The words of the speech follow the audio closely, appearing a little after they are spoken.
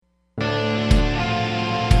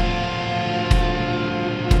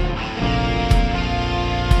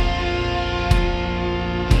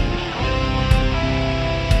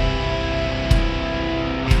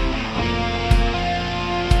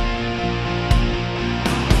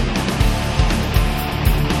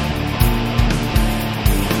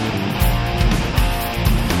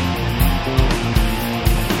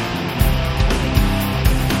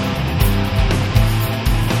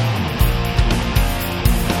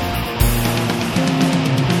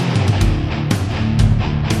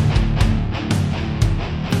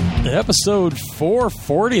to episode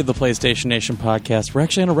 440 of the PlayStation Nation podcast. We're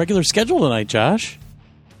actually on a regular schedule tonight, Josh.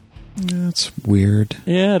 That's weird.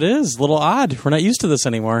 Yeah, it is. A little odd. We're not used to this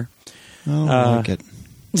anymore. I don't like it.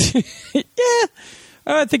 Yeah.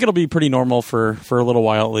 I think it'll be pretty normal for a little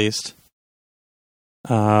while at least.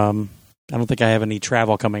 I don't think I have any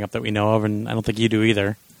travel coming up that we know of, and I don't think you do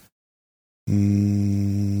either.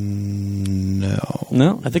 No.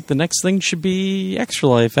 No, I think the next thing should be Extra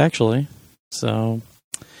Life, actually. So,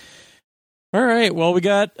 all right. Well, we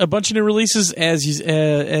got a bunch of new releases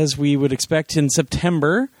as we would expect in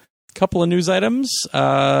September. A couple of news items.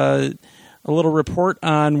 A little report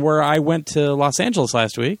on where I went to Los Angeles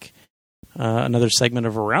last week. Another segment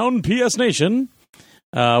of Around PS Nation.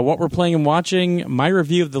 What we're playing and watching. My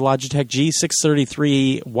review of the Logitech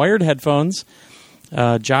G633 wired headphones.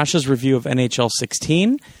 Josh's review of NHL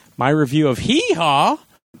 16. My review of Hee Haw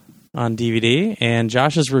on DVD, and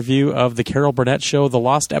Josh's review of the Carol Burnett Show, The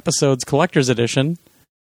Lost Episodes Collector's Edition,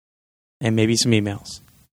 and maybe some emails.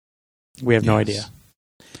 We have no idea.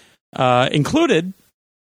 Included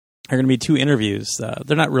are going to be 2 interviews.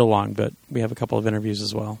 They're not real long, but we have a couple of interviews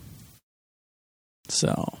as well.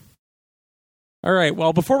 So, all right.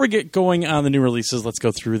 Well, before we get going on the new releases, let's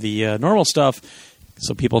go through the normal stuff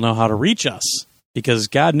so people know how to reach us, because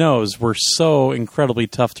God knows we're so incredibly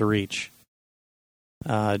tough to reach.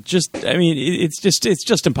 It's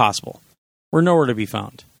just impossible. We're nowhere to be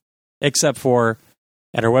found, except for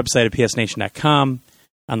at our website at psnation.com,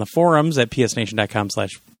 on the forums at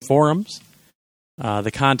psnation.com/forums,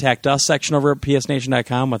 the Contact Us section over at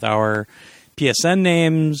psnation.com with our PSN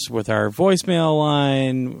names, with our voicemail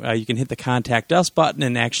line. You can hit the Contact Us button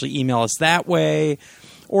and actually email us that way.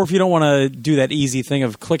 Or if you don't want to do that easy thing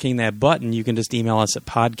of clicking that button, you can just email us at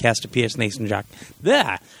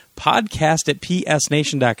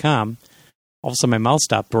podcast@psnation.com. All of a sudden, my mouth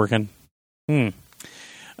stopped working. You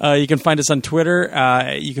can find us on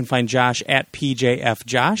Twitter. You can find Josh at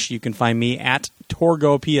PJFJosh. You can find me at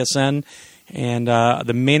TorgoPSN. And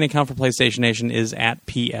the main account for PlayStation Nation is at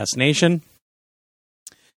PS Nation.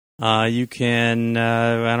 You can,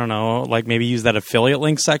 maybe use that affiliate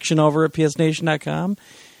link section over at psnation.com.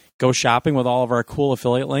 Go shopping with all of our cool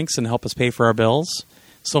affiliate links and help us pay for our bills.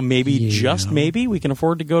 So maybe, just maybe, we can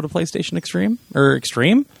afford to go to PlayStation Extreme. Or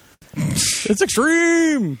Extreme? It's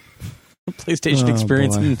Extreme! PlayStation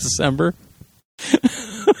Experience in December.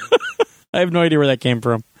 I have no idea where that came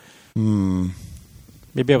from.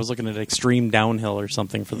 Maybe I was looking at Extreme Downhill or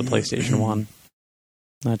something for the PlayStation 1.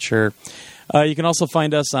 Not sure. You can also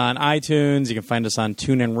find us on iTunes. You can find us on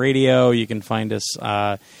TuneIn Radio. You can find us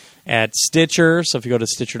at Stitcher. So if you go to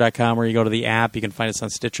Stitcher.com or you go to the app, you can find us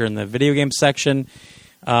on Stitcher in the video game section.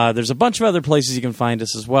 There's a bunch of other places you can find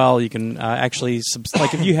us as well. You can if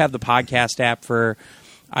you have the podcast app for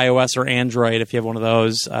iOS or Android, if you have one of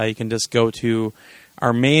those, you can just go to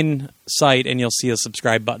our main site and you'll see a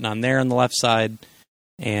subscribe button on there on the left side,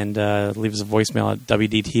 and leave us a voicemail at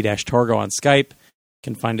WDT-Torgo on Skype. You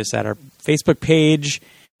can find us at our Facebook page,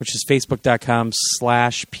 which is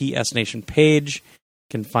facebook.com/PSNation page. You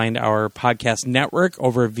can find our podcast network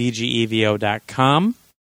over at VGEVO.com.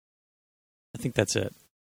 I think that's it.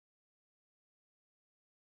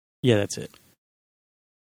 Yeah, that's it.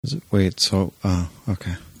 Is it? Wait, so,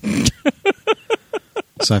 okay.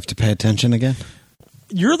 So I have to pay attention again?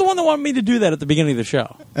 You're the one that wanted me to do that at the beginning of the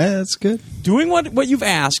show. That's good. Doing what you've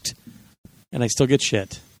asked, and I still get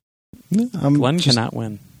shit. Glenn cannot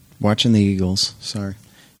win. Watching the Eagles. Sorry.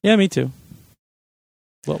 Yeah, me too.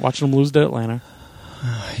 Watching them lose to Atlanta.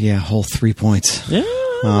 Yeah, whole 3 points. Yeah,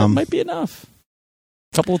 that might be enough.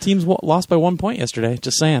 A couple of teams lost by 1 point yesterday.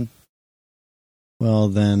 Just saying. Well,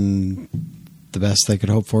 then the best they could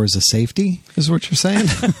hope for is a safety, is what you're saying?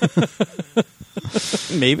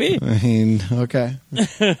 Maybe. I mean, okay.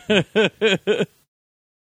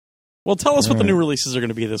 Well, tell us what the new releases are going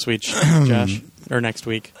to be this week, Josh, or next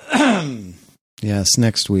week. Yes,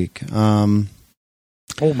 next week. Oh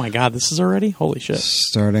my God, this is already? Holy shit.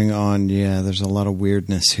 Starting on, there's a lot of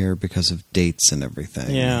weirdness here because of dates and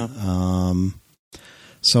everything. Yeah.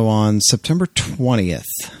 So on September 20th,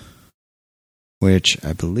 which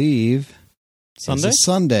I believe is a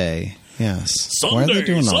Sunday. Yes. Why are they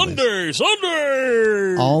doing all this?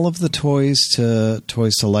 Sunday! All of the Toys to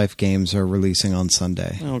Life games are releasing on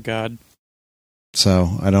Sunday. Oh, God.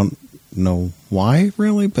 So I don't know why,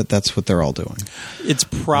 really, but that's what they're all doing. It's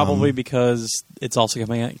probably because it's also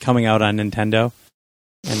coming out on Nintendo,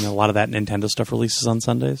 and a lot of that Nintendo stuff releases on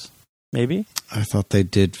Sundays. Maybe? I thought they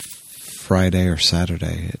did Friday or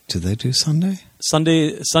Saturday. Do they do Sunday? Sunday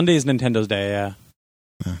is Nintendo's day, yeah.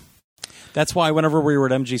 That's why whenever we were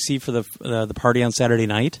at MGC for the party on Saturday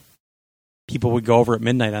night, people would go over at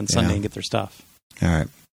midnight on Sunday and get their stuff. All right.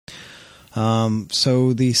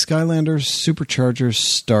 So the Skylanders Superchargers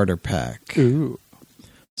Starter Pack. Ooh.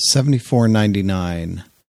 $74.99.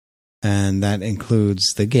 And that includes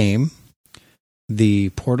the game, the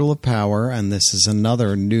Portal of Power, and this is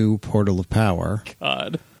another new Portal of Power.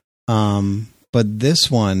 God. But this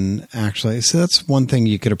one, actually, so that's one thing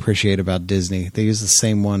you could appreciate about Disney. They use the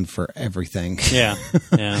same one for everything. Yeah,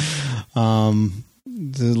 yeah.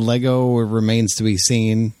 The Lego remains to be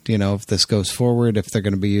seen, if this goes forward, if they're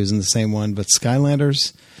going to be using the same one. But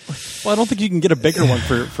Skylanders... Well, I don't think you can get a bigger one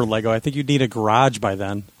for Lego. I think you'd need a garage by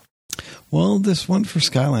then. Well, this one for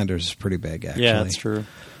Skylanders is pretty big, actually. Yeah, that's true.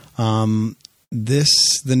 The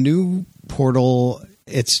new Portal,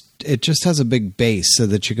 it just has a big base so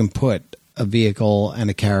that you can put a vehicle and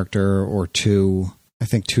a character or two. I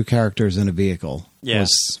think 2 characters in a vehicle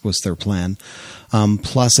was their plan.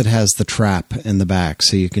 Plus, it has the trap in the back,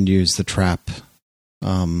 so you can use the trap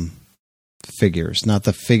figures, not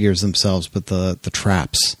the figures themselves, but the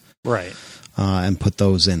traps, right? And put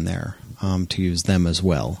those in there to use them as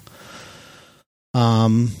well.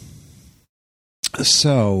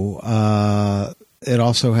 So it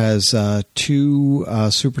also has 2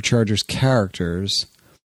 Superchargers characters,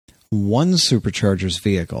 1 Superchargers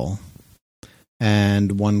vehicle,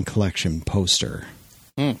 and 1 collection poster.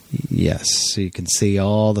 Mm. Yes, so you can see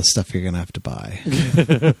all the stuff you're going to have to buy.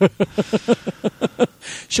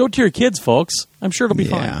 Show it to your kids, folks. I'm sure it'll be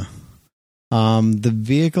fine. The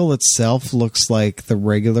vehicle itself looks like the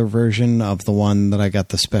regular version of the one that I got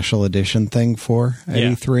the special edition thing for at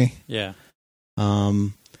E3. Yeah.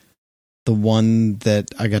 The one that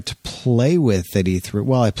I got to play with at E3.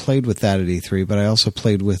 Well, I played with that at E3, but I also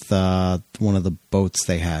played with one of the boats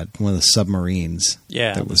they had, one of the submarines.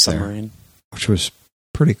 Yeah, that was the submarine, there, which was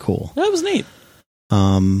pretty cool. That was neat.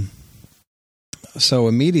 So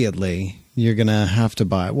immediately you're going to have to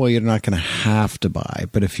buy. Well, you're not going to have to buy,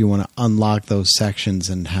 but if you want to unlock those sections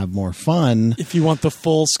and have more fun, if you want the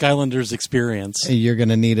full Skylanders experience, you're going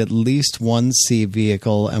to need at least 1 sea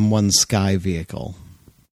vehicle and 1 sky vehicle.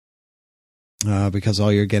 Because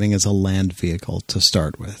all you're getting is a land vehicle to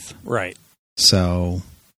start with. Right. So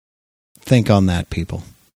think on that, people.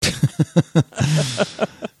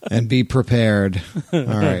 And be prepared. All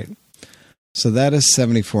right. So that is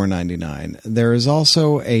 $74.99. There is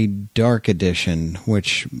also a dark edition,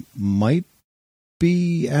 which might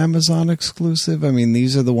be Amazon exclusive. I mean,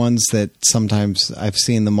 these are the ones that sometimes I've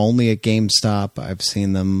seen them only at GameStop. I've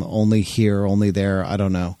seen them only here, only there. I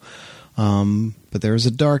don't know. But there's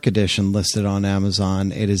a dark edition listed on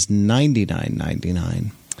Amazon. It is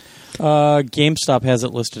 $99.99. GameStop has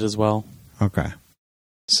it listed as well. Okay.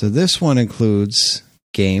 So this one includes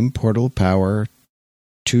game, Portal of Power,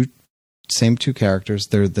 same 2 characters.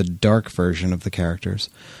 They're the dark version of the characters.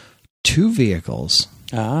 2 vehicles.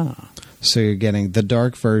 Ah. So you're getting the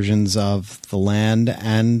dark versions of the land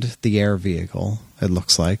and the air vehicle, it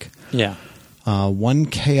looks like. Yeah. 1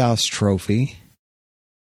 Chaos Trophy.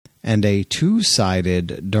 And a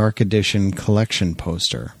 2-sided Dark Edition collection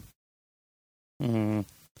poster. Mm.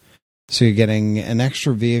 So you're getting an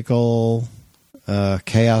extra vehicle,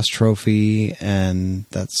 Chaos Trophy, and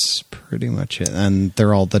that's pretty much it. And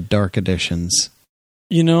they're all the Dark Editions.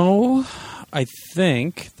 I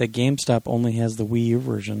think that GameStop only has the Wii U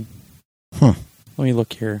version. Huh. Let me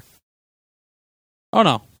look here. Oh,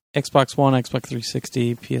 no. Xbox One, Xbox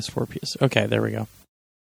 360, PS4, PS... Okay, there we go.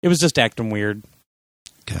 It was just acting weird.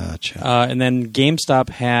 Gotcha. And then GameStop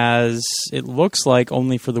has, it looks like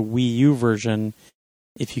only for the Wii U version,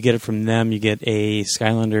 if you get it from them, you get a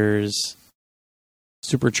Skylanders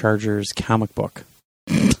Superchargers comic book.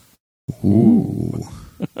 Ooh.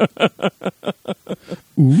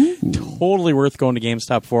 Ooh. Totally worth going to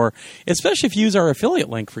GameStop for, especially if you use our affiliate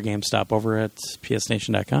link for GameStop over at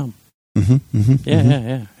psnation.com. Mm-hmm,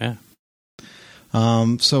 mm-hmm, Yeah.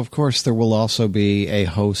 So, of course, there will also be a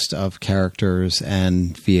host of characters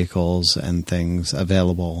and vehicles and things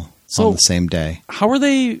available on the same day. How is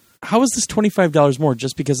this $25 more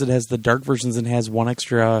just because it has the dark versions and has 1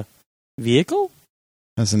 extra vehicle?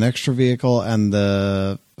 Has an extra vehicle and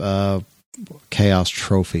the Chaos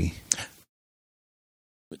Trophy,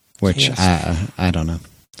 which I don't know.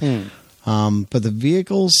 But the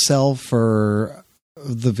vehicles sell for...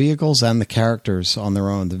 The vehicles and the characters on their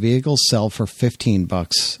own. The vehicles sell for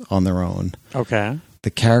 $15 on their own. Okay. The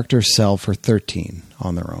characters sell for $13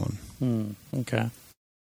 on their own. Okay.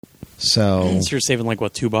 So you're saving like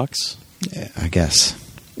what, $2? Yeah, I guess.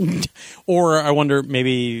 Or I wonder,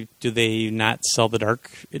 maybe do they not sell the dark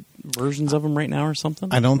versions of them right now or something?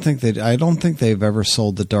 I don't think they've ever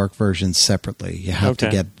sold the dark versions separately. You have to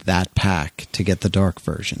get that pack to get the dark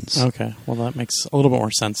versions. Okay, well that makes a little bit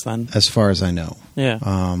more sense then. As far as I know. Yeah.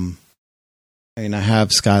 I mean, I have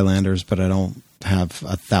Skylanders, but I don't have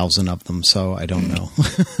 1,000 of them, so I don't know.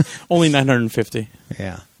 Only 950.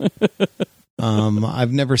 Yeah.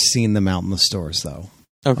 I've never seen them out in the stores though.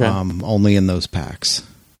 Okay. Only in those packs.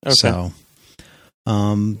 Okay. So,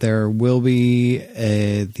 there will be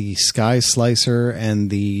the Sky Slicer and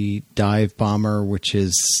the Dive Bomber, which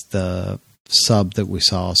is the sub that we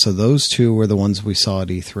saw. So those two were the ones we saw at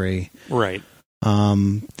E3. Right.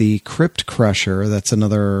 The Crypt Crusher, that's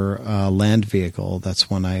another land vehicle. That's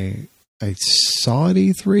one I saw at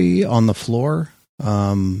E3 on the floor,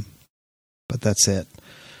 but that's it.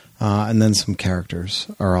 And then some characters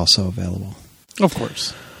are also available. Of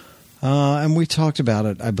course. And we talked about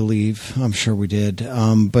it, I believe. I'm sure we did.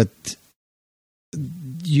 But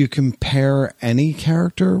you can pair any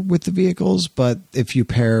character with the vehicles, but if you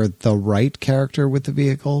pair the right character with the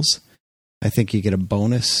vehicles, I think you get a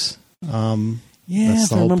bonus. Yeah, that's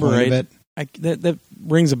the if I whole remember point right. of it. That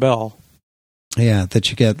rings a bell. Yeah, that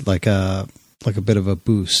you get like a bit of a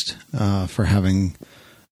boost for having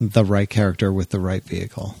the right character with the right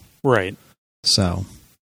vehicle. Right. So,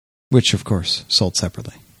 which of course sold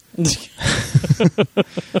separately.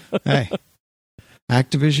 Hey,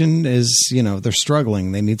 Activision is, they're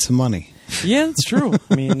struggling. They need some money. Yeah, it's true.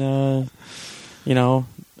 I mean,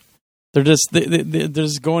 they're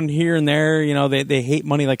just going here and there. They hate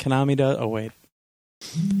money like Konami does. Oh wait,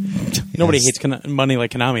 nobody hates money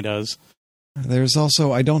like Konami does. There's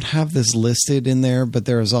also, I don't have this listed in there, but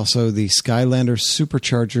there is also the Skylander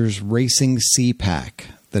Superchargers Racing C-Pack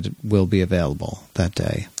that will be available that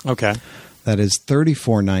day. Okay. That is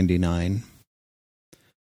 $34.99.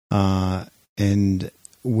 And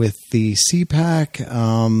with the C-Pack,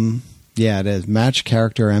 it is match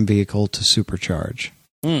character and vehicle to supercharge.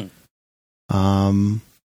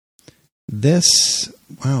 This,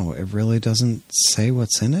 it really doesn't say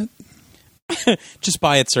what's in it. Just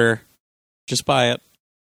buy it, sir. Just buy it.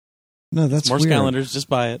 No, that's more weird. Skylanders. Just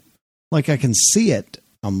buy it. Like I can see it.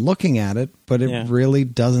 I'm looking at it, but it really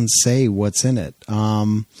doesn't say what's in it.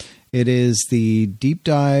 It is the Deep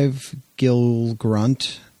Dive Gill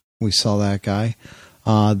Grunt. We saw that guy.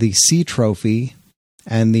 The Sea Trophy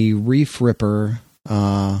and the Reef Ripper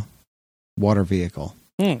water vehicle.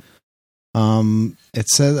 It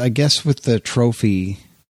says, I guess with the trophy,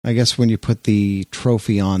 when you put the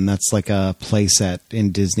trophy on, that's like a playset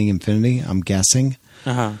in Disney Infinity, I'm guessing.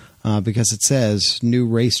 Because it says new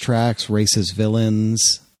racetracks, races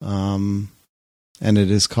villains, and it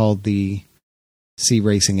is called the Sea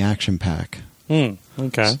Racing Action Pack.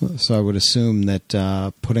 Okay. So I would assume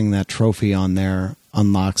that putting that trophy on there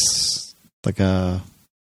unlocks like a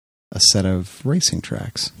set of racing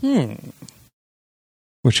tracks.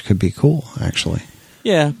 Which could be cool, actually.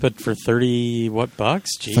 Yeah, but for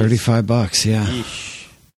bucks? Jeez. $35, yeah. Yeesh.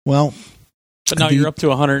 Well, but now you're up to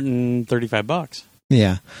 $135.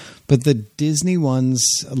 Yeah, but the Disney ones,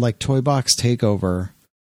 like Toy Box Takeover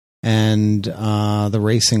and the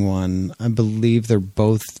racing one, I believe they're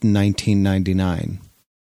both $19.99.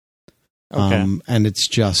 Okay. And it's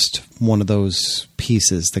just one of those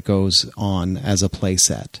pieces that goes on as a play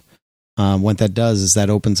set. What that does is that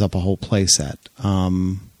opens up a whole play set.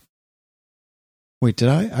 Wait, did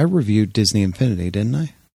I reviewed Disney Infinity, didn't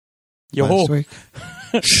I? Last week?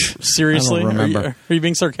 Seriously? I don't remember. Are you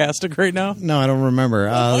being sarcastic right now? No, I don't remember.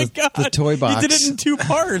 Oh my God. The toy box. You did it in 2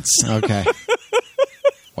 parts. Okay.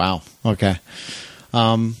 Wow. Okay.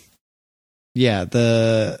 Yeah,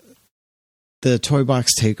 the Toy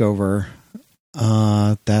Box Takeover,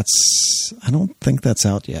 I don't think that's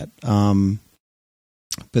out yet.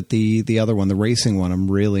 But the other one, the racing one,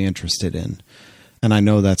 I'm really interested in. And I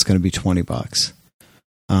know that's going to be $20.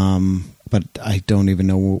 But I don't even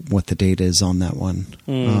know what the date is on that one.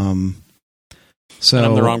 So and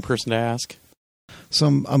I'm the wrong person to ask. So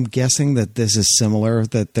I'm guessing that this is similar,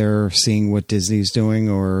 that they're seeing what Disney's doing,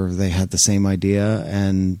 or they had the same idea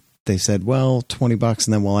and they said, well, $20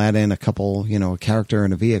 and then we'll add in a couple, a character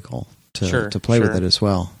and a vehicle to play with it as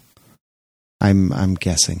well. I'm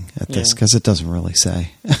guessing at this because it doesn't really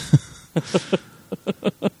say.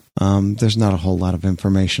 There's not a whole lot of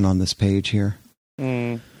information on this page here.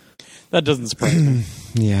 That doesn't surprise me.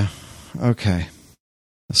 Yeah. Okay.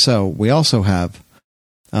 So we also have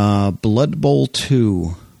Blood Bowl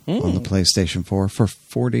 2 on the PlayStation 4 for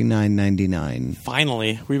 $49.99.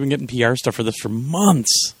 Finally. We've been getting PR stuff for this for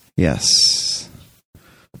months. Yes.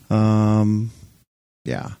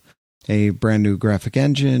 Yeah. a brand new graphic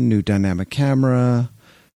engine, new dynamic camera,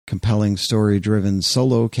 compelling story-driven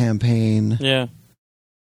solo campaign. Yeah.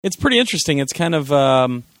 It's pretty interesting. It's kind of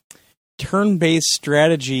turn-based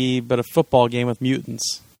strategy, but a football game with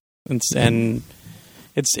mutants. And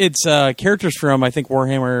it's characters from, I think,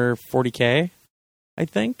 Warhammer 40K, I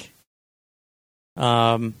think.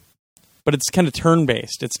 But it's kind of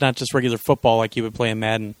turn-based. It's not just regular football like you would play in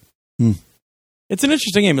Madden. It's an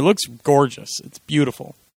interesting game. It looks gorgeous. It's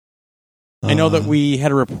beautiful. I know that we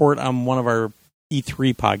had a report on one of our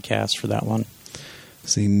E3 podcasts for that one.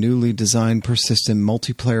 It's the newly designed persistent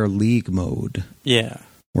multiplayer league mode. Yeah.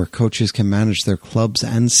 Where coaches can manage their clubs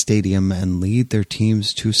and stadium and lead their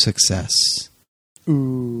teams to success.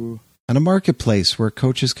 Ooh. And a marketplace where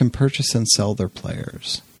coaches can purchase and sell their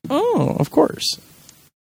players. Oh, of course.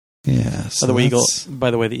 Yeah. So by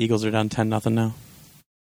the way, the Eagles are down 10-0 now.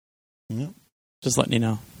 Yep. Just letting you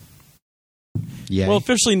know. Yeah. Well,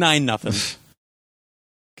 officially 9-0.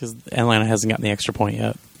 Because Atlanta hasn't gotten the extra point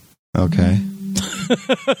yet. Okay.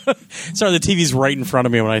 Sorry, the TV's right in front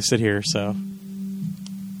of me when I sit here, so I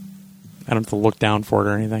don't have to look down for it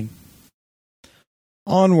or anything.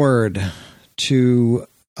 Onward to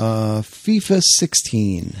FIFA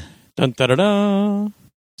 16. Dun, da, da, da.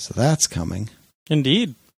 So that's coming.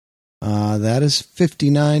 Indeed. That is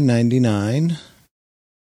 $59.99.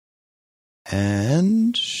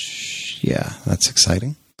 And yeah, that's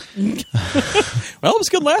exciting. Well, it was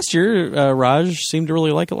good last year. Raj seemed to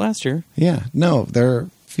really like it last year. Yeah, no, their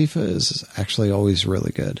FIFA is actually always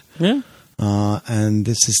really good. Yeah. And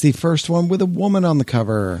this is the first one with a woman on the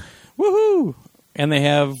cover. Woohoo! And they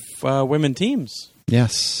have women teams.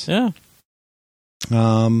 Yes. Yeah.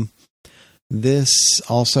 This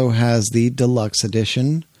also has the deluxe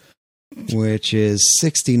edition, which is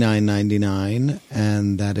 $69.99,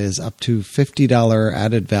 and that is up to $50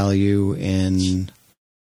 added value in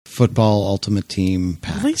Football Ultimate Team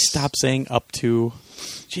packs. Please stop saying up to.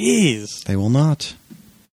 Jeez. They will not.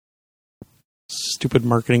 Stupid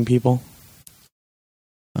marketing people.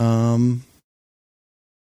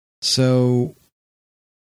 So,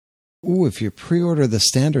 if you pre-order the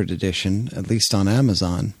standard edition, at least on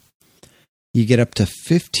Amazon, you get up to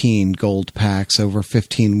 15 gold packs over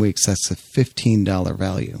 15 weeks. That's a $15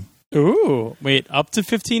 value. Ooh, wait, up to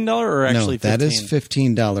 $15 or actually $15? No, that is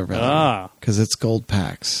 $15 value. Because it's gold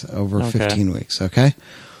packs over 15 weeks, okay?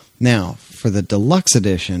 Now, for the deluxe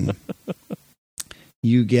edition,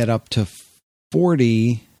 you get up to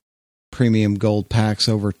 40 premium gold packs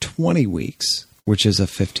over 20 weeks, which is a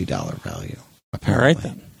 $50 value, apparently. All right,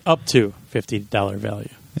 then. Up to $50 value.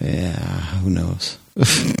 Yeah, who knows?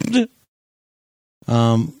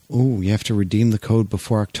 You have to redeem the code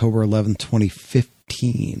before October 11th,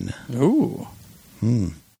 2015. Ooh.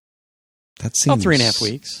 That seems... About 3.5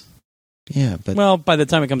 weeks. Yeah, but... Well, by the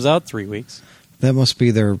time it comes out, 3 weeks. That must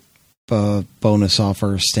be their bonus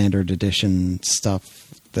offer, standard edition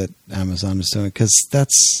stuff that Amazon is doing. Because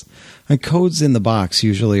that's... codes in the box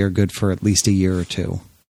usually are good for at least a year or two.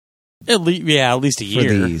 At least a year.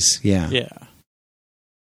 For these, yeah. Yeah.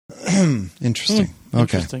 Interesting.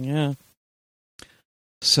 Okay. Interesting, yeah.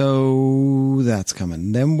 So that's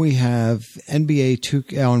coming. Then we have NBA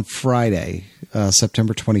 2K on Friday,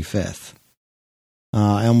 September 25th.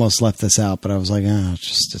 I almost left this out, but I was like,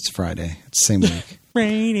 it's Friday. It's the same week.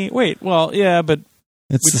 Rainy. Wait, well, yeah, but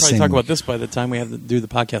it's we'd probably talk about this by the time we have to do the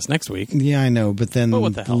podcast next week. Yeah, I know, but then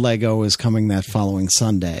what the hell? Lego is coming that following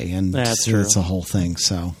Sunday, and that's true. It's a whole thing.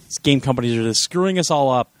 So these game companies are just screwing us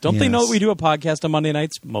all up. Don't they know that we do a podcast on Monday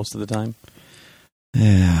nights most of the time?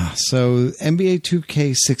 Yeah. So NBA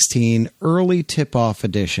 2K16 early tip-off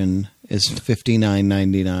edition is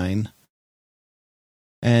 $59.99,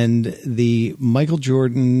 and the Michael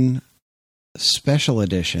Jordan special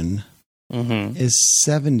edition is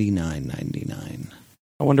 $79.99.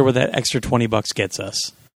 I wonder where that extra $20 gets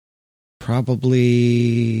us.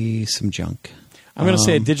 Probably some junk. I'm going to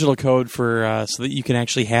say a digital code for so that you can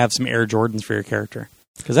actually have some Air Jordans for your character,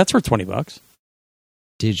 because that's worth $20.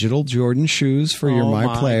 Digital Jordan shoes for your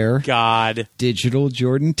My Player. God. Digital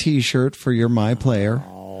Jordan T-shirt for your My Player.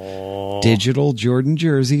 Oh. Digital Jordan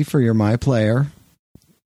jersey for your My Player.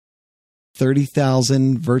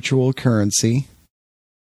 30,000 virtual currency.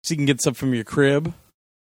 So you can get some from your crib.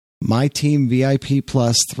 My Team VIP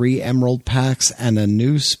Plus 3 Emerald packs and a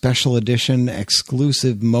new special edition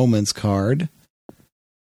exclusive Moments card.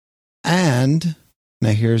 And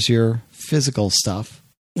now here's your physical stuff.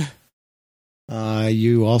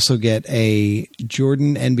 You also get a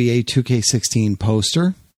Jordan NBA 2K16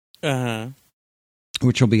 poster,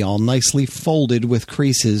 which will be all nicely folded with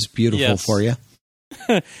creases. Beautiful for you.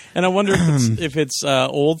 And I wonder if it's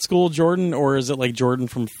old school Jordan, or is it like Jordan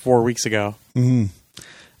from 4 weeks ago? Mm-hmm.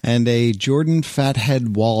 And a Jordan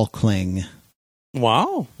Fathead wall cling.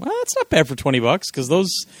 Wow, well, that's not bad for $20 because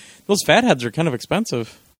those fatheads are kind of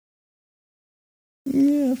expensive.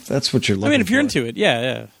 Yeah, if that's what you're looking for. I mean, if you're into it,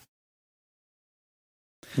 yeah.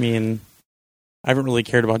 I mean, I haven't really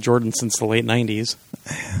cared about Jordan since the late 90s.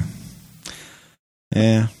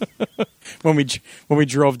 Yeah. when we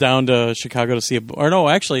drove down to Chicago to see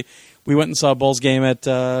we went and saw a Bulls game with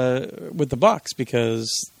the Bucks because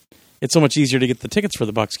it's so much easier to get the tickets for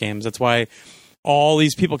the Bucks games. That's why all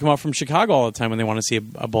these people come out from Chicago all the time when they want to see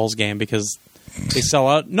a Bulls game because they sell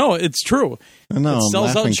out. No, it's true. It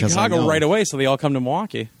sells out in Chicago right away, so they all come to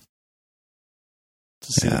Milwaukee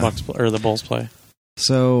to see the Bucks or the Bulls play.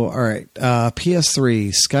 So, all right,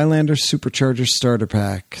 PS3 Skylanders Superchargers Starter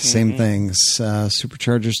Pack, same things.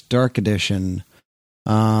 Superchargers Dark Edition,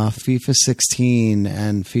 FIFA 16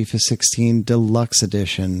 and FIFA 16 Deluxe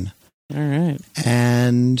Edition. All right,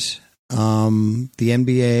 and the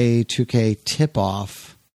NBA 2K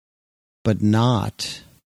Tip-Off, but not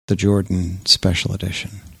the Jordan Special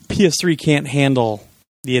Edition. PS3 can't handle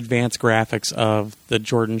the advanced graphics of the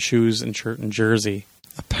Jordan shoes and shirt and jersey.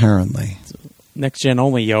 Apparently. Next gen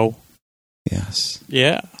only, yo. Yes.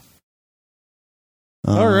 Yeah.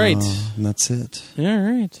 All right. And that's it. All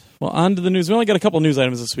right. Well, on to the news. We only got a couple news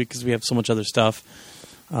items this week because we have so much other stuff.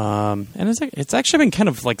 And it's actually been kind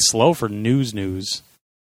of like slow for news.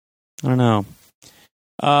 I don't know.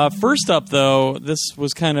 First up, though, this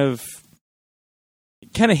was kind of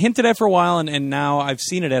hinted at for a while, and now I've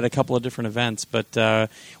seen it at a couple of different events. But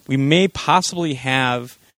we may possibly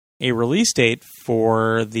have a release date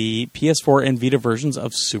for the PS4 and Vita versions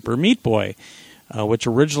of Super Meat Boy, which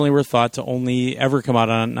originally were thought to only ever come out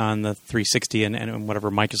on the 360 and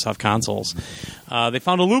whatever Microsoft consoles. They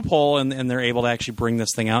found a loophole, and they're able to actually bring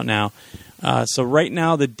this thing out now. So right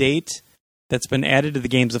now, the date that's been added to the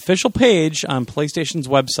game's official page on PlayStation's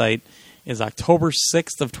website is October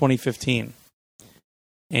 6th of 2015.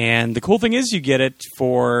 And the cool thing is you get it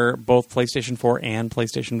for both PlayStation 4 and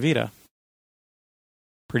PlayStation Vita.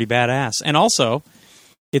 Pretty badass. And also,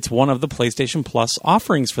 it's one of the PlayStation Plus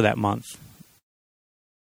offerings for that month.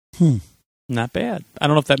 Not bad. I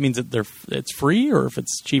don't know if that means that it's free or if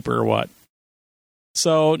it's cheaper or what.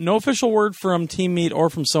 So, no official word from Team Meat or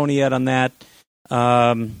from Sony yet on that.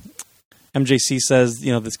 MJC says,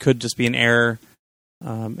 this could just be an error.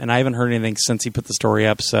 And I haven't heard anything since he put the story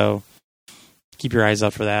up, so keep your eyes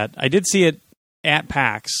out for that. I did see it at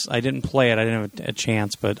PAX. I didn't play it. I didn't have a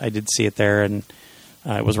chance, but I did see it there, and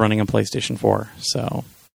it was running on PlayStation 4. So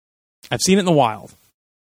I've seen it in the wild.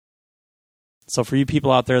 So for you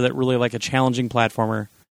people out there that really like a challenging platformer,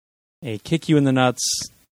 a kick you in the nuts,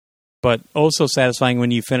 but also satisfying when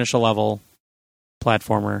you finish a level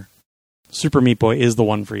platformer, Super Meat Boy is the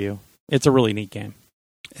one for you. It's a really neat game.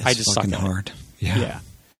 I just suck at hard. It. Yeah.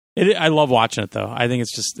 I love watching it, though. I think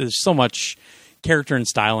there's so much character and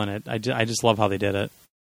style in it. I just love how they did it.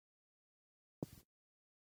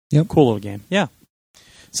 Yep. Cool little game. Yeah.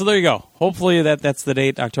 So there you go. Hopefully that's the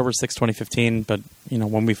date, October 6, 2015. But,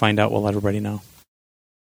 when we find out, we'll let everybody know.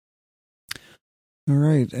 All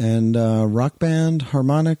right. And Rock Band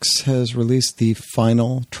Harmonix has released the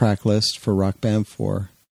final track list for Rock Band 4,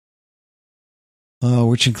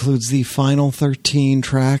 which includes the final 13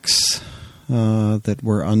 tracks that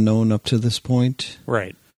were unknown up to this point.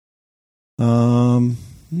 Right. It's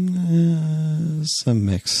a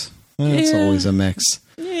mix. It's always a mix.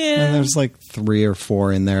 Yeah. And there's like 3 or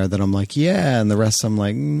 4 in there that I'm like, yeah, and the rest I'm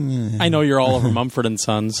like, I know you're all over Mumford &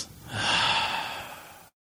 Sons.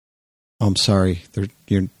 I'm sorry.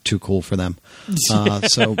 You're too cool for them.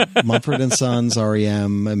 So Mumford & Sons,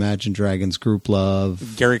 REM, Imagine Dragons, Group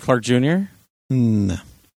Love. Gary Clark Jr.? No.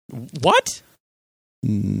 What?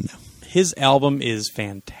 No. His album is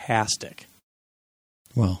fantastic.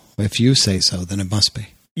 Well, if you say so, then it must be.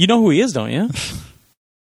 You know who he is, don't you?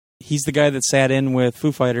 He's the guy that sat in with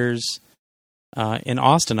Foo Fighters in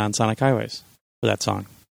Austin on Sonic Highways for that song.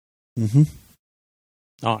 Mm-hmm.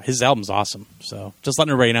 Oh, his album's awesome. So just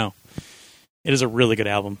letting everybody know. It is a really good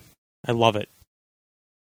album. I love it.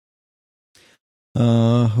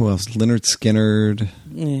 Who else? Leonard Skinner.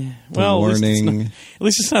 Yeah. Well, Warning. At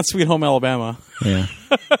least it's not Sweet Home Alabama. Yeah.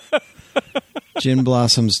 Gin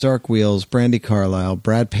Blossoms, Dark Wheels, Brandy Carlisle,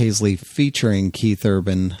 Brad Paisley featuring Keith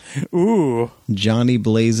Urban. Ooh. Johnny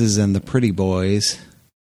Blazes and the Pretty Boys.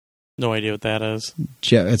 No idea what that is.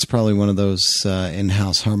 It's probably one of those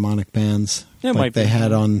in-house harmonic bands. It might be. They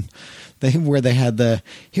had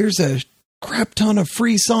here's a crap ton of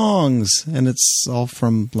free songs, and it's all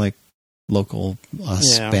from like local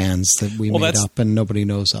bands that we made up and nobody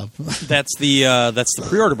knows of. That's the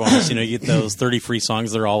pre-order bonus. You get those 30 free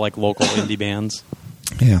songs. They're all like local indie bands.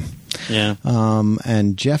 Yeah. Yeah.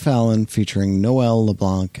 And Jeff Allen featuring Noel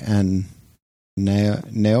LeBlanc and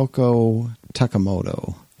Naoko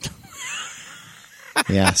Takamoto.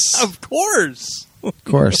 Yes. Of course. Of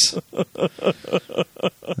course.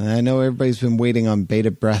 I know everybody's been waiting on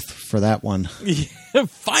bated breath for that one. Yeah,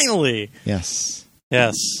 finally. Yes.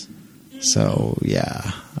 Yes. So,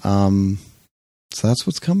 yeah. So that's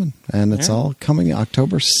what's coming. And it's all coming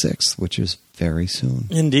October 6th, which is very soon.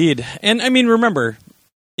 Indeed. And, I mean, remember,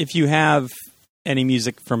 if you have any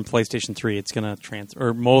music from PlayStation 3, it's going to transfer,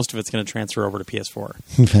 or most of it's going to transfer over to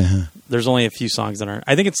PS4. There's only a few songs that aren't.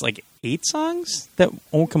 I think it's like 8 songs that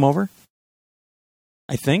won't come over.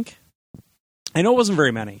 I think. I know it wasn't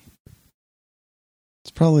very many.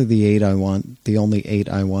 It's probably the 8 I want. The only 8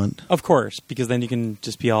 I want. Of course, because then you can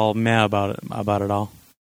just be all mad about it all.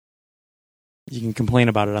 You can complain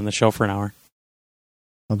about it on the show for an hour.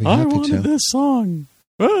 I'll be happy to. I wanted this song.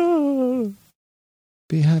 Ah!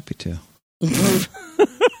 Be happy to.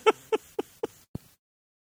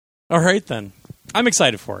 All right, then. I'm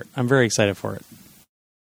excited for it. I'm very excited for it.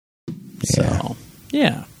 Yeah. So,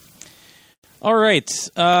 yeah. All right.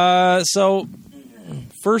 So,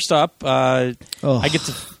 first up, I get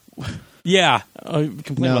to... Yeah.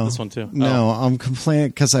 Complain about this one, too. No, I'm complaining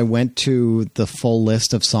because I went to the full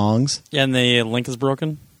list of songs. Yeah, and the link is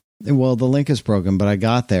broken? Well, the link is broken, but I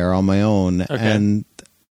got there on my own. Okay. And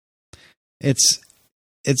it's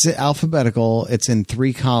alphabetical. It's in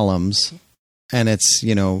 3 columns. And it's,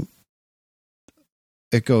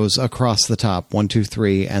 it goes across the top, 1, 2,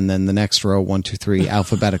 3, and then the next row, 1, 2, 3,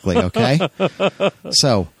 alphabetically, okay?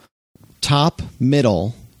 So, top,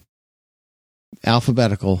 middle,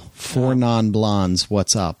 alphabetical, 4 non-blondes,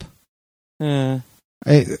 what's up? One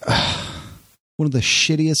of the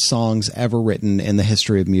shittiest songs ever written in the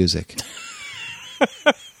history of music.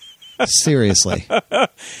 Seriously.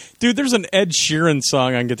 Dude, there's an Ed Sheeran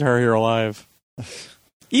song on Guitar Hero Live.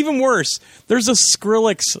 Even worse, there's a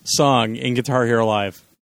Skrillex song in Guitar Hero Live.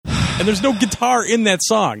 And there's no guitar in that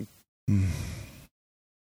song.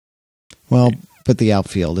 Well, but the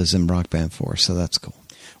outfield is in Rock Band 4, so that's cool.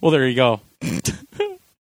 Well, there you go.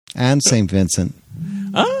 And St. Vincent.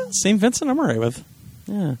 St. Vincent I'm all right with.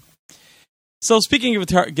 Yeah. So speaking of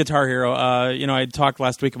Guitar Hero, I talked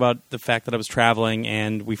last week about the fact that I was traveling,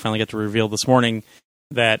 and we finally got to reveal this morning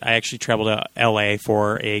that I actually traveled to L.A.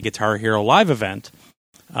 for a Guitar Hero Live event.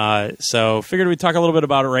 So figured we'd talk a little bit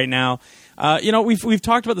about it right now. We've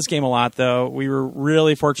talked about this game a lot, though. We were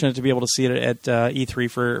really fortunate to be able to see it at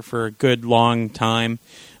E3 for a good long time.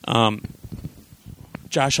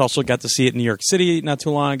 Josh also got to see it in New York City not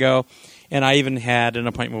too long ago, and I even had an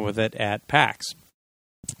appointment with it at PAX.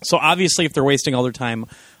 So obviously, if they're wasting all their time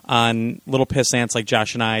on little pissants like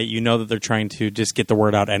Josh and I, you know that they're trying to just get the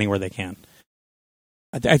word out anywhere they can.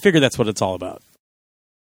 I figure that's what it's all about.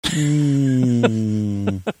 Probably.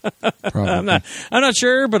 I'm not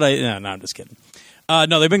sure, but I'm just kidding.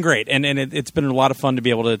 No, they've been great, and it's been a lot of fun to be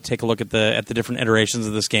able to take a look at the different iterations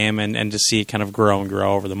of this game and just see it kind of grow and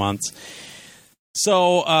grow over the months.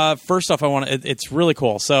 So first off, it's really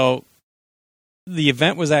cool. So the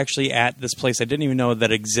event was actually at this place I didn't even know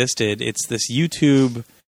that existed. It's this YouTube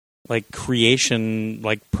creation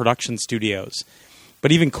production studios.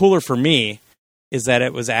 But even cooler for me is that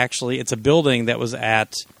it's a building that was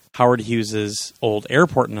at Howard Hughes's old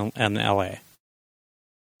airport in LA.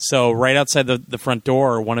 So right outside the front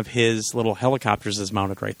door, one of his little helicopters is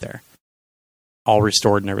mounted right there, all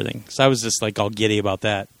restored and everything. So I was just all giddy about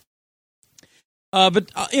that.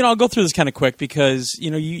 But I'll go through this kind of quick because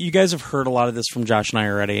you guys have heard a lot of this from Josh and I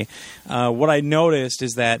already. What I noticed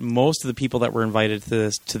is that most of the people that were invited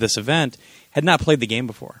to this event had not played the game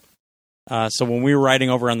before. So when we were riding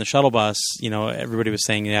over on the shuttle bus, everybody was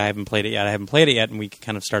saying, "Yeah, I haven't played it yet," and we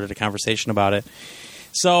kind of started a conversation about it.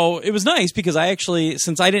 So it was nice because I actually,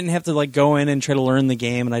 since I didn't have to go in and try to learn the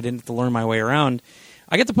game, and I didn't have to learn my way around,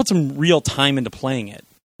 I got to put some real time into playing it,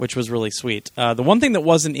 which was really sweet. The one thing that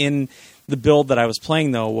wasn't in the build that I was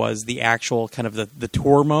playing, though, was the actual kind of the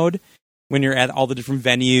tour mode when you're at all the different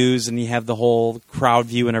venues and you have the whole crowd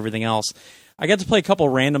view and everything else. I got to play a couple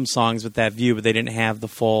random songs with that view, but they didn't have the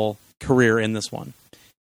full career in this one.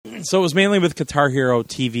 So it was mainly with Guitar Hero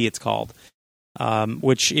TV, it's called,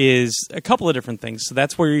 which is a couple of different things. So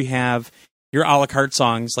that's where you have your a la carte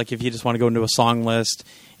songs, like if you just want to go into a song list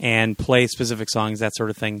and play specific songs, that sort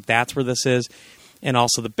of thing. That's where this is. And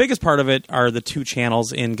also the biggest part of it are the 2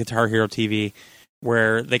 channels in Guitar Hero TV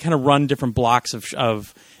where they kind of run different blocks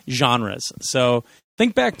of genres. So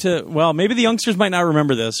think back to, well, maybe the youngsters might not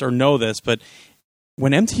remember this or know this, but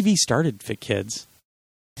when MTV started Fit Kids,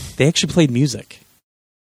 they actually played music.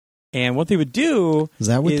 And what they would do is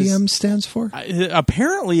that what the M stands for?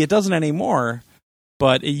 Apparently, it doesn't anymore,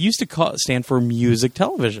 but it used to stand for music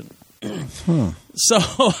television. So,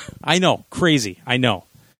 I know, crazy, I know.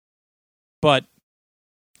 But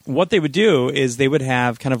what they would do is they would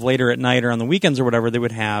have kind of later at night or on the weekends or whatever, they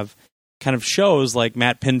would have kind of shows like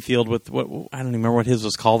Matt Pinfield with what I don't even remember what his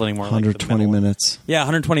was called anymore. 120 minutes. Yeah,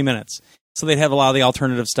 120 minutes. So they'd have a lot of the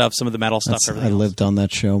alternative stuff, some of the metal stuff. I lived on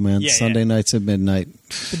that show, man. Yeah, Sunday nights at midnight.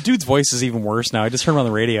 The dude's voice is even worse now. I just heard him on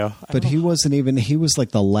the radio. But he wasn't even. He was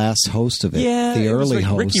like the last host of it. Yeah, the early was like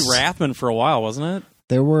host. Ricky Rathman for a while, wasn't it?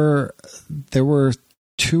 There were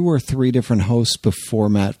 2 or 3 different hosts before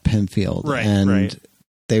Matt Pinfield, right.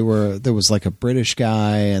 There was like a British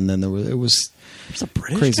guy, and then it was a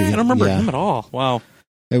British crazy. guy? I don't remember him at all. Wow.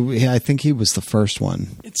 I think he was the first one.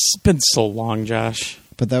 It's been so long, Josh.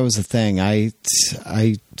 But that was the thing. I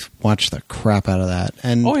watched the crap out of that.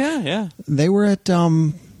 And oh yeah. They were at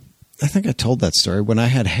I think I told that story when I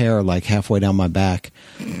had hair like halfway down my back.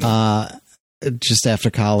 Just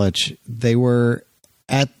after college, they were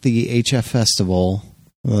at the HF Festival,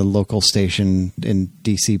 the local station in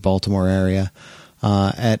DC, Baltimore area,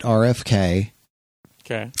 at RFK.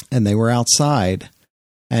 Okay. And they were outside,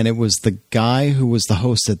 and it was the guy who was the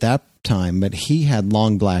host at that time, but he had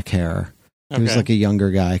long black hair. He was like a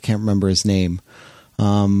younger guy. I can't remember his name.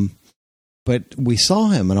 But we saw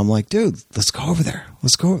him, and I'm like, dude, let's go over there.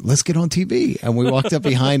 Let's get on TV. And we walked up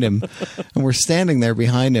behind him, and we're standing there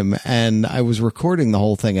behind him, and I was recording the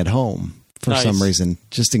whole thing at home for some reason,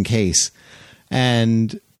 just in case.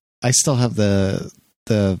 And I still have the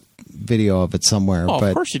video of it somewhere. Oh, but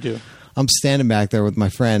of course you do. I'm standing back there with my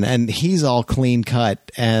friend, and he's all clean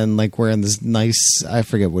cut and like wearing this nice, I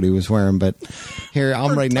forget what he was wearing, but here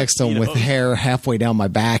I'm right next to him with hair halfway down my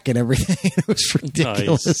back and everything. It was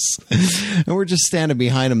ridiculous. Nice. And we're just standing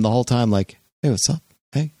behind him the whole time like, hey, what's up?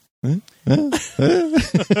 Hey. It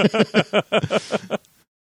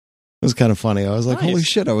was kind of funny. I was like, holy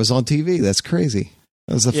shit, I was on TV. That's crazy.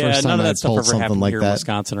 That was the first time I pulled something like that. In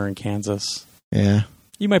Wisconsin or in Kansas. Yeah.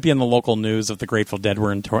 You might be in the local news if the Grateful Dead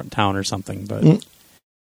were in town or something, but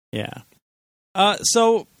yeah.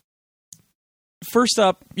 So first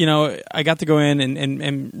up, I got to go in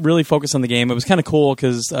and really focus on the game. It was kind of cool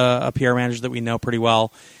because a PR manager that we know pretty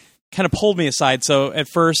well kind of pulled me aside. So at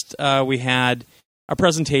first we had a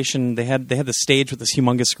presentation. They had the stage with this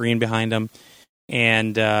humongous screen behind them,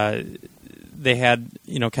 and they had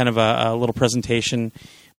kind of a little presentation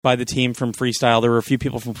by the team from Freestyle. There were a few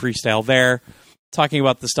people from Freestyle there, talking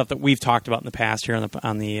about the stuff that we've talked about in the past here on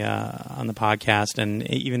the podcast, and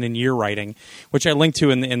even in your writing, which I linked to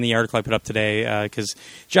in the article I put up today, because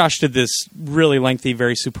Josh did this really lengthy,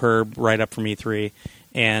 very superb write-up from E3,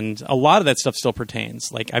 and a lot of that stuff still pertains.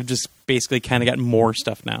 Like, I've just basically kind of got more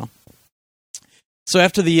stuff now. So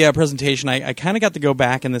after the presentation, I kind of got to go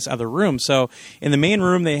back in this other room. So in the main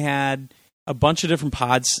room, they had a bunch of different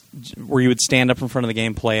pods where you would stand up in front of the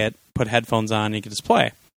game, play it, put headphones on, and you could just play.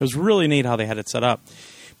 It was really neat how they had it set up.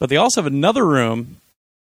 But they also have another room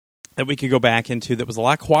that we could go back into that was a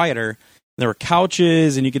lot quieter. There were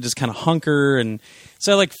couches, and you could just kind of hunker. And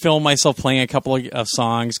so I filmed myself playing a couple of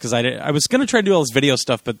songs because I was going to try to do all this video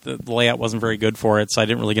stuff, but the layout wasn't very good for it, so I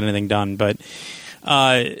didn't really get anything done. But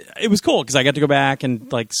it was cool because I got to go back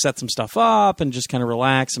and set some stuff up and just kind of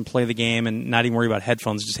relax and play the game and not even worry about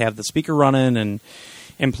headphones. Just have the speaker running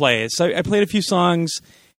and play. So I played a few songs.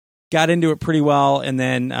 Got into it pretty well, and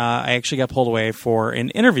then I actually got pulled away for an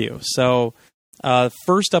interview. So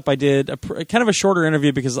first up, I did kind of a shorter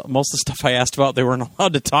interview because most of the stuff I asked about, they weren't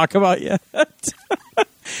allowed to talk about yet.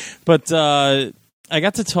 But I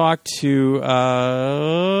got to talk to,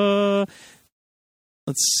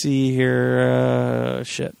 let's see here.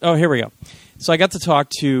 Oh, here we go. So I got to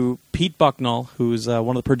talk to Pete Bucknell, who's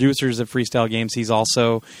one of the producers of Freestyle Games. He's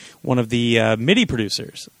also one of the MIDI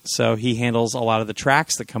producers. So he handles a lot of the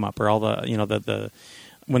tracks that come up, or all the the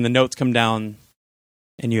when the notes come down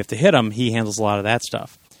and you have to hit them. He handles a lot of that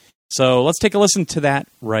stuff. So let's take a listen to that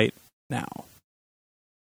right now. All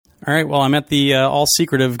right. Well, I'm at the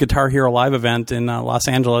all-secretive Guitar Hero Live event in Los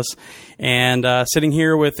Angeles, and sitting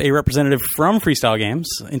here with a representative from Freestyle Games.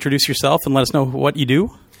 Introduce yourself and let us know what you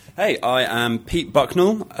do. Hey, I am Pete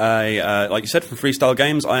Bucknell. Like you said, from Freestyle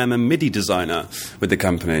Games, I am a MIDI designer with the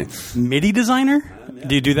company. MIDI designer?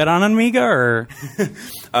 Do you do that on Amiga or?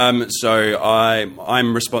 So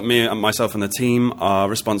myself and the team are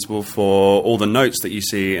responsible for all the notes that you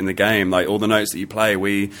see in the game. Like all the notes that you play,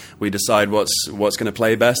 we decide what's going to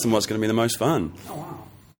play best and what's going to be the most fun. Oh, wow.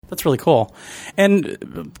 That's really cool.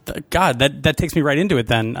 And God, that takes me right into it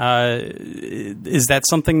then. Is that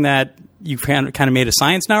something that you've kind of made a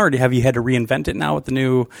science now, or have you had to reinvent it now with the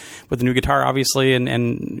new guitar, obviously,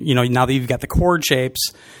 and now that you've got the chord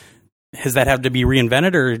shapes, has that had to be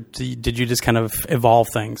reinvented, or did you just kind of evolve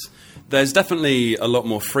things? There's definitely a lot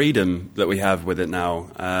more freedom that we have with it now.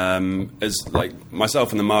 As like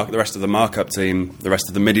myself and the rest of the markup team, the rest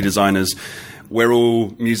of the MIDI designers, we're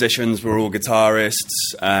all musicians, we're all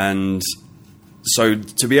guitarists, and so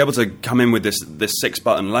to be able to come in with this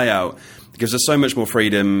 6-button layout gives us so much more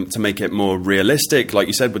freedom to make it more realistic, like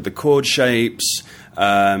you said, with the chord shapes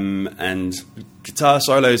and guitar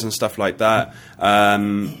solos and stuff like that,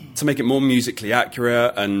 to make it more musically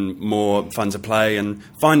accurate and more fun to play, and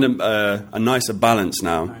find a nicer balance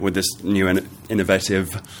now with this new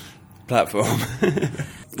innovative platform.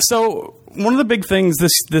 So one of the big things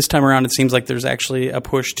this time around, it seems like there's actually a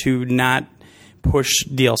push to not push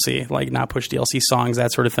DLC, like not push DLC songs,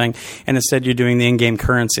 that sort of thing, and instead you're doing the in-game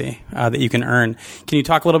currency that you can earn. Can you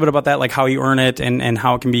talk a little bit about that, like how you earn it and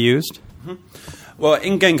how it can be used? Mm-hmm. Well,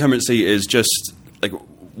 in-game currency is just like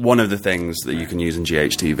one of the things that you can use in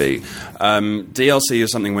GHTV. DLC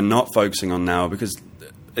is something we're not focusing on now, because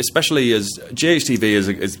especially as GHTV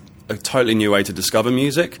is a totally new way to discover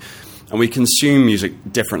music, and we consume music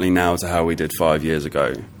differently now to how we did 5 years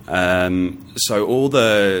ago.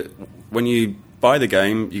 So when you buy the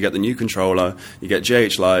game, you get the new controller, you get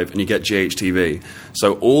GH Live, and you get GHTV.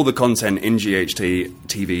 So all the content in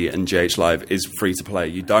GHTV and GH Live is free to play.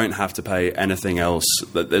 You don't have to pay anything else.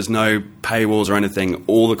 There's no paywalls or anything.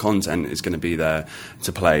 All the content is going to be there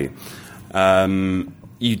to play.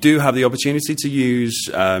 You do have the opportunity to use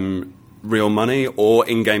real money or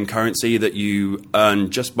in-game currency that you earn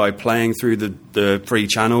just by playing through the free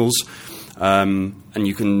channels, and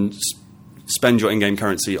you can spend your in-game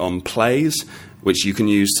currency on plays, which you can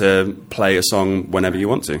use to play a song whenever you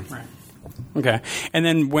want to. Right. Okay. And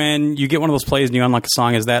then when you get one of those plays and you unlock a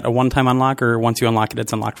song, is that a one-time unlock, or once you unlock it,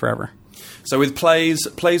 it's unlocked forever? So with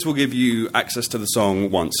plays will give you access to the song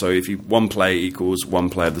once. So if one play equals one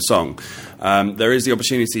play of the song. There is the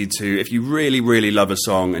opportunity to, if you really, really love a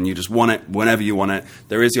song and you just want it whenever you want it,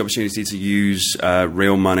 there is the opportunity to use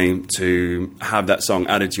real money to have that song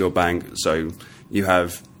added to your bank, so you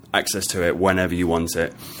have access to it whenever you want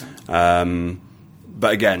it.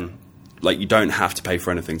 But again, like, you don't have to pay for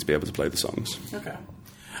anything to be able to play the songs. Okay.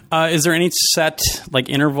 Is there any set like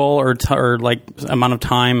interval or like amount of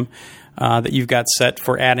time that you've got set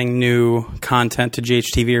for adding new content to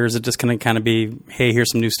GHTV, or is it just going to kind of be, hey,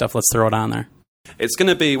 here's some new stuff, let's throw it on there? It's going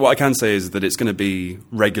to be, what I can say is that it's going to be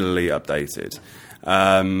regularly updated.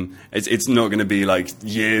 It's not going to be like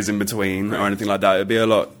years in between or anything like that. It'll be a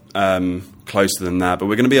lot closer than that, but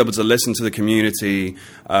we're going to be able to listen to the community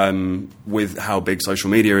with how big social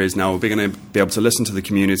media is now. We're going to be able to listen to the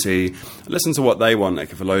community, listen to what they want.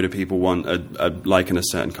 Like if a load of people want liking a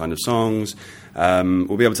certain kind of songs,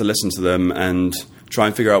 we'll be able to listen to them and try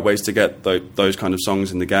and figure out ways to get those kind of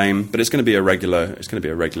songs in the game. But it's going to be a regular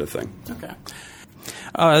thing. Okay.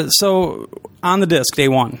 So on the disc, day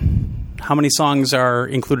one, how many songs are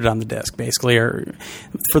included on the disc, basically, or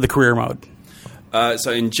for the career mode?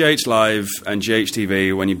 So in GH Live and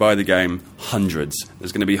GHTV, when you buy the game, hundreds.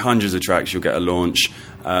 There's going to be hundreds of tracks you'll get at launch,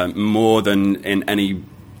 more than in any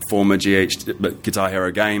former Guitar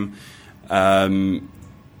Hero game,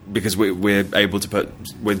 because we're able to put,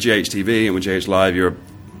 with GHTV and with GH Live, we're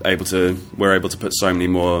able to put so many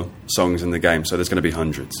more songs in the game. So there's going to be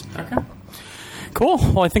hundreds. Okay. Cool.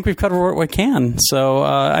 Well, I think we've covered what we can. So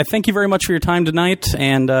I thank you very much for your time tonight,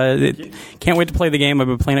 and can't wait to play the game. I've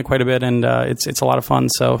been playing it quite a bit, and it's a lot of fun.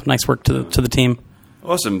 So nice work to the team.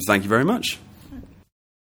 Awesome. Thank you very much.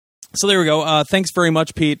 So there we go. Thanks very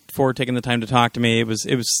much, Pete, for taking the time to talk to me. It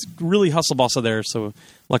was really hustle bustle there, so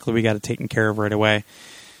luckily we got it taken care of right away.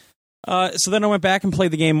 So then I went back and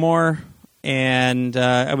played the game more, and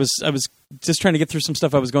I was just trying to get through some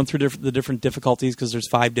stuff. I was going through the different difficulties, because there's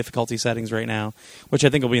 5 difficulty settings right now, which I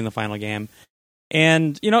think will be in the final game.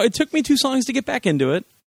 And, it took me 2 songs to get back into it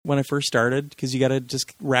when I first started, because you got to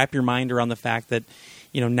just wrap your mind around the fact that,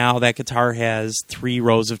 now that guitar has 2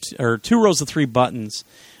 rows of 3 buttons,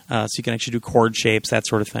 so you can actually do chord shapes, that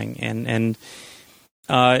sort of thing. And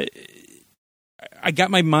I got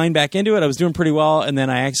my mind back into it. I was doing pretty well, and then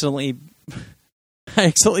I accidentally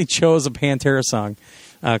chose a Pantera song.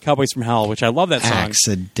 Cowboys from Hell, which I love that song.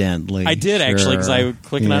 Accidentally. I did, actually, because I was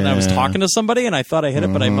clicking on it and I was talking to somebody, and I thought I hit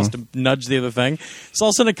it, but I must have nudged the other thing. So all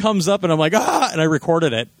of a sudden it comes up, and I'm like, and I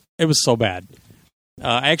recorded it. It was so bad.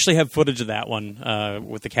 I actually have footage of that one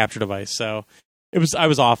with the capture device, so I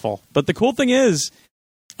was awful. But the cool thing is,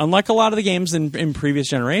 unlike a lot of the games in previous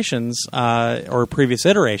generations or previous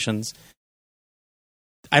iterations,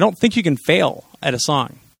 I don't think you can fail at a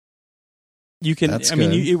song. You can. That's I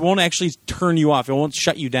mean, good. it won't actually turn you off. It won't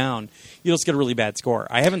shut you down. You'll just get a really bad score.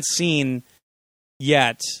 I haven't seen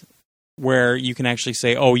yet where you can actually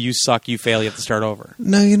say, "Oh, you suck. You fail. You have to start over."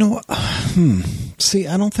 No, you know what? See,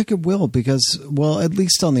 I don't think it will because, well, at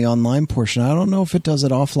least on the online portion, I don't know if it does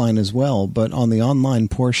it offline as well, but on the online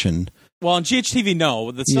portion, Well, on GHTV,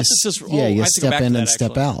 no. The stuff that's just you I have to go step back in to and that,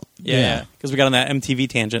 step actually. out. Yeah, because we got on that MTV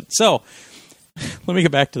tangent. So let me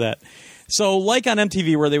get back to that. So like on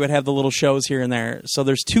MTV where they would have the little shows here and there, so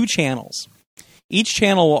there's 2 channels. Each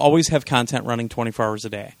channel will always have content running 24 hours a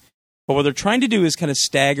day. But what they're trying to do is kind of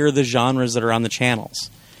stagger the genres that are on the channels.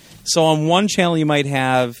 So on one channel you might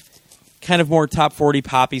have kind of more top 40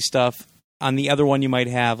 poppy stuff. On the other one you might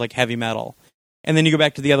have like heavy metal. And then you go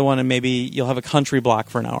back to the other one and maybe you'll have a country block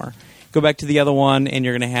for an hour. Go back to the other one and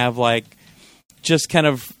you're going to have like just kind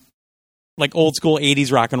of like old school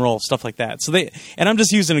 80s rock and roll, stuff like that. So and I'm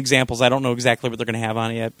just using examples. I don't know exactly what they're going to have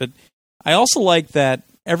on it yet, but I also like that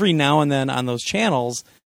every now and then on those channels,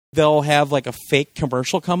 they'll have like a fake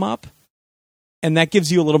commercial come up, and that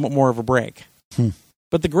gives you a little bit more of a break.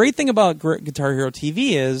 But the great thing about Guitar Hero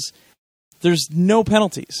TV is there's no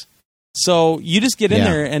penalties. So you just get in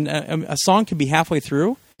there, and a song can be halfway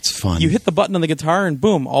through. It's fun. You hit the button on the guitar, and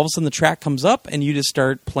boom! All of a sudden, the track comes up, and you just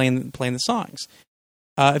start playing the songs.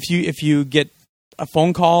 If you get a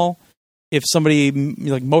phone call, if somebody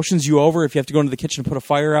like motions you over, if you have to go into the kitchen and put a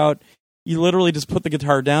fire out, you literally just put the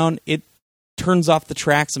guitar down. It turns off the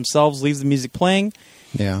tracks themselves, leaves the music playing.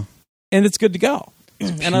 Yeah, and it's good to go.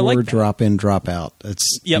 And I like that. Drop in, drop out.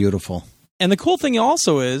 It's beautiful. And the cool thing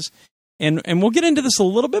also is, and we'll get into this a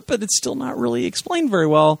little bit, but it's still not really explained very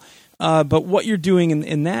well. But what you're doing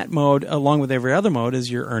in that mode, along with every other mode,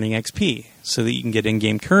 is you're earning XP so that you can get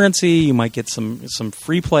in-game currency. You might get some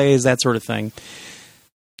free plays, that sort of thing.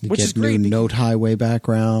 Which is great. New note highway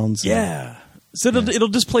backgrounds. Yeah. So it'll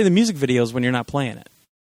just play the music videos when you're not playing it.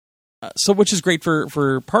 So which is great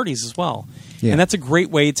for parties as well. Yeah. And that's a great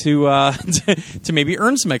way to maybe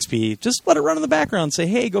earn some XP. Just let it run in the background. Say,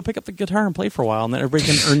 hey, go pick up the guitar and play for a while, and then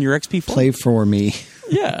everybody can earn your XP for Play for me.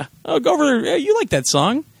 Yeah. Oh, go over there. You like that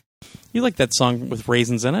song. You like that song with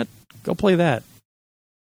raisins in it. Go play that.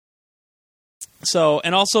 So,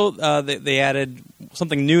 and also they added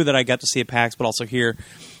something new that I got to see at PAX, but also here,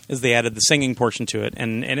 is they added the singing portion to it.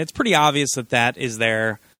 And it's pretty obvious that is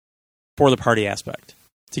there for the party aspect,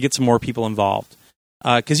 to get some more people involved.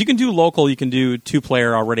 Because you can do local, you can do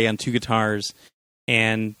 2-player already on 2 guitars,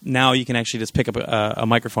 and now you can actually just pick up a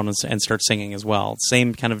microphone and start singing as well.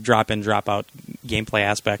 Same kind of drop-in, drop-out gameplay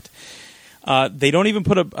aspect. They don't even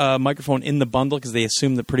put a microphone in the bundle because they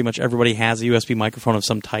assume that pretty much everybody has a USB microphone of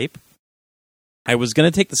some type. I was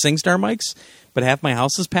going to take the SingStar mics, but half my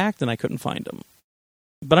house is packed and I couldn't find them.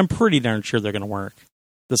 But I'm pretty darn sure they're going to work.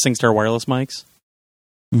 The SingStar wireless mics.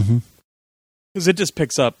 Mm-hmm. Because it just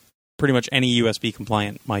picks up pretty much any USB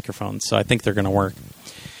compliant microphone, so I think they're going to work.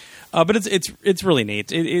 But it's really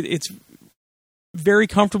neat. It's very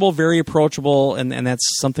comfortable, very approachable, and that's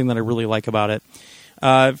something that I really like about it.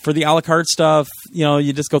 For the a la carte stuff,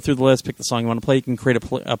 you just go through the list, pick the song you want to play. You can create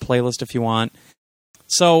a playlist if you want.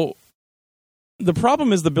 So the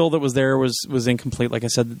problem is the bill that was there was incomplete. Like I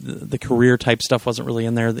said, the career type stuff wasn't really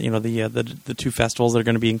in there. The 2 festivals that are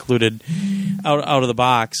going to be included out of the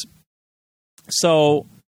box. So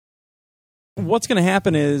what's going to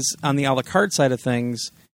happen is on the a la carte side of things,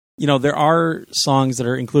 there are songs that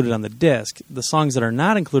are included on the disc. The songs that are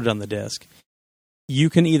not included on the disc, you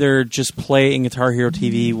can either just play in Guitar Hero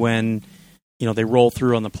TV when they roll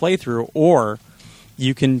through on the playthrough, or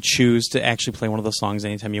you can choose to actually play one of those songs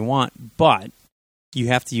anytime you want. But you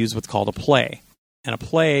have to use what's called a play. And a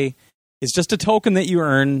play is just a token that you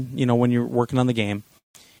earn, when you're working on the game.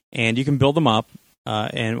 And you can build them up.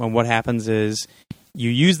 And what happens is you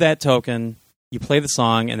use that token, you play the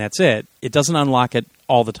song, and that's it. It doesn't unlock it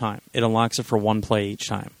all the time. It unlocks it for 1 play each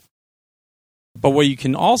time. But what you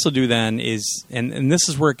can also do then is, and this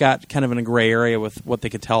is where it got kind of in a gray area with what they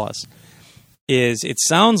could tell us, is it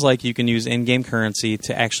sounds like you can use in-game currency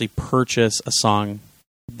to actually purchase a song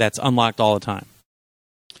that's unlocked all the time.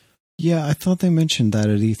 Yeah, I thought they mentioned that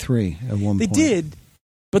at E3 at one point. They did,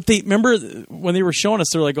 but remember when they were showing us,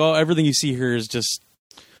 they're like, oh, everything you see here is just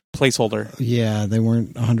placeholder. Yeah, they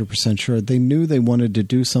weren't 100% sure. They knew they wanted to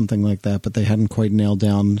do something like that, but they hadn't quite nailed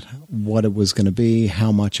down what it was going to be,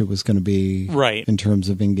 how much it was going to be, right, in terms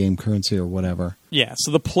of in-game currency or whatever. Yeah, so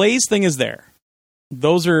the plays thing is there.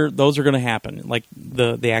 Those are going to happen, like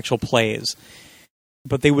the actual plays.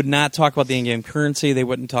 but they would not talk about the in-game currency. They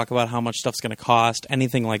wouldn't talk about how much stuff's going to cost,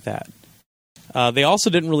 anything like that. They also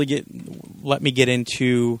didn't really let me get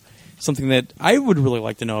into something that I would really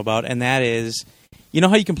like to know about, and that is, you know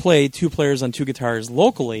how you can play 2 players on 2 guitars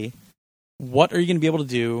locally? What are you going to be able to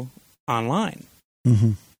do online?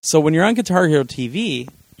 Mm-hmm. So when you're on Guitar Hero TV,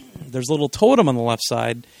 there's a little totem on the left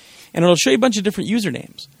side, and it'll show you a bunch of different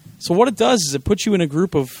usernames. So what it does is it puts you in a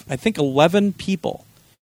group of, I think, 11 people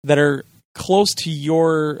that are close to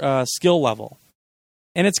your skill level.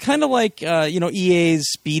 And it's kind of like, EA's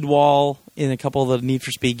Speedwall in a couple of the Need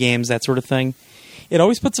for Speed games, that sort of thing. It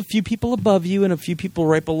always puts a few people above you and a few people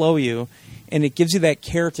right below you, and it gives you that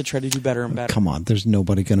carrot to try to do better and better. Come on, there's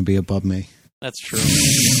nobody going to be above me. That's true.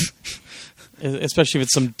 Especially if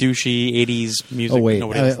it's some douchey 80s music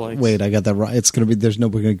nobody else likes. Wait, I got that wrong. It's going to be, there's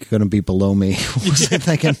nobody going to be below me. What was I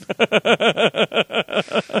thinking?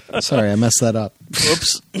 Sorry, I messed that up.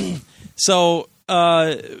 Oops. So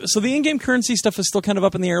the in-game currency stuff is still kind of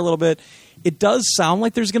up in the air a little bit. It does sound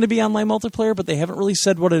like there's going to be online multiplayer, but they haven't really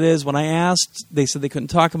said what it is. When I asked, they said they couldn't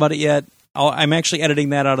talk about it yet. I'm actually editing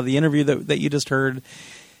that out of the interview that you just heard.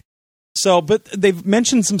 So, but they've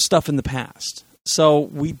mentioned some stuff in the past. So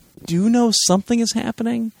we do know something is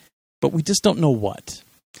happening, but we just don't know what.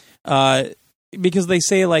 Because they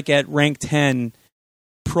say, like, at rank 10,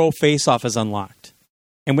 Pro Face-Off is unlocked.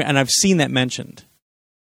 And I've seen that mentioned.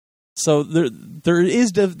 So there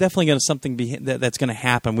is definitely going to something that's going to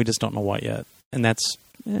happen. We just don't know what yet. And that's,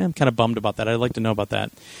 I'm kind of bummed about that. I'd like to know about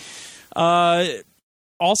that.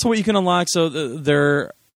 Also, what you can unlock, so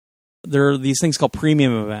there are these things called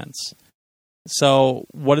premium events. So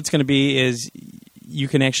what it's going to be is you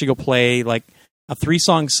can actually go play like a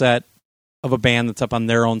 3-song set of a band that's up on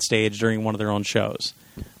their own stage during one of their own shows.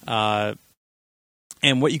 And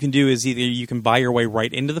what you can do is either you can buy your way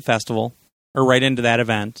right into the festival or right into that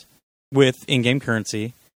event with in-game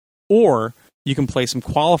currency, or you can play some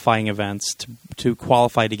qualifying events to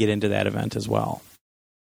qualify to get into that event as well.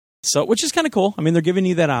 So, which is kind of cool. I mean, they're giving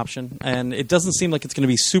you that option, and it doesn't seem like it's going to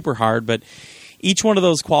be super hard, but each one of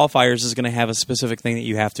those qualifiers is going to have a specific thing that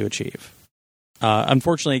you have to achieve.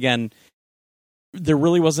 Unfortunately, again, there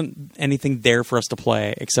really wasn't anything there for us to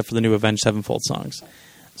play except for the new Avenged Sevenfold songs.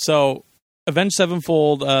 So, Avenged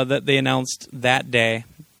Sevenfold, that they announced that day,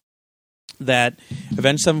 that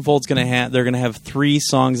Avenged Sevenfold's going to have, they're going to have 3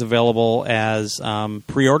 songs available as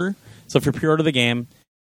pre-order. So if you pre-order the game,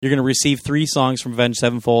 you're going to receive 3 songs from Avenged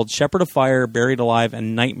Sevenfold: Shepherd of Fire, Buried Alive,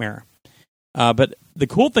 and Nightmare. But the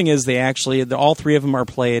cool thing is all 3 of them are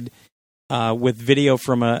played with video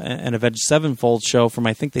from an Avenged Sevenfold show from,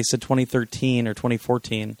 I think they said 2013 or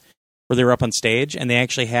 2014, where they were up on stage, and they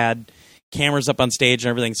actually had cameras up on stage and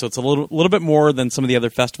everything. So it's a little bit more than some of the other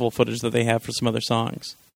festival footage that they have for some other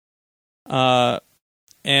songs.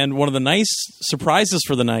 And one of the nice surprises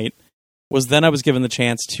for the night was then I was given the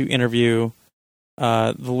chance to interview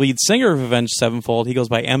the lead singer of Avenged Sevenfold. He goes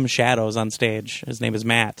by M. Shadows on stage. His name is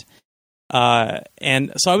Matt.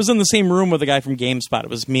 And so I was in the same room with a guy from GameSpot. It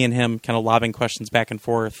was me and him kind of lobbing questions back and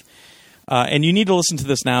forth. And you need to listen to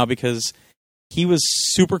this now because he was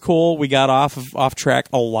super cool. We got off track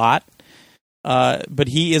a lot. But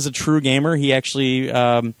he is a true gamer. He actually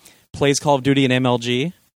plays Call of Duty and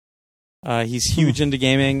MLG. He's huge into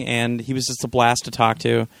gaming, and he was just a blast to talk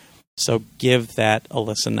to. So give that a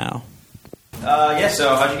listen now. So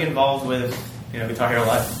how'd you get involved with Guitar Hero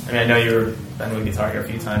Live? I mean, I know you've been with Guitar Hero a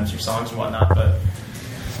few times, your songs and whatnot, but...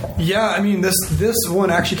 Yeah, I mean, this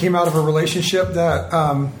one actually came out of a relationship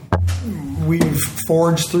that we've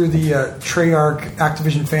forged through the Treyarch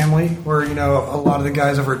Activision family, where, a lot of the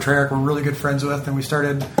guys over at Treyarch we're really good friends with, and we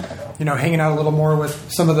started... hanging out a little more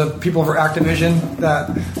with some of the people over Activision that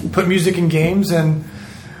put music in games, and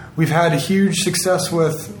we've had a huge success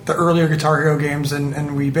with the earlier Guitar Hero games,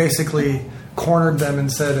 and we basically cornered them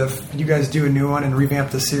and said, if you guys do a new one and revamp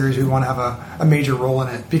the series, we want to have a major role in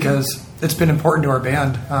it, because it's been important to our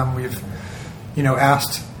band. We've,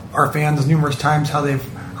 asked our fans numerous times how they've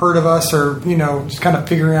heard of us, or, just kind of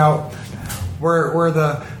figuring out where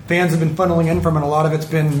the fans have been funneling in from, and a lot of it's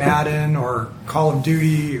been Madden or Call of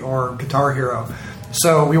Duty or Guitar Hero.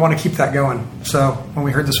 So we want to keep that going. So when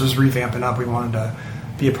we heard this was revamping up, we wanted to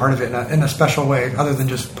be a part of it in a special way, other than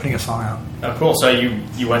just putting a song out. Oh, cool. So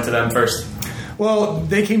you went to them first? Well,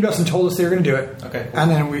 they came to us and told us they were going to do it. Okay.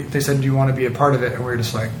 And then they said, do you want to be a part of it? And we were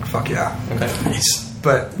just like, fuck yeah. Okay. Nice.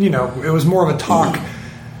 But, it was more of a talk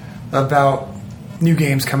about new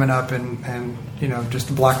games coming up and just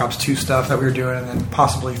the Black Ops 2 stuff that we were doing, and then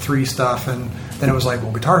possibly 3 stuff. And then it was like,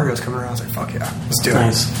 well, Guitar Hero's coming around. I was like, fuck yeah, let's do it.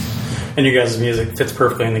 Nice. And you guys' music fits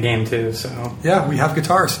perfectly in the game, too. So yeah, we have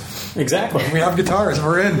guitars. Exactly. We have guitars.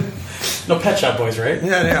 We're in. No Pet Shop Boys, right?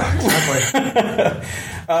 Yeah, exactly.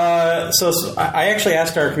 So I actually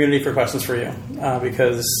asked our community for questions for you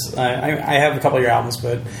because I have a couple of your albums,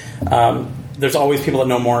 but there's always people that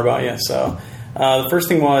know more about you. So the first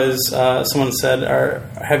thing was someone said,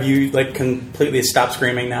 "Have you like completely stopped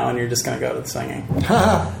screaming now, and you're just going to go to the singing?"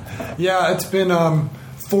 Yeah, it's been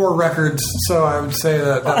 4 records, so I would say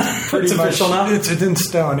that's pretty It's much official now? It's in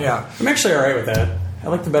stone. Yeah, I'm actually all right with that. I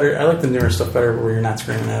like the newer stuff better, where you're not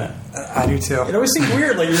screaming at it. I do too. It always seems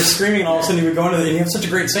weird, like you're screaming and all of a sudden you would go into and you have such a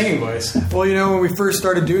great singing voice. Well, when we first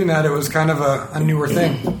started doing that, it was kind of a newer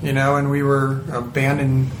thing, and we were a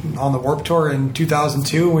band on the Warped Tour in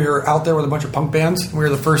 2002. We were out there with a bunch of punk bands. We were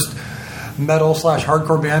the first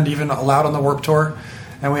metal/hardcore band even allowed on the Warped Tour.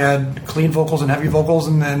 And we had clean vocals and heavy vocals,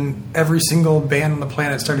 and then every single band on the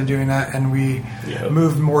planet started doing that, and we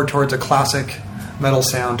moved more towards a classic metal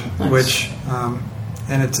sound, which...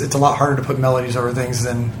 and it's a lot harder to put melodies over things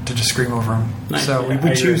than to just scream over them. Nice. So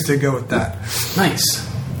we choose to go with that. Nice.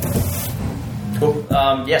 Cool.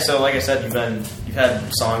 So like I said, you've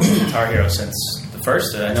had songs with Guitar Hero since the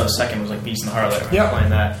first. I know the second was like Beast in the Harlot. When you were playing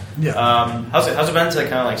that. Yeah. How's it been to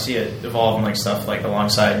kind of like see it evolve and like stuff like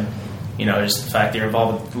alongside, just the fact that you're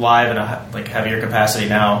involved with live in a like heavier capacity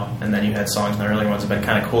now, and then you had songs in the earlier ones. Have been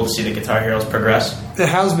kind of cool to see the Guitar Heroes progress. It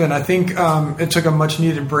has been. I think it took a much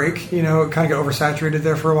needed break. It kind of got oversaturated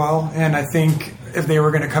there for a while, and I think if they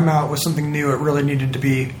were going to come out with something new, it really needed to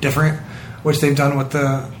be different, which they've done with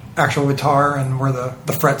the actual guitar and where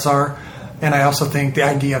the frets are. And I also think the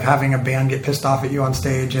idea of having a band get pissed off at you on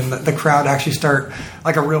stage and the crowd actually start,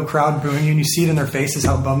 like a real crowd booing you, and you see it in their faces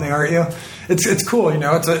how bummed they are at you. It's cool,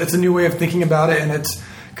 It's a new way of thinking about it, and it's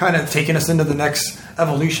kind of taking us into the next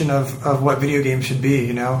evolution of what video games should be,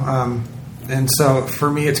 And so for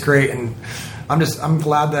me, it's great, and I'm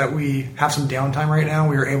glad that we have some downtime right now.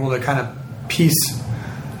 We were able to kind of piece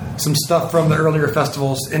some stuff from the earlier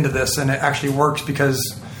festivals into this, and it actually works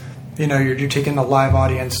because you're taking a live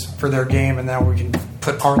audience for their game, and now we can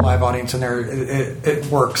put our live audience in there. It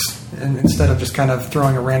works, and instead of just kind of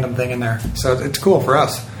throwing a random thing in there. So it's cool for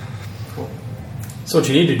us. Cool. So what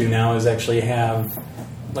you need to do now is actually have,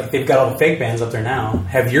 like they've got all the fake bands up there now,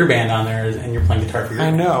 have your band on there, and you're playing guitar for your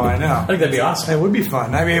band. I know. I think that'd be awesome. It would be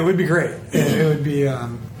fun. I mean, it would be great. It would be. That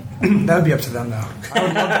would be up to them, though.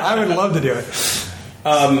 I would love to do it.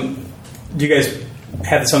 Do you guys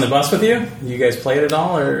have this on the bus with you? You guys played it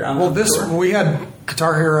all, or we had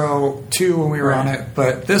Guitar Hero 2 when we were on it,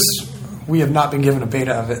 but this we have not been given a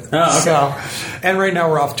beta of it. Oh, okay. So, and right now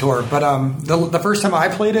we're off tour. But the first time I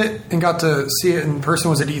played it and got to see it in person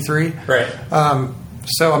was at E3. Right.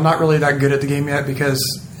 So I'm not really that good at the game yet because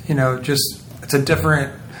it's a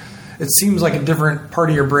different. It seems like a different part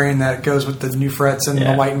of your brain that goes with the new frets and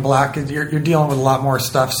the white and black. You're dealing with a lot more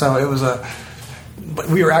stuff. So it was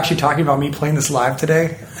we were actually talking about me playing this live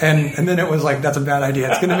today, and then it was like, that's a bad idea.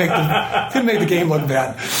 It's going to make the game look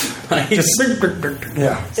bad. Nice.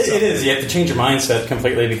 It is. You have to change your mindset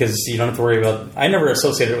completely because you don't have to worry about. I never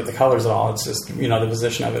associated it with the colors at all. It's just the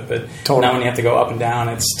position of it. But now when you have to go up and down,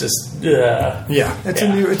 it's just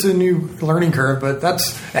it's a new learning curve. But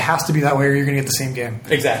it has to be that way, or you're going to get the same game.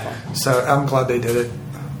 Exactly. So I'm glad they did it.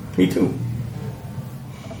 Me too.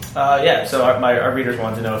 So our readers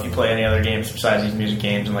want to know if you play any other games besides these music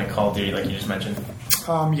games and like Call of Duty, like you just mentioned.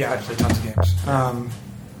 I play tons of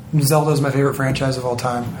games. Zelda is my favorite franchise of all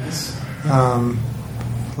time. Nice.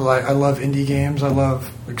 I love indie games. I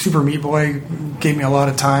love Super Meat Boy gave me a lot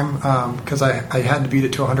of time because I had to beat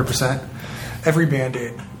it to 100%. Every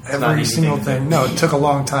Band-Aid, every single thing. No, it took a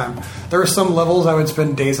long time. There were some levels I would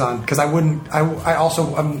spend days on because I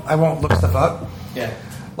won't look stuff up. Yeah.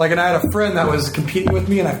 And I had a friend that was competing with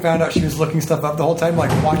me, and I found out she was looking stuff up the whole time,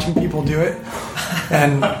 watching people do it.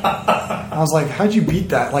 And I was like, how'd you beat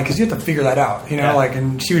that? Because you have to figure that out,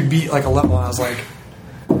 and she would beat a level, and I was like,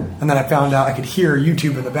 and then I found out I could hear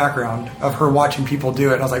YouTube in the background of her watching people do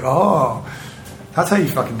it. And I was like, oh, that's how you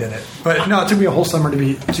fucking did it. But no, it took me a whole summer to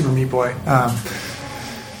beat Super Meat Boy.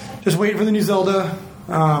 Just waiting for the new Zelda,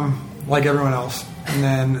 like everyone else. And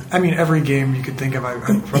then, every game you could think of, I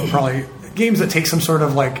probably... Games that take some sort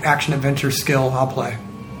of action adventure skill, I'll play.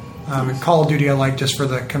 Call of Duty I like just for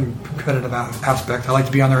the competitive aspect. I like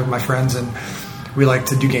to be on there with my friends, and we like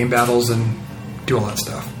to do game battles and do all that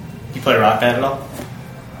stuff. Do you play Rock Band at all?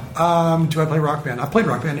 Do I play Rock Band? I played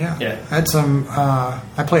Rock Band, yeah. Yeah. I had some.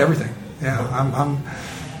 I play everything. Yeah,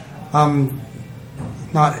 I'm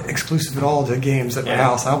not exclusive at all to games at my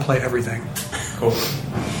house. I'll play everything. Cool.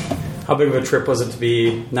 How big of a trip was it to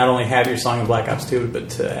be not only have your song in Black Ops 2, but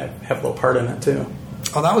to have a little part in it too?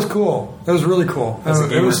 Oh, that was cool. It was really cool. As a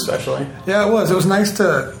gamer, it was, especially. Yeah, it was. It was nice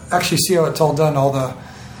to actually see how it's all done, all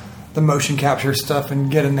the motion capture stuff,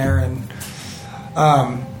 and get in there and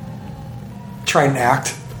try and act,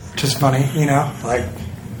 which is funny, like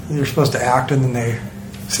you're supposed to act and then they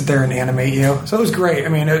sit there and animate you. So it was great. I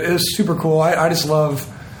mean, it was super cool. I just love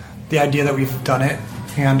the idea that we've done it,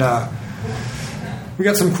 and we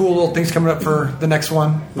got some cool little things coming up for the next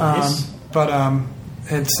one. Nice. But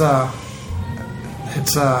it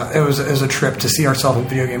was a trip to see ourselves in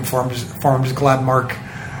video game form. I'm just glad Mark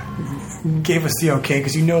gave us the okay,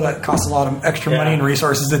 because that costs a lot of extra money and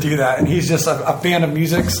resources to do that, and he's just a fan of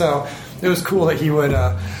music, so it was cool that he would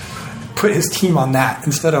put his team on that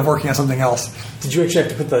instead of working on something else. Did you actually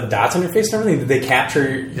have to put the dots on your face and everything? Did they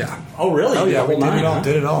capture? Yeah. Oh, really? Oh, yeah. We did it all. Huh?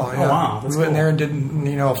 Did it all. Yeah. Oh, wow. That's we went in cool. there and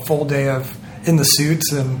did a full day of in the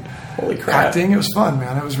suits and Holy crap. acting. It was fun,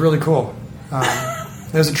 man. It was really cool.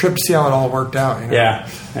 It was a trip to see how it all worked out. Yeah.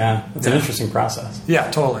 It's an interesting process.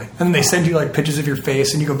 Yeah, totally. And then they send you like pictures of your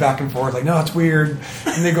face, and you go back and forth, like, no, it's weird.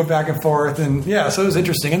 And they go back and forth, and so it was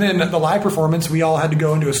interesting. And then the live performance, we all had to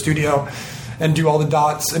go into a studio and do all the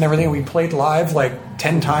dots and everything. We played live like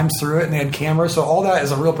 10 times through it, and they had cameras, so all that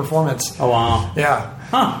is a real performance. Oh, wow. Yeah.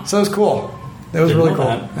 Huh. So it was cool. It was Didn't really know cool.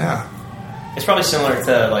 that. Yeah. It's probably similar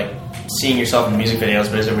to like seeing yourself in music videos,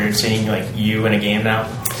 but is it weird seeing like you in a game now?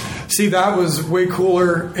 See, that was way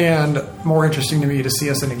cooler and more interesting to me to see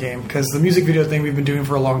us in a game, because the music video thing we've been doing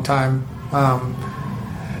for a long time.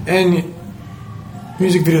 And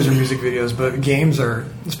music videos are music videos, but games are,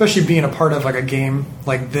 especially being a part of like a game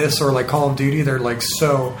like this or like Call of Duty, they're like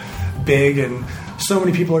so big and so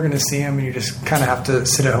many people are going to see them, and you just kind of have to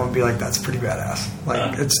sit at home and be like, that's pretty badass.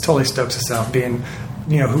 Like, it's totally stokes us out being,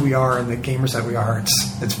 who we are and the gamers that we are.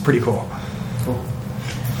 It's pretty cool. Cool.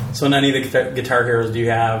 So in any of the Guitar Heroes, do you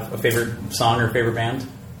have a favorite song or favorite band?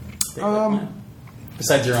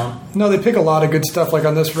 Besides your own? No, they pick a lot of good stuff. Like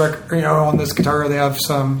on this record, on this Guitar, they have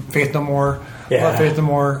some Faith No More. Yeah. Love Faith No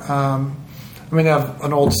More. They have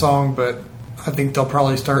an old song, but I think they'll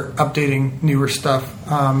probably start updating newer stuff.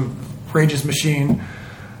 Rage's Machine,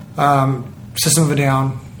 System of a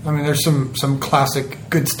Down. There's some classic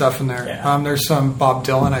good stuff in there. Yeah. There's some Bob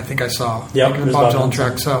Dylan. I think I saw. Yep, the there's Bob Bob Dylan Dylan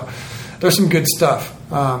track. So there's some good stuff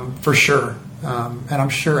for sure. And I'm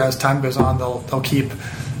sure as time goes on, they'll keep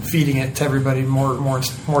feeding it to everybody more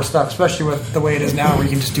stuff. Especially with the way it is now, where you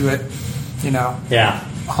can just do it,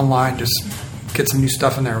 online. Just get some new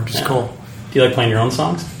stuff in there, which is cool. Do you like playing your own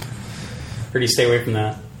songs, or do you stay away from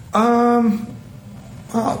that?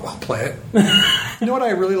 I'll play it. You know what I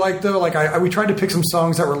really like though? Like we tried to pick some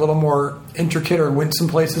songs that were a little more intricate or went some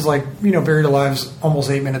places. Like Buried Alive's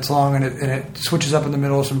almost 8 minutes long, and it switches up in the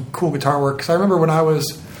middle of some cool guitar work. Because I remember when I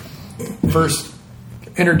was first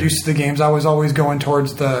introduced to the games, I was always going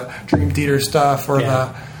towards the Dream Theater stuff or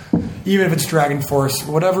even if it's Dragon Force,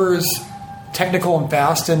 whatever is technical and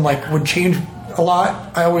fast and like would change a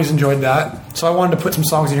lot. I always enjoyed that. So I wanted to put some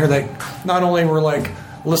songs in here that not only were like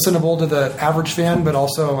listenable to the average fan, but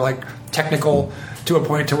also like technical to a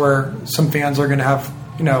point to where some fans are going to have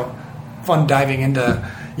fun diving into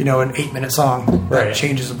an 8 minute song that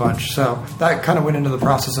changes a bunch. So that kind of went into the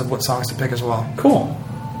process of what songs to pick as well. Cool.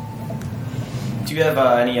 Do you have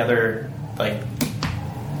any other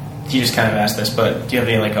you just kind of asked this, but do you have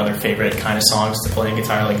any other favorite kind of songs to play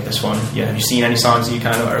guitar like this one? Yeah, have you seen any songs that you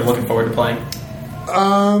kind of are looking forward to playing?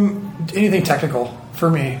 Anything technical for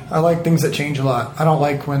me. I like things that change a lot. I don't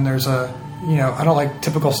like when there's I don't like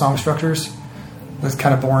typical song structures. That's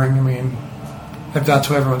kind of boring. If that's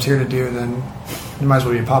what everyone's here to do, then you might as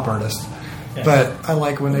well be a pop artist. Yeah. But I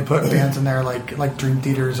like when they put bands in there like Dream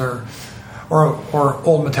Theaters or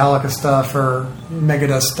old Metallica stuff or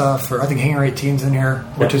Megadeth stuff, or I think Hangar 18's in here,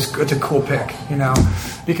 which is it's a cool pick,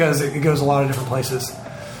 because it goes a lot of different places.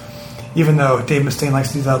 Even though Dave Mustaine likes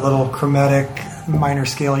to do that little chromatic minor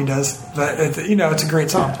scale he does, but it's a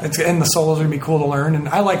great song. And the solos are gonna be cool to learn, and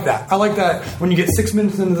I like that. I like that when you get 6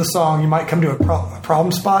 minutes into the song, you might come to a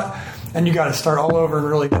problem spot, and you got to start all over and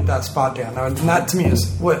really get that spot down. And that to me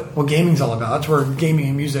is what gaming's all about. That's where gaming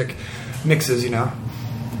and music mixes, I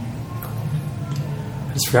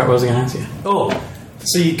just forgot what I was going to ask you. Oh,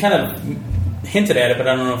 so you kind of hinted at it, but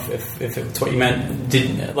I don't know if it's what you meant.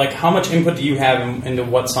 How much input do you have into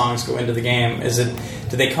what songs go into the game?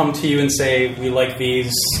 Do they come to you and say, we like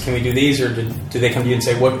these, can we do these? Or do they come to you and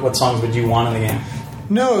say, what songs would you want in the game?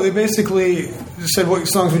 No, they basically said, what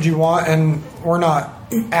songs would you want? And we're not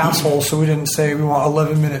assholes, so we didn't say we want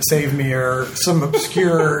 11 Minute Save Me or some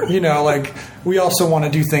obscure, we also want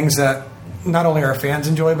to do things that not only our fans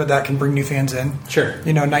enjoy, but that can bring new fans in. Sure.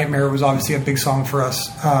 Nightmare was obviously a big song for us.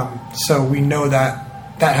 So we know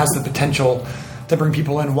that has the potential to bring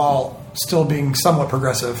people in while still being somewhat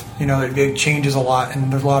progressive. You know, it changes a lot,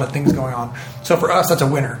 and there's a lot of things going on. So for us, that's a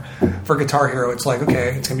winner. For Guitar Hero, it's like,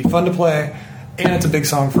 okay, it's going to be fun to play, and it's a big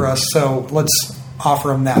song for us, so let's offer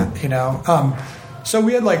them that, you know. So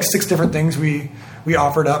we had like 6 different things we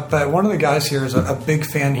offered up, but one of the guys here is a big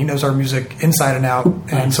fan. He knows our music inside and out,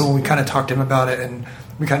 and so when we kind of talked to him about it, and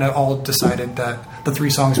we kind of all decided that the 3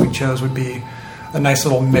 songs we chose would be a nice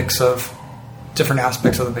little mix of different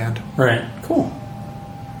aspects of the band. Right. Cool.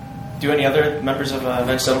 Do any other members of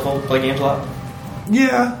Avenged Sevenfold play games a lot?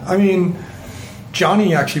 Yeah, I mean,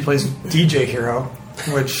 Johnny actually plays DJ Hero,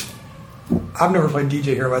 which I've never played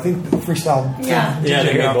DJ Hero, but I think freestyle. Yeah. Yeah,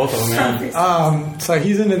 they made both of them. Yeah. So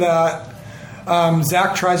he's into that.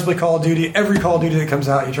 Zach tries to play Call of Duty. Every Call of Duty that comes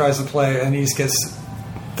out, he tries to play, and he just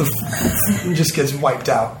gets wiped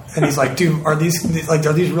out. And he's like, "Dude, are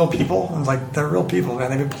these real people?" And I was like, "They're real people, man.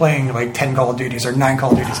 They've been playing like 10 Call of Duties or 9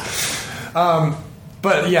 Call of Duties."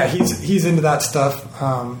 But yeah, he's into that stuff.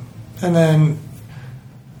 And then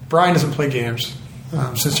Brian doesn't play games.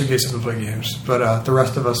 Sister Gates doesn't play games, but the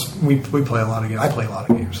rest of us, we play a lot of games. I play a lot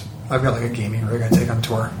of games. I've got like a gaming rig I take on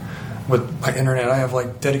tour with my internet. I have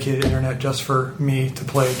like dedicated internet just for me to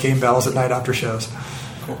play game battles at night after shows.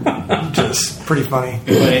 Which is pretty funny.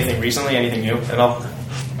 You played anything recently? Anything new at all?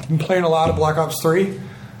 I've been playing a lot of Black Ops 3. You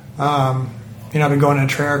know, I've been going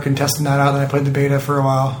to Treyarch and testing that out. Then I played the beta for a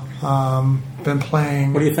while. Been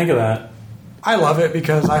playing. What do you think of that? I love it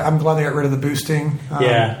because I'm glad they got rid of the boosting.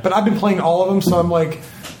 Yeah. But I've been playing all of them, so I'm like,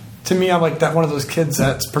 to me, I'm like that one of those kids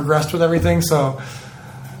that's progressed with everything. So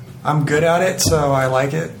I'm good at it, so I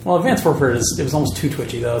like it. Well, Advanced Warfare it was almost too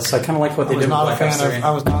twitchy though, so I kind of like what they did.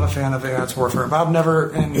 I was not a fan of Advanced Warfare, but I've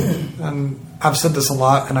never, and I've said this a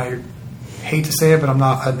lot, and I hate to say it, but I'm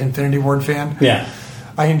not an Infinity Ward fan. Yeah.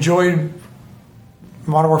 I enjoyed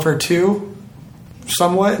Modern Warfare 2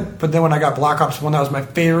 somewhat, but then when I got Black Ops 1, that was my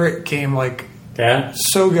favorite game. Like, yeah,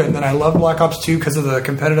 so good. And then I loved Black Ops 2 because of the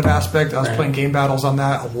competitive aspect. I was playing game battles on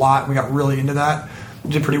that a lot. We got really into that.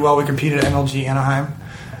 We did pretty well. We competed at MLG Anaheim,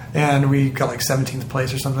 and we got like 17th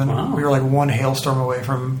place or something. Wow. We were like one hailstorm away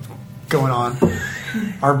from going on.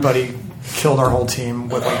 Our buddy killed our whole team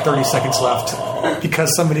with like 30 seconds left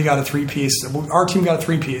because somebody got a 3-piece. Our team got a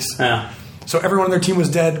 3-piece. Yeah. So everyone on their team was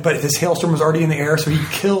dead, but this hailstorm was already in the air, so he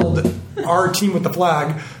killed our team with the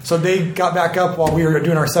flag. So they got back up while we were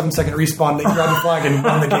doing our 7-second respawn. They grabbed the flag and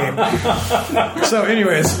won the game. So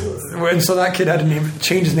anyways, and so that kid had to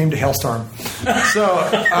change his name to Hailstorm. So,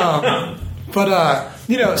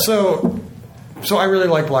 you know, so I really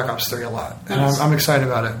like Black Ops 3 a lot, and I'm excited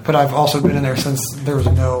about it. But I've also been in there since there was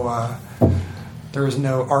no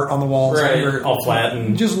art on the walls. Right, all flat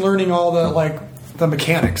and just learning all the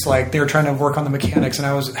mechanics. Like, they were trying to work on the mechanics, and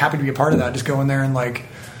I was happy to be a part of that. Just go in there and like,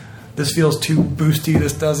 this feels too boosty,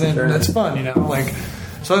 this doesn't. Sure. And it's fun, you know. Like,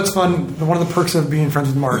 so it's fun. One of the perks of being friends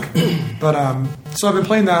with Mark. But so I've been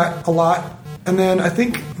playing that a lot, and then I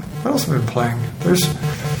think what else have I been playing? There's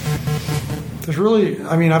really,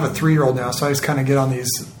 I mean, I have a 3-year-old now, so I just kind of get on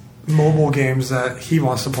these mobile games that he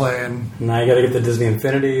wants to play, and now you got to get the Disney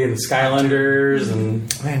Infinity and Skylanders,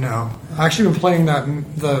 and I know. I've actually been playing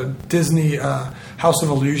the Disney House of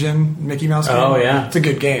Illusion Mickey Mouse game. Oh yeah, it's a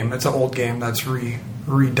good game. It's an old game that's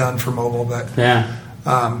redone for mobile, but yeah,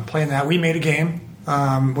 playing that. We made a game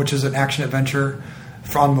which is an action adventure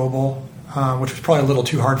on mobile, which was probably a little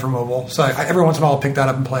too hard for mobile. So every once in a while I'll pick that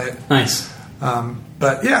up and play it. Nice.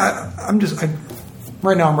 But yeah,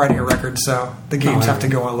 right now I'm writing a record, so the games have to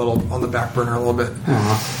go on the back burner a little bit.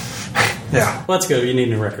 Yeah. Well, that's good. You need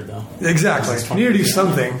a new record, though. Exactly. You need to do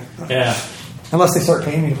something. Yeah. Unless they start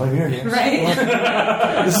paying me to play video games. Right.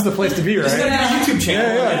 This is the place to be, right? Just get a YouTube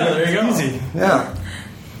channel. Yeah, there you go. Easy. Yeah.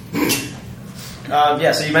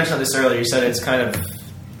 So you mentioned this earlier. You said it's kind of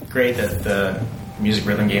great that the music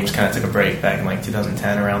rhythm games kind of took a break back in like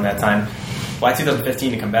 2010, around that time. Why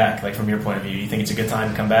 2015 to come back? Like, from your point of view, you think it's a good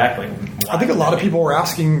time to come back? Like, I think a lot of people were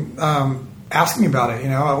asking about it. You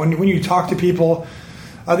know, when you talk to people,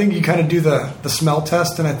 I think you kind of do the smell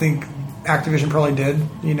test, and I think Activision probably did.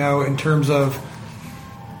 You know, in terms of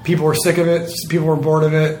people were sick of it, people were bored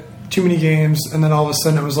of it, too many games, and then all of a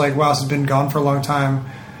sudden it was like, wow, this has been gone for a long time.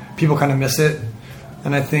 People kind of miss it,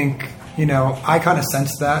 and I think, you know, I kind of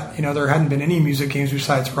sensed that. You know, there hadn't been any music games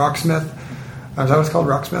besides Rocksmith. Is that what it's called,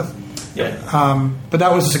 Rocksmith? Yeah. But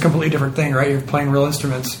that was just a completely different thing, right? You're playing real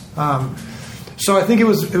instruments. So I think it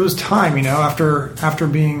was time, you know, after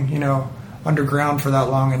being, you know, underground for that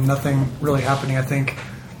long and nothing really happening. I think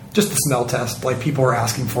just the smell test, like, people were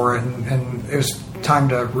asking for it, and it was time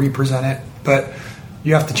to represent it. But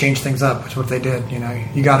you have to change things up, which is what they did. You know,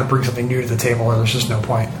 you got to bring something new to the table, or there's just no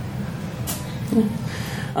point.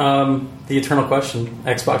 The eternal question: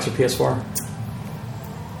 Xbox or PS4?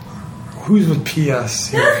 Who's with PS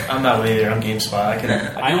here? I'm not with either. I'm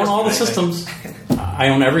GameSpot. I own all the systems. I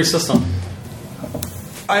own every system.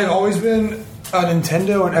 I've always been a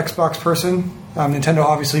Nintendo and Xbox person. Nintendo,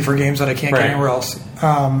 obviously, for games that I can't get anywhere else.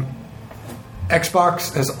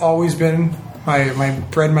 Xbox has always been my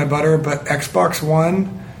bread and my butter, but Xbox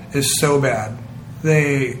One is so bad.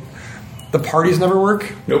 The parties never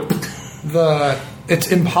work. Nope.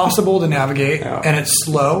 It's impossible to navigate, and it's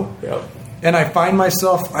slow. Yep. And I find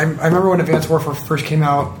myself. I remember when Advanced Warfare first came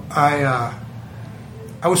out. I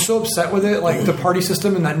was so upset with it, like the party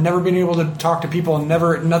system, and that never being able to talk to people, and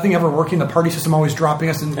nothing ever working. The party system always dropping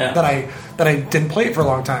us, and that I didn't play it for a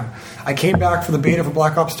long time. I came back for the beta for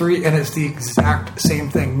Black Ops 3, and it's the exact same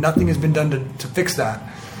thing. Nothing has been done to fix that.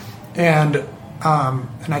 And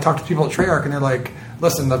I talked to people at Treyarch, and they're like,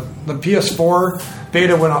 "Listen, the PS4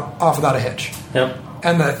 beta went off without a hitch." Yep.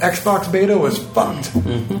 And the Xbox beta was fucked.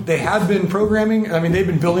 Mm-hmm. They had been programming. I mean, they've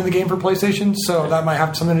been building the game for PlayStation, so that might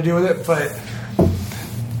have something to do with it. But,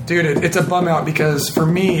 dude, it's a bum out because for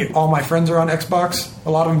me, all my friends are on Xbox. A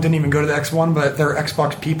lot of them didn't even go to the X1, but they're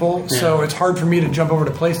Xbox people. Yeah. So it's hard for me to jump over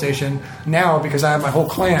to PlayStation now because I have my whole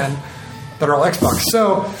clan that are all Xbox.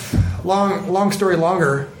 So, long story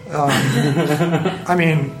longer. I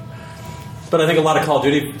mean... But I think a lot of Call of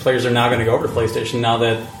Duty players are now going to go over to PlayStation now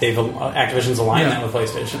that Activision's aligned that with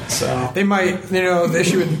PlayStation. So they might, the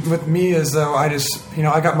issue with me is though I just,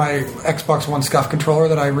 I got my Xbox One SCUF controller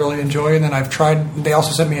that I really enjoy, and then I've tried. They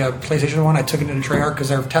also sent me a PlayStation one. I took it into Treyarch because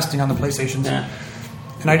they're testing on the PlayStations,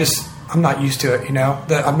 and I'm not used to it.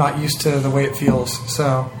 That I'm not used to the way it feels.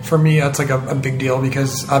 So for me, that's like a big deal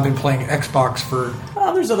because I've been playing Xbox for.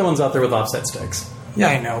 Oh, there's other ones out there with offset sticks. Yeah,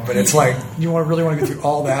 I know, but it's like you really want to go through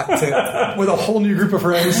all that with a whole new group of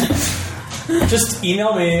friends. Just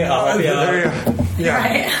email me. I'll help you out. Yeah.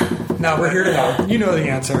 Right. No, we're here to help. You know the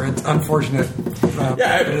answer. It's unfortunate.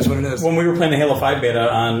 It is what it is. When we were playing the Halo 5 beta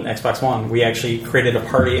on Xbox One, we actually created a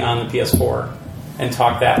party on the PS4 and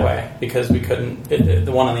talked that way because we couldn't. The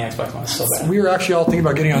one on the Xbox One was so bad. We were actually all thinking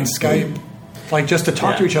about getting on Skype, like just to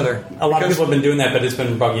talk to each other. A lot of people have been doing that, but it's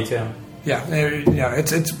been buggy too. Yeah,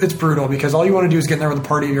 it's brutal because all you want to do is get in there with a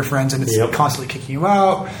party of your friends, and it's constantly kicking you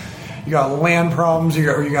out. You got LAN problems, you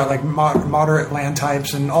got like moderate LAN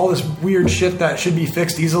types, and all this weird shit that should be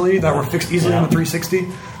fixed easily that were fixed easily on the 360.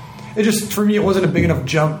 It just for me, it wasn't a big enough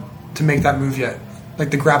jump to make that move yet.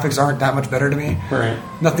 Like the graphics aren't that much better to me. Right.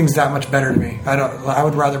 Nothing's that much better to me. I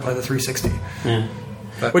would rather play the 360. Yeah.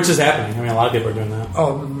 But, which is happening. I mean, a lot of people are doing that.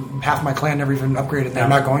 Oh, half my clan never even upgraded. They're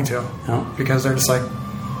not going to because they're just like.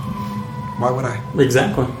 Why would I?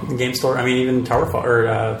 Exactly. The game store. I mean, even Towerfall,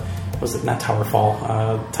 or was it not Towerfall?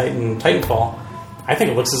 Titanfall. I think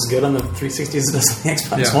it looks as good on the 360 as it does on the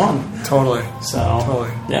Xbox One. Totally.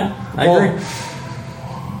 Yeah, I agree.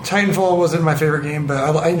 Titanfall wasn't my favorite game, but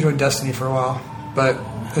I enjoyed Destiny for a while. But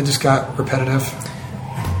it just got repetitive.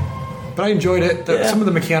 But I enjoyed it. Some of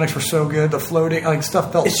the mechanics were so good. The floating,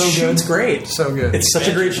 stuff felt so good. It's great. So good. It's such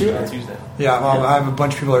a great shooter. Yeah, I have a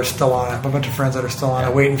bunch of people that are still on it. A bunch of friends that are still on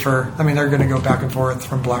it, waiting for. I mean, they're going to go back and forth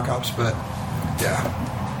from Black Ops, but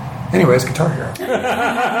yeah. Anyways, Guitar Hero.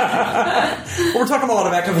 Well, we're talking about a lot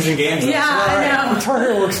of Activision games. Yeah, I know. Guitar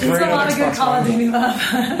Hero works great. There's a lot of good Call of Duty love.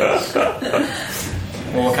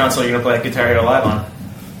 Well, what console are you going to play Guitar Hero Live on?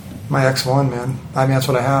 My X1, man. I mean, that's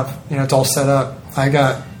what I have. It's all set up. I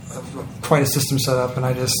got quite a system set up, and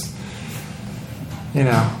I just,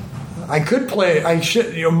 I could play. I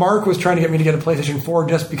should. Mark was trying to get me to get a PlayStation 4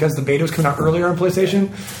 just because the beta was coming out earlier on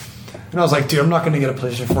PlayStation, and I was like, dude, I'm not going to get a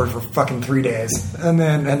PlayStation 4 for fucking 3 days. And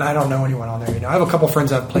I don't know anyone on there. I have a couple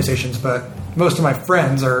friends that have PlayStations, but most of my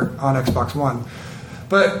friends are on Xbox One.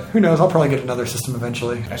 But who knows? I'll probably get another system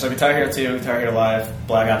eventually. All right, so Guitar Hero 2, Guitar Hero Live,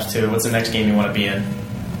 Black Ops 2. What's the next game you want to be in?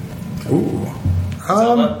 Ooh.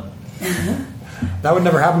 Zelda? That would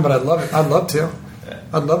never happen, but I'd love it. I'd love to.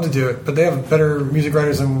 I'd love to do it, but they have better music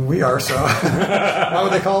writers than we are, so why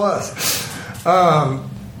would they call us? I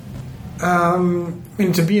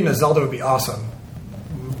mean, to be in a Zelda would be awesome,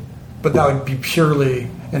 but that would be purely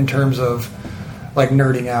in terms of like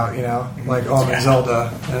nerding out, like I'm in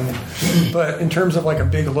Zelda. But in terms of like a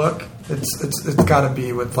big look, it's got to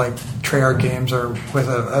be with like Treyarch games or with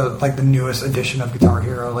a like the newest edition of Guitar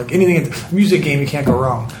Hero, like anything music game you can't go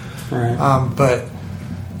wrong. Right. But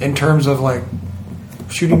in terms of like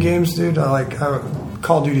shooting games, dude,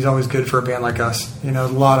 Call of Duty is always good for a band like us. A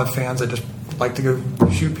lot of fans that just like to go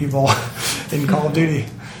shoot people in Call of Duty.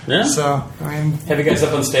 Yeah. So I mean, have you guys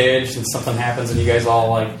up on stage and something happens and you guys all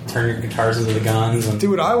like turn your guitars into the guns? And... Dude,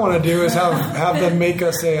 what I want to do is have them make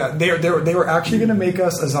us they were actually going to make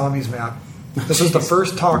us a zombies map. This was the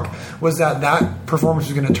first talk, was that performance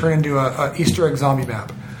was going to turn into a Easter egg zombie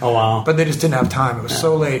map. Oh, wow. But they just didn't have time. It was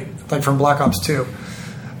so late, like from Black Ops 2.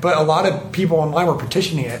 But a lot of people online were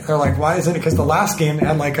petitioning it. They're like, why isn't it? Because the last game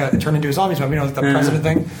had like a turn into a zombies map, like the president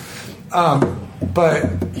thing. But,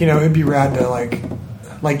 it'd be rad to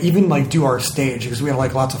like even like do our stage, because we have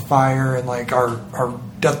like lots of fire and like our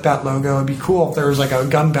Death Bat logo. It'd be cool if there was like a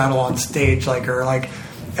gun battle on stage, or like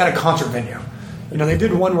at a concert venue. They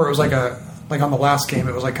did one where it was like on the last game,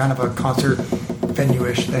 it was like kind of a concert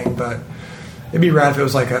venue-ish thing, but it'd be rad if it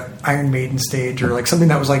was like a Iron Maiden stage or like something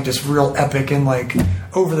that was like just real epic and like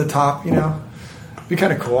over the top, It'd be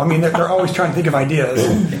kind of cool. I mean, they're always trying to think of ideas.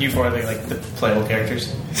 And you four are like the playable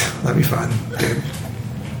characters. That'd be fun, dude.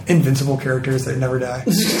 Invincible characters that never die.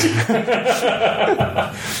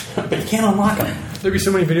 But you can't unlock them. There'd be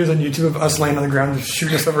so many videos on YouTube of us laying on the ground and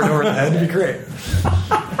shooting us over and over the head. It'd be great.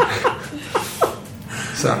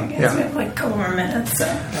 So, I guess we have like a couple more minutes. So.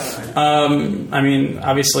 I mean,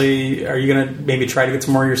 obviously, are you going to maybe try to get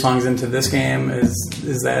some more of your songs into this game?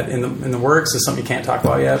 Is that in the works? Is something you can't talk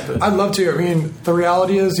about yet? But I'd love to. I mean, the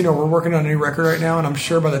reality is, we're working on a new record right now, and I'm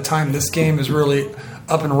sure by the time this game is really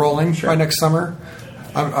up and rolling by next summer,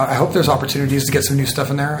 I hope there's opportunities to get some new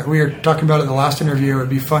stuff in there. We were talking about it in the last interview. It'd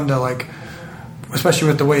be fun to especially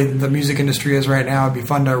with the way the music industry is right now, it'd be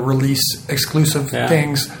fun to release exclusive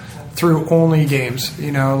things through only games,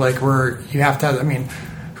 where you have to have,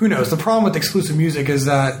 who knows? The problem with exclusive music is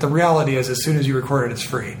that the reality is as soon as you record it, it's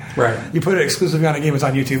free. Right. You put it exclusively on a game, it's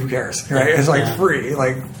on YouTube, who cares? Right? It's free.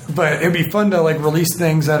 But it'd be fun to release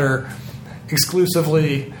things that are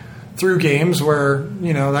exclusively through games where,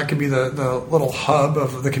 that could be the little hub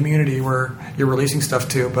of the community where you're releasing stuff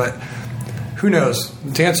to. But who knows?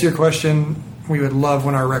 To answer your question, we would love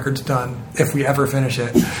when our record's done, if we ever finish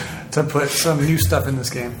it, to put some new stuff in this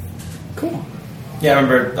game. Cool. Yeah, I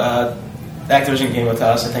remember Activision came with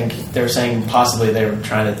us. I think they were saying possibly they were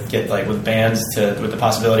trying to get with bands with the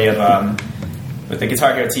possibility of with the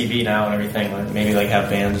Guitar Hero TV now and everything, maybe have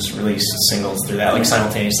bands release singles through that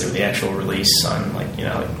simultaneously with the actual release on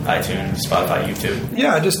iTunes, Spotify, YouTube.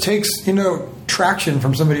 Yeah, it just takes traction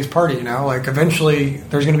from somebody's party. Eventually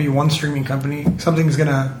there's going to be one streaming company. Something's going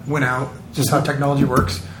to win out. Just how technology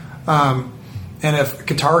works. And if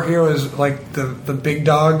Guitar Hero is the big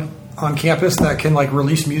dog on campus that can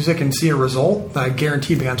release music and see a result, I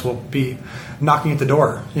guarantee bands will be knocking at the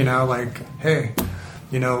door. Hey,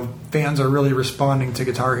 fans are really responding to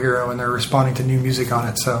Guitar Hero and they're responding to new music on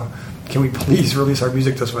it. So can we please release our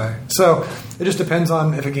music this way? So it just depends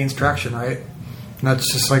on if it gains traction, right? And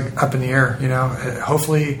that's just up in the air.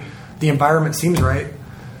 Hopefully the environment seems right.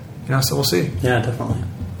 So we'll see. Yeah, definitely.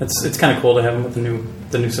 It's kind of cool to have them with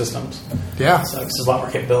the new systems. Yeah, so it's a lot more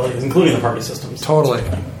capabilities, including the party systems. Totally,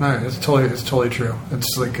 no, it's totally true.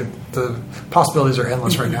 It's the possibilities are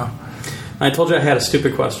endless right now. I told you I had a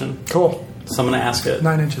stupid question. Cool. So I'm going to ask it.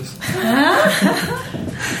 9 inches.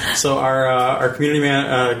 So our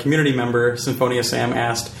community member Symphonia Sam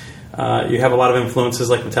asked, "You have a lot of influences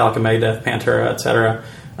like Metallica, Megadeth, Pantera, etc.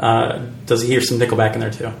 Does he hear some Nickelback in there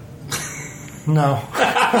too?" No.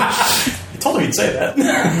 I told him he'd say that. No.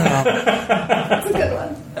 That's a good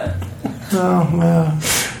one. No.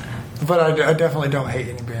 But I definitely don't hate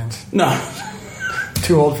any bands. No.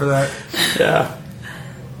 Too old for that. Yeah.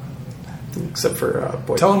 Except for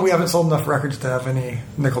Boy. Tell them we haven't sold enough records to have any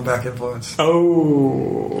Nickelback influence.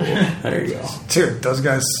 Oh. There you go. Dude, those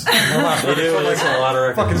guys... They do. That's a lot of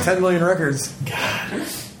records. Fucking 10 million records. God.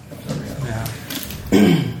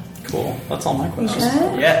 Yeah. Cool. That's all my questions.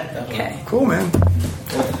 Yeah. Okay. Cool, man.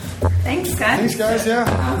 Thanks, guys. Yeah.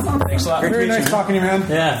 Awesome. Thanks a lot. Very nice talking to you, man.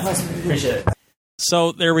 Yeah. Nice to meet you. Appreciate it.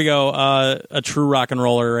 So there we go. A true rock and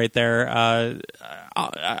roller right there.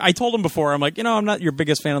 I told him before, I'm like, I'm not your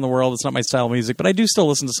biggest fan in the world. It's not my style of music, but I do still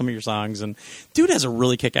listen to some of your songs. And dude has a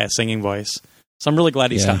really kick-ass singing voice. So I'm really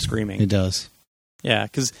glad he stopped screaming. He does. Yeah,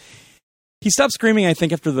 because he stopped screaming, I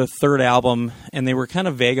think, after the third album, and they were kind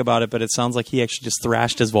of vague about it, but it sounds like he actually just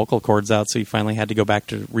thrashed his vocal cords out, so he finally had to go back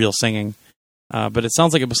to real singing. But it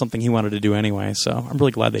sounds like it was something he wanted to do anyway, so I'm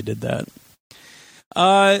really glad they did that.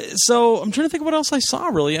 So I'm trying to think of what else I saw,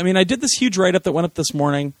 really. I mean, I did this huge write-up that went up this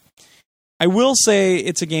morning. I will say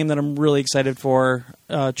it's a game that I'm really excited for,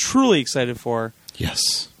 truly excited for.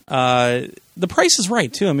 Yes. The price is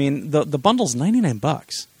right, too. I mean, the bundle's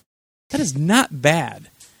 $99. That is not bad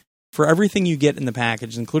for everything you get in the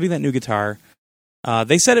package, including that new guitar.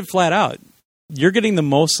 They said it flat out. You're getting the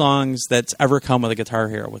most songs that's ever come with a Guitar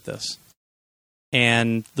Hero with this.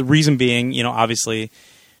 And the reason being, obviously,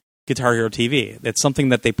 Guitar Hero TV. It's something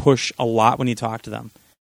that they push a lot when you talk to them.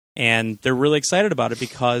 And they're really excited about it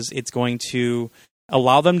because it's going to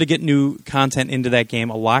Allow them to get new content into that game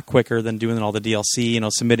a lot quicker than doing all the DLC,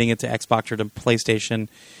 submitting it to Xbox or to PlayStation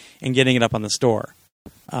and getting it up on the store.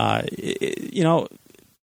 The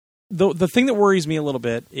thing that worries me a little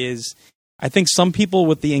bit is I think some people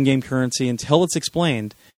with the in-game currency, until it's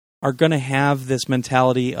explained, are going to have this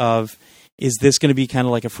mentality of, is this going to be kind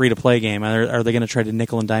of like a free-to-play game? Are they going to try to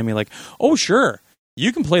nickel and dime me like, oh, sure,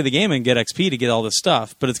 you can play the game and get XP to get all this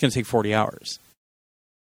stuff, but it's going to take 40 hours.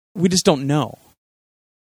 We just don't know.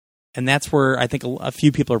 And that's where I think a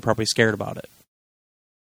few people are probably scared about it.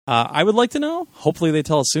 I would like to know. Hopefully they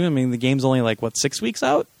tell us soon. I mean, the game's only 6 weeks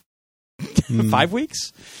out? 5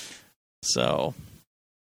 weeks? So,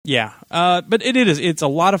 yeah. But it's a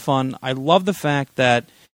lot of fun. I love the fact that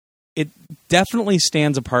it definitely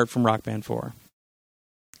stands apart from Rock Band 4.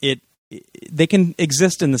 They can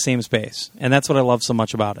exist in the same space, and that's what I love so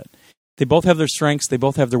much about it. They both have their strengths. They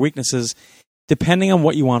both have their weaknesses, depending on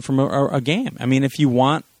what you want from a game. I mean, if you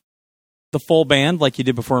want the full band like you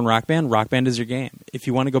did before in Rock Band is your game. If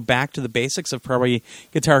you want to go back to the basics of probably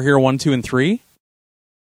Guitar Hero 1, 2, and 3,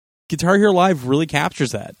 Guitar Hero Live really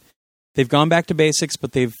captures that. They've gone back to basics,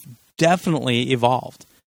 but they've definitely evolved.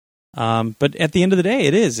 But at the end of the day,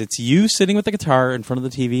 it's you sitting with the guitar in front of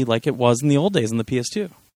the TV like it was in the old days on the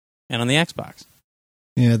PS2 and on the Xbox.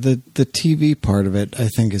 Yeah, the TV part of it, I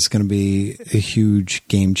think, is going to be a huge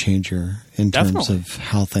game changer in terms of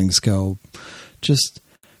how things go. Just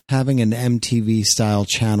having an MTV-style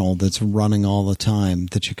channel that's running all the time,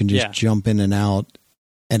 that you can just jump in and out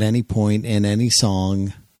at any point in any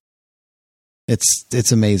song,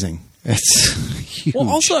 it's amazing. It's huge. Well,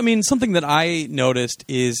 also, I mean, something that I noticed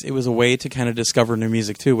is it was a way to kind of discover new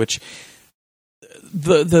music, too, which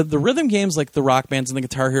the rhythm games like the Rock Bands and the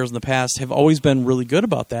Guitar Heroes in the past have always been really good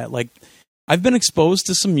about that. Like, I've been exposed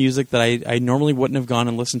to some music that I normally wouldn't have gone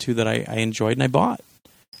and listened to that I enjoyed and I bought.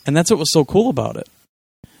 And that's what was so cool about it.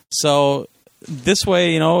 So this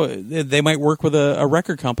way, they might work with a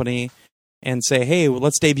record company and say, hey, well,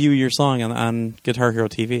 let's debut your song on Guitar Hero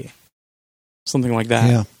TV. Something like that.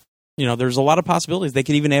 Yeah. There's a lot of possibilities. They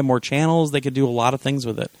could even add more channels. They could do a lot of things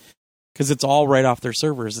with it because it's all right off their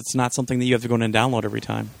servers. It's not something that you have to go in and download every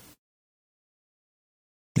time.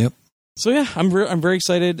 Yep. So yeah, I'm very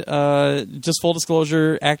excited. Just full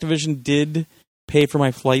disclosure, Activision did pay for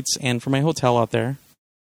my flights and for my hotel out there.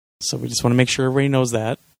 So we just want to make sure everybody knows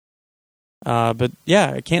that. But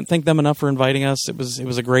yeah, I can't thank them enough for inviting us. It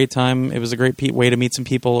was a great time. It was a great way to meet some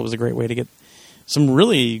people. It was a great way to get some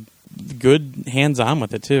really good hands-on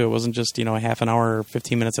with it too. It wasn't just a half an hour or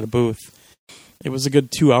 15 minutes at a booth. It was a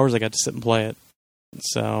good 2 hours I got to sit and play it.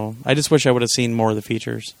 So I just wish I would have seen more of the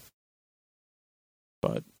features.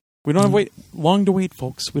 But we don't have long to wait,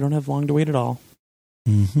 folks. We don't have long to wait at all.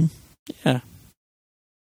 Mm-hmm. Yeah.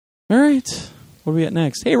 All right. What are we at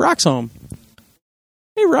next? Hey, Rock's home.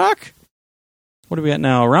 Hey, Rock. What are we at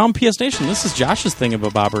now? Around PS Nation. This is Josh's thing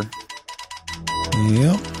about Bobber.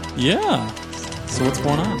 Yep. Yeah. So what's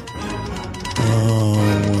going on?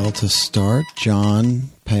 Well, to start, John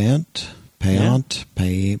Pant. Hey, man,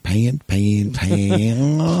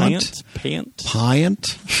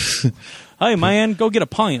 go get a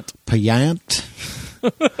pint. Pant.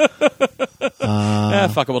 Fuck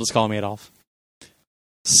it, we'll just call him Adolf.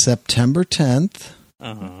 September 10th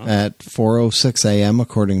at 4:06 a.m.,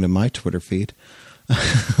 according to my Twitter feed.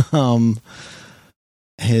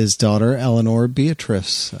 His daughter, Eleanor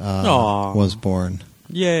Beatrice, was born.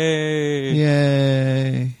 Yay.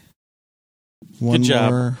 Good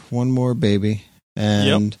job. One more baby.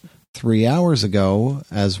 And 3 hours ago,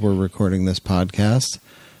 as we're recording this podcast,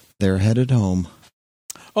 they're headed home.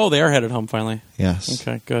 Oh, they are headed home finally. Yes.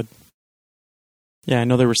 Okay, good. Yeah, I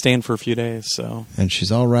know they were staying for a few days, so. And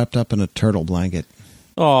she's all wrapped up in a turtle blanket.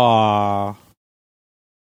 Aww.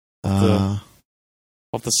 I'll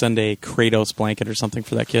have to send a Kratos blanket or something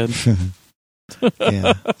for that kid.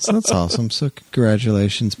 Yeah, so that's awesome. So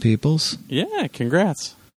congratulations, peoples. Yeah,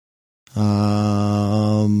 congrats.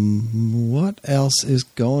 What else is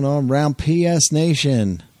going on around PS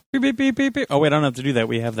Nation? Beep, beep, beep, beep, beep. Oh, wait, I don't have to do that.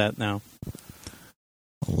 We have that now.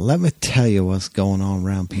 Let me tell you what's going on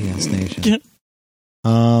around PS Nation.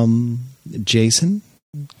 Jason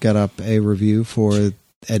got up a review for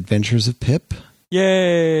Adventures of Pip.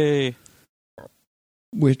 Yay!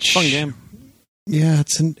 Which fun game. Yeah,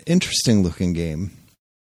 it's an interesting looking game.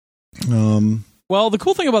 Well, the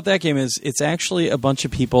cool thing about that game is it's actually a bunch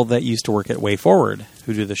of people that used to work at Way Forward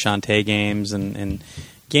who do the Shantae games and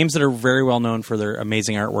games that are very well known for their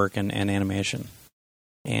amazing artwork and animation.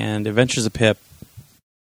 And Adventures of Pip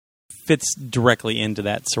fits directly into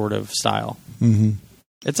that sort of style. Mm-hmm.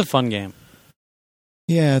 It's a fun game.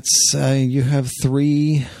 Yeah, it's you have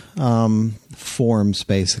three forms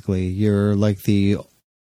basically. You're like the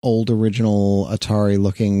old original Atari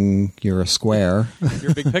looking. You're a square.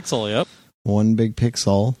 You're a big pixel. Yep. One big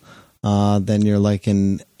pixel. Then you're like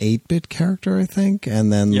an 8-bit character, I think,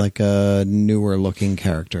 and then like a newer looking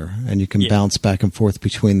character, and you can bounce back and forth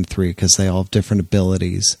between the three because they all have different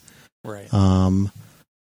abilities. Right.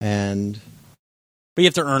 And but you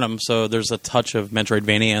have to earn them, so there's a touch of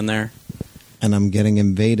Metroidvania in there. And I'm getting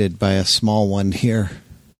invaded by a small one here.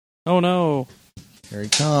 Oh no! Here he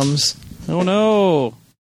comes. Oh no!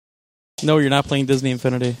 No, you're not playing Disney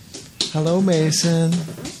Infinity. Hello, Mason.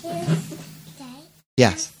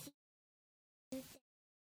 Yes.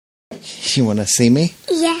 You want to see me?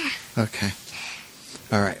 Yeah. Okay.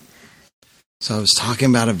 All right. So I was talking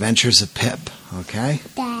about Adventures of Pip, okay?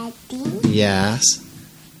 Daddy. Yes.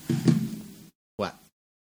 What?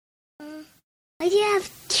 Why do you have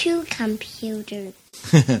two computers?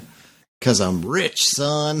 Because I'm rich,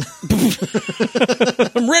 son.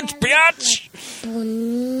 I'm rich, biatch!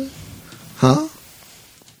 Bunny. Huh?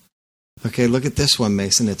 Okay, look at this one,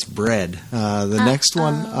 Mason. It's bread. The next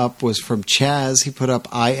one up was from Chaz. He put up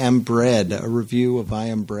I Am Bread, a review of I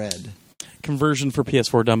Am Bread. Conversion for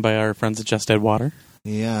PS4 done by our friends at Just Add Water.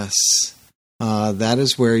 Yes. That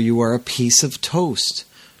is where you are a piece of toast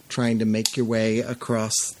trying to make your way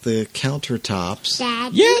across the countertops.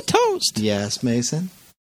 Daddy. Yeah, toast! Yes, Mason?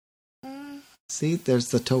 See, there's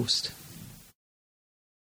the toast.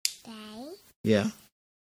 Daddy. Yeah.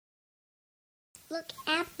 Look,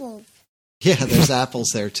 apples. Yeah, there's apples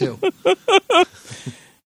there, too.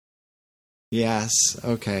 Yes,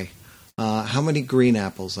 okay. How many green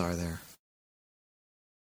apples are there?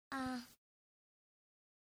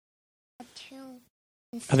 Two.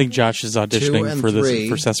 I think Josh is 2 auditioning and for 3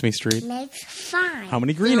 for Sesame Street. Makes 5. How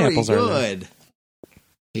many green Very apples are there? good.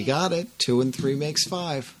 You got it. 2 and 3 makes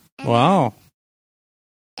 5. Wow.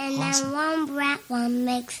 And Awesome. then one red one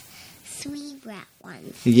makes 3 red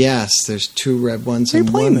ones. Yes, there's 2 red ones You're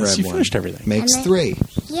and playing 1 this. red You one. finished everything. Makes And 3.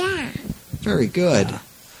 Yeah. Very good.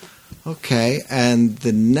 Okay, and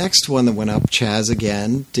the next one that went up, Chaz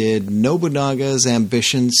again, did Nobunaga's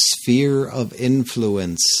Ambition Sphere of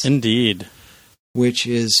Influence, Indeed. which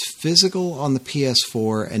is physical on the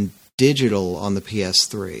PS4 and digital on the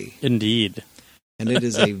PS3. Indeed. And it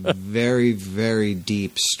is a very, very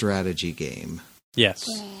deep strategy game. Yes.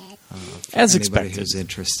 Dad. For As anybody expected. who's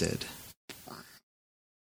interested.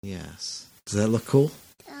 Yes. Does that look cool?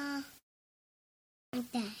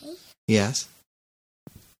 Daddy. Yes.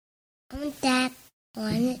 That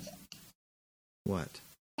one. What?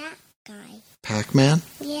 That guy. Pac-Man?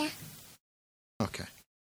 Yeah. Okay.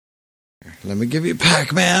 Here, let me give you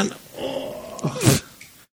Pac-Man. Oh.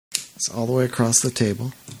 It's all the way across the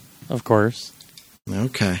table. Of course.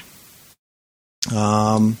 Okay.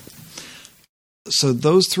 So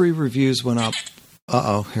those 3 reviews went up.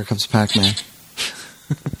 Uh-oh, here comes Pac-Man.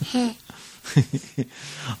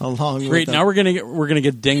 Along with Great. the- Now we're gonna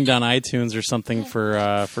get dinged on iTunes or something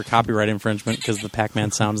for copyright infringement because the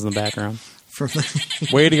Pac-Man sounds in the background. from the-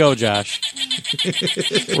 Way to go, Josh.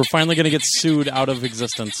 We're finally gonna get sued out of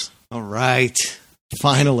existence. All right.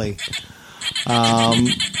 Finally. Are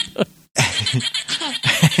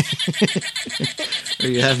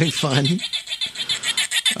you having fun?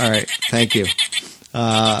 All right. Thank you.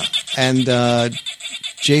 And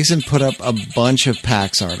Jason put up a bunch of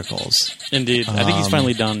PAX articles. Indeed. I think he's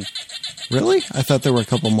finally done. Really? I thought there were a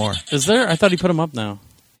couple more. Is there? I thought he put them up now.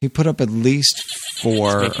 He put up at least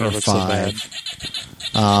 4 It's making or it look so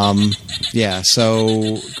 5. Yeah,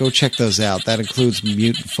 so go check those out. That includes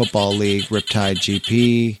Mutant Football League, Riptide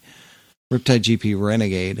GP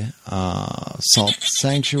Renegade, Salt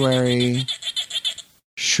Sanctuary,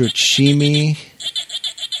 Shushimi,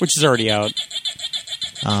 Which is already out.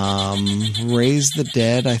 Raise the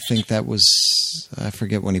Dead. I think that was, I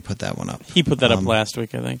forget when he put that one up. He put that up last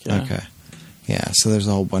week, I think. Yeah. Okay. Yeah, so there's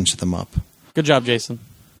a whole bunch of them up. Good job, Jason.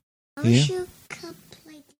 I wish you could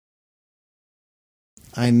play.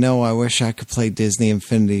 I know, I wish I could play Disney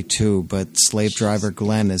Infinity too, but Slave Driver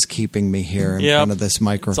Glenn is keeping me here in Yep. front of this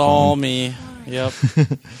microphone. It's all me. Yep.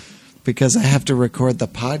 Because I have to record the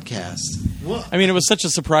podcast. I mean, it was such a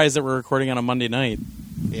surprise that we're recording on a Monday night.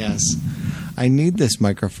 Yes. I need this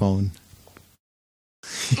microphone.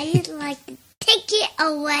 I'd like to take it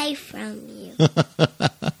away from you.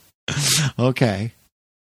 Okay.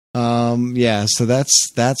 Yeah, so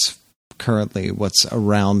that's currently what's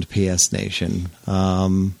around PS Nation.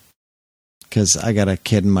 Because I got a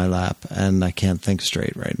kid in my lap and I can't think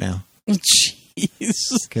straight right now. Jeez.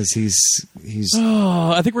 Because he's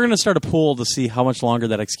Oh, I think we're going to start a poll to see how much longer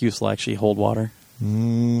that excuse will actually hold water.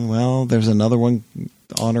 well, there's another one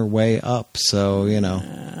on her way up, so,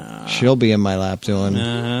 she'll be in my lap doing...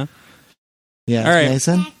 Yeah, all right.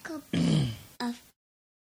 Mason? That could be a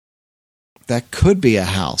That could be a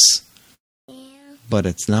house, yeah. but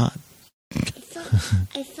it's not.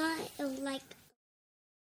 I thought it was like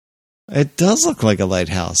It does look like a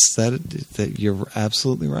lighthouse. That you're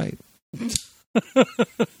absolutely right.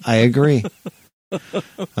 I agree.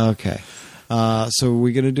 Okay. So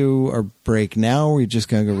we're going to do our break now, or are we just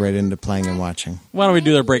going to go right into playing and watching? Why don't we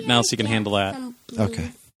do their break now so you can handle that? some blue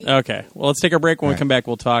Okay. Okay. Well, let's take our break. When we All right. come back,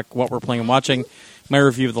 we'll talk what we're playing and watching. My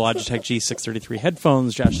review of the Logitech G633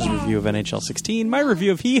 headphones, Josh's review of NHL 16, my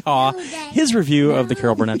review of Hee Haw, his review of the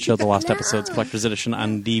Carol Burnett Show, the Lost Episodes Collector's Edition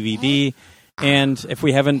on DVD, and if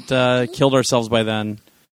we haven't killed ourselves by then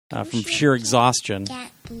from sheer exhaustion,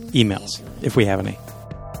 that blue. emails, if we have any.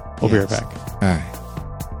 We'll be right back. All right.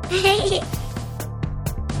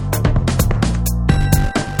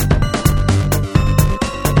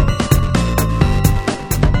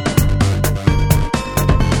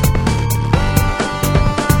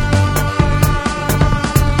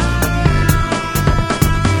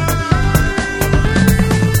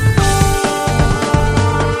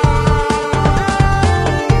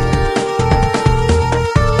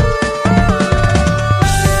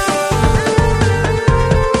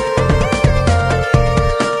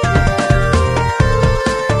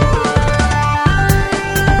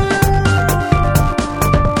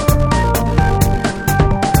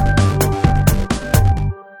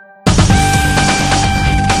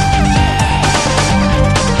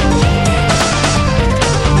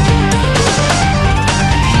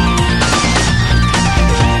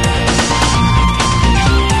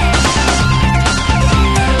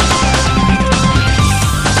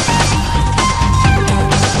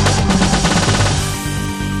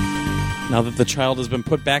 Now that the child has been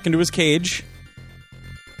put back into his cage,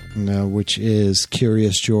 Now, which is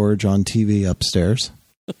Curious George on TV upstairs.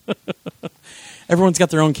 everyone's got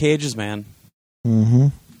their own cages, man. Mm-hmm.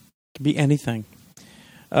 Could be anything.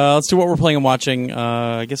 Let's do what we're playing and watching.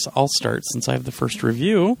 I guess I'll start since I have the first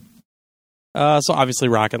review. So obviously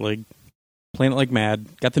Rocket League. Playing it like mad.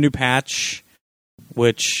 Got the new patch,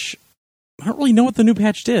 which I don't really know what the new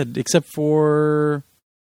patch did, except for...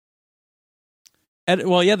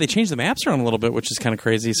 they changed the maps around a little bit, which is kind of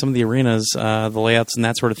crazy. Some of the arenas, the layouts and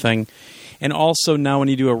that sort of thing. And also now when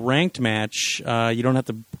you do a ranked match, you don't have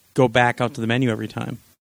to go back out to the menu every time.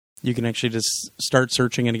 You can actually just start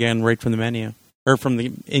searching it again right from the menu. Or from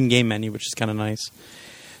the in-game menu, which is kind of nice.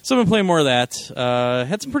 So I've been playing more of that.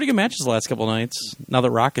 Had some pretty good matches the last couple nights, now that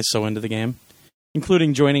Rock is so into the game.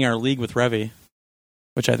 Including joining our league with Revy,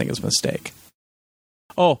 which I think is a mistake.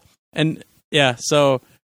 Oh, and yeah, so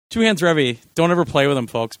Two Hands Revy, don't ever play with him,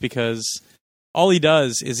 folks, because all he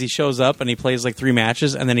does is he shows up and he plays like 3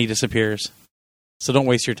 matches and then he disappears. So don't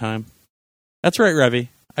waste your time. That's right, Revy.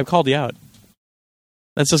 I've called you out.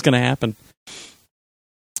 That's just going to happen.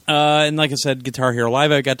 And like I said, Guitar Hero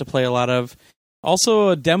Live I got to play a lot of. Also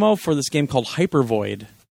a demo for this game called Hyper Void.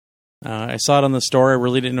 I saw it on the store. I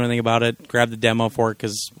really didn't know anything about it. Grabbed the demo for it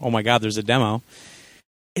because, oh my god, there's a demo.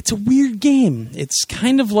 It's a weird game. It's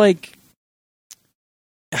kind of like...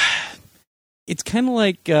 It's kind of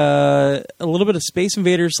like a little bit of Space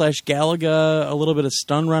Invader / Galaga, a little bit of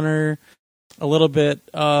Stun Runner, a little bit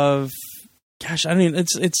of... Gosh, I mean,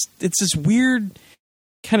 it's this weird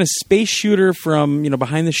kind of space shooter from,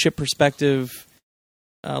 behind the ship perspective,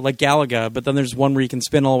 like Galaga, but then there's one where you can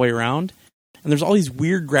spin all the way around. And there's all these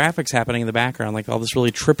weird graphics happening in the background, like all this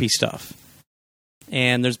really trippy stuff.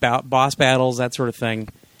 And there's boss battles, that sort of thing.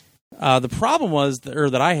 The problem was,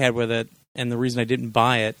 that I had with it, and the reason I didn't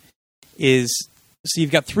buy it, is, so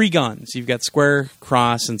you've got 3 guns. You've got square,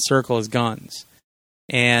 cross, and circle as guns.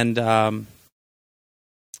 And,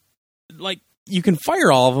 you can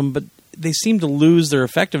fire all of them, but they seem to lose their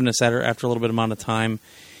effectiveness after a little bit amount of time.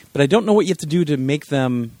 But I don't know what you have to do to make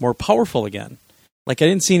them more powerful again. Like, I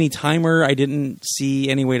didn't see any timer. I didn't see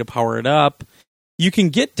any way to power it up. You can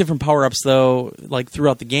get different power-ups, though, like,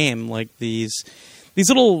 throughout the game. Like, these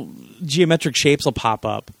little geometric shapes will pop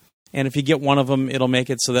up. And if you get one of them, it'll make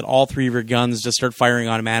it so that all 3 of your guns just start firing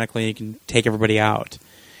automatically and you can take everybody out.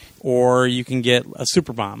 Or you can get a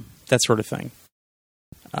super bomb, that sort of thing.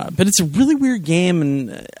 But it's a really weird game,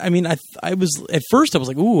 and I mean, I was at first I was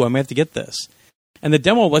like, "Ooh, I might have to get this." And the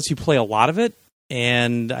demo lets you play a lot of it,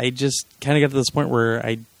 and I just kind of got to this point where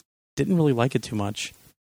I didn't really like it too much.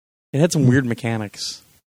 It had some weird mechanics.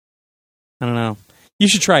 I don't know. You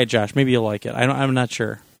should try it, Josh. Maybe you'll like it. I'm not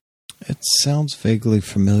sure. It sounds vaguely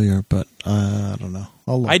familiar, but I don't know.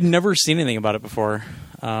 I'd never seen anything about it before,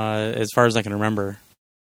 as far as I can remember.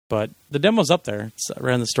 But the demo's up there. It's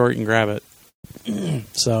right in the store. You can grab it.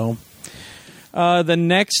 So, the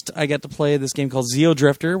next I got to play this game called Zeo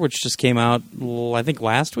Drifter, which just came out, I think,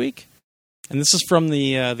 last week. And this is from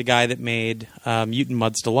the guy that made Mutant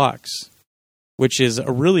Mudds Deluxe, which is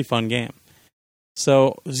a really fun game.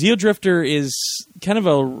 So, Zeo Drifter is kind of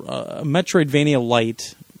a Metroidvania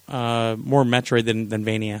light, more Metroid than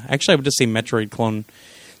Vania. Actually, I would just say Metroid clone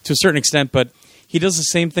to a certain extent, but he does the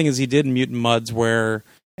same thing as he did in Mutant Mudds, where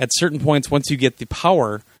at certain points, once you get the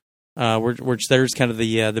power, which there's kind of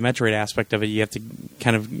the Metroid aspect of it, you have to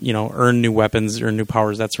kind of earn new weapons or new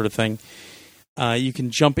powers, that sort of thing. You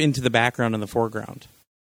can jump into the background and the foreground.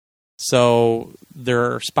 So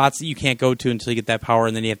there are spots that you can't go to until you get that power,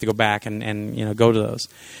 and then you have to go back and go to those.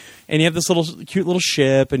 And you have this cute little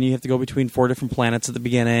ship, and you have to go between 4 different planets at the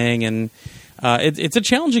beginning, and it's a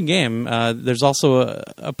challenging game. There's also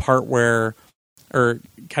a part where, or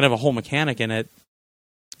kind of a whole mechanic in it,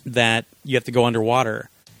 that you have to go underwater.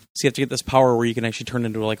 So you have to get this power where you can actually turn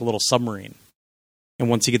into like a little submarine. And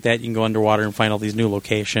once you get that, you can go underwater and find all these new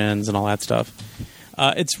locations and all that stuff.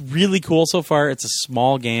 It's really cool so far. It's a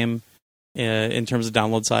small game in terms of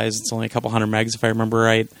download size. It's only a couple hundred megs, if I remember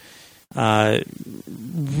right.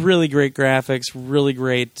 Really great graphics, really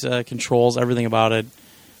great controls, everything about it.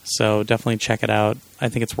 So definitely check it out. I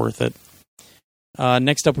think it's worth it.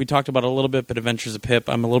 Next up, we talked about it a little bit, but Adventures of Pip.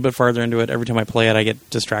 I'm a little bit farther into it. Every time I play it, I get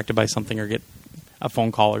distracted by something or get a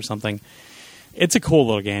phone call or something. It's a cool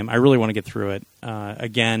little game. I really want to get through it.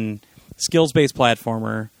 Again, skills-based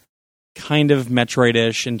platformer, kind of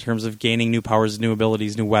Metroid-ish in terms of gaining new powers, new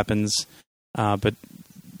abilities, new weapons, but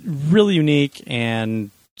really unique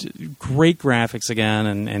and great graphics again,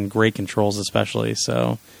 and great controls especially.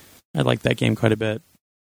 So I like that game quite a bit.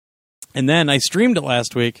 And then I streamed it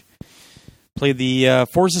last week. Played the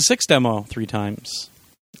Forza 6 demo 3 times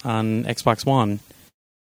on Xbox One.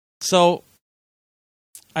 So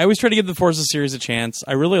I always try to give the Forza series a chance.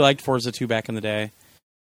 I really liked Forza 2 back in the day.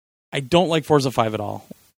 I don't like Forza 5 at all,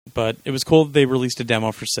 but it was cool that they released a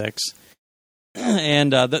demo for 6.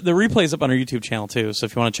 And the replay's up on our YouTube channel too, so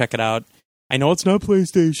if you want to check it out. I know it's not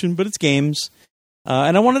PlayStation, but it's games.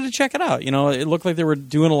 And I wanted to check it out. It looked like they were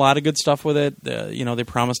doing a lot of good stuff with it. They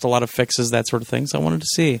promised a lot of fixes, that sort of thing, so I wanted to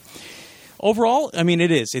see. Overall, I mean,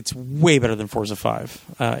 it's way better than Forza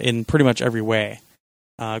 5 in pretty much every way.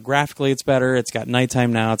 Graphically, it's better. It's got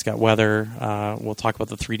nighttime now. It's got weather. We'll talk about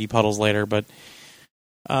the 3D puddles later, but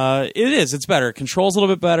it's better. It controls a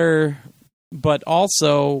little bit better, but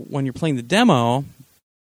also when you're playing the demo,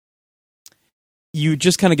 you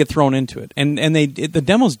just kind of get thrown into it. And the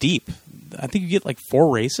demo's deep. I think you get like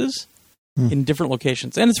 4 races in different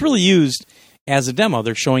locations, and it's really used as a demo.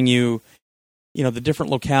 They're showing you, the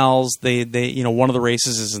different locales. They one of the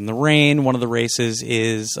races is in the rain. One of the races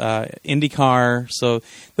is IndyCar. So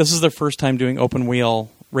this is their first time doing open wheel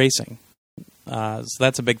racing. So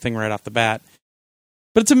that's a big thing right off the bat.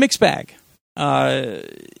 But it's a mixed bag.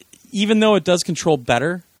 Even though it does control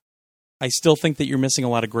better, I still think that you're missing a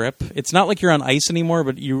lot of grip. It's not like you're on ice anymore,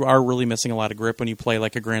 but you are really missing a lot of grip when you play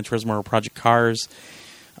like a Gran Turismo or Project Cars.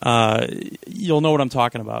 You'll know what I'm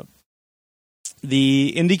talking about.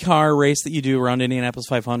 The IndyCar race that you do around Indianapolis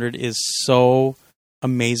 500 is so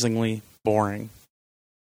amazingly boring.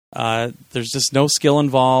 There's just no skill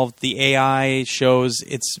involved. The AI shows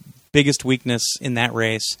its biggest weakness in that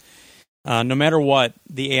race. No matter what,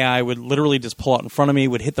 the AI would literally just pull out in front of me,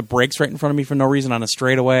 would hit the brakes right in front of me for no reason on a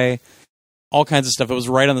straightaway, all kinds of stuff. It was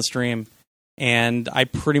right on the stream, and I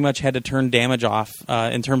pretty much had to turn damage off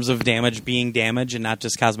in terms of damage being damage and not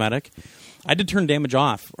just cosmetic. I did turn damage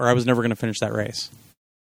off, or I was never going to finish that race.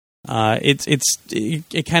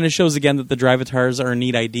 It kind of shows again that the drivatars are a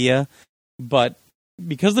neat idea, but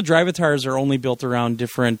because the drivatars are only built around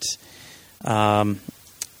different,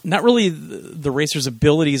 not really the racer's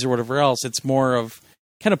abilities or whatever else. It's more of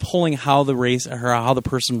kind of pulling how the race or how the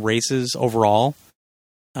person races overall.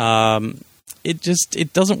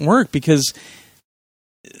 It doesn't work because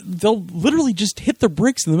they'll literally just hit the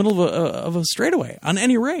brakes in the middle of a straightaway on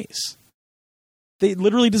any race. They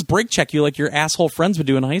literally just brake check you like your asshole friends would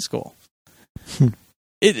do in high school.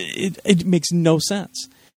 It makes no sense.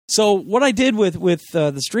 So what I did with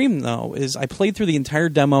the stream, though, is I played through the entire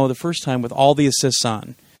demo the first time with all the assists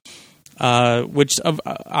on, which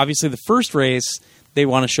obviously the first race, they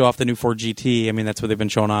want to show off the new Ford GT. I mean, that's what they've been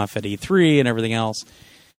showing off at E3 and everything else.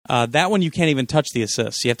 That one, you can't even touch the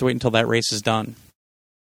assists. You have to wait until that race is done.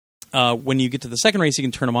 When you get to the second race, you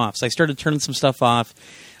can turn them off. So I started turning some stuff off.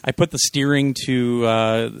 I put the steering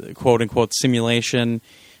to quote-unquote simulation.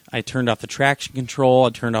 I turned off the traction control. I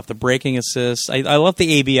turned off the braking assist. I left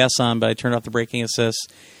the ABS on, but I turned off the braking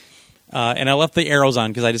assist. And I left the arrows on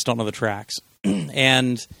because I just don't know the tracks.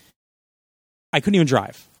 And I couldn't even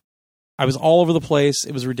drive. I was all over the place.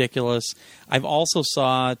 It was ridiculous. I've also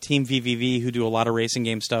saw Team VVV, who do a lot of racing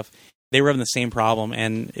game stuff. They were having the same problem,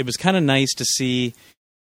 and it was kind of nice to see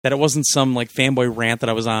that it wasn't some like fanboy rant that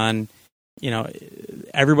I was on. You know,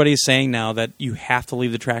 everybody is saying now that you have to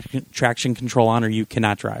leave the traction control on or you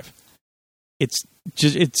cannot drive.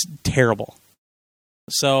 It's terrible.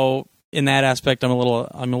 So in that aspect, I'm a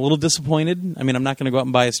little disappointed. I mean, I'm not going to go out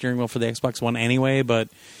and buy a steering wheel for the Xbox One anyway, but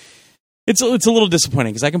it's a little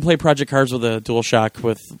disappointing because I can play Project Cars with a DualShock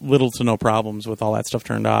with little to no problems with all that stuff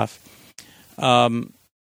turned off.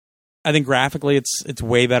 I think graphically it's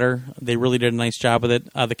way better. They really did a nice job with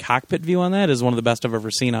it. The cockpit view on that is one of the best I've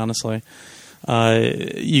ever seen, honestly.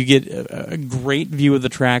 You get a great view of the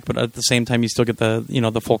track, but at the same time you still get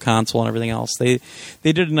the full console and everything else. They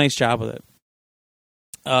did a nice job with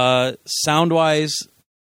it. Sound-wise,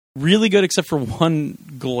 really good except for one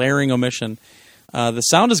glaring omission. The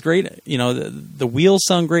sound is great. You know, the wheels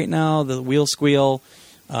sound great now. The wheels squeal.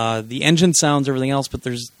 The engine sounds, everything else. But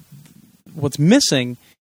what's missing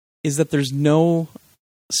is that there's no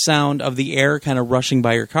sound of the air kind of rushing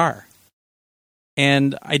by your car.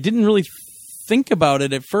 And I didn't really think about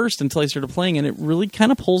it at first until I started playing, and it really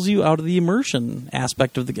kind of pulls you out of the immersion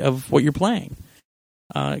aspect of what you're playing.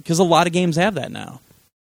 Because a lot of games have that now.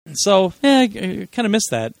 So, I kind of miss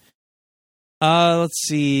that. Let's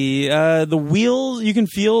see. The wheels, you can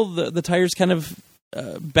feel the tires kind of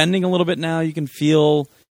bending a little bit now. You can feel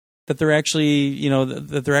that they're actually,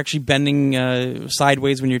 that they're actually bending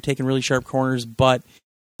sideways when you're taking really sharp corners, but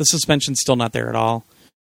the suspension's still not there at all.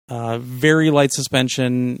 Very light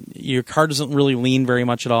suspension. Your car doesn't really lean very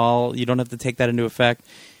much at all. You don't have to take that into effect.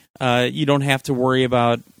 You don't have to worry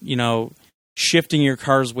about, shifting your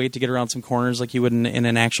car's weight to get around some corners like you would in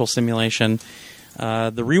an actual simulation.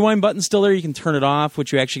 The rewind button's still there. You can turn it off,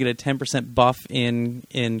 which you actually get a 10% buff in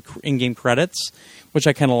in-game credits, which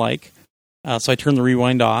I kind of like. So I turn the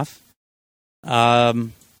rewind off. I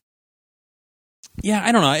don't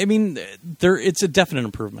know. I mean, it's a definite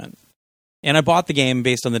improvement. And I bought the game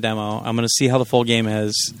based on the demo. I'm going to see how the full game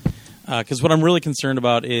is. Because what I'm really concerned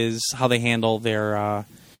about is how they handle their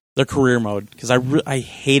career mode. Because I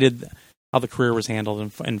hated how the career was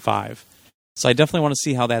handled in 5. So I definitely want to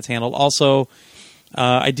see how that's handled. Also,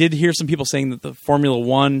 I did hear some people saying that the Formula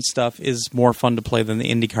 1 stuff is more fun to play than the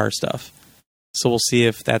IndyCar stuff. So we'll see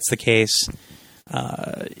if that's the case.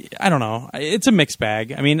 I don't know. It's a mixed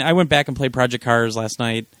bag. I mean, I went back and played Project Cars last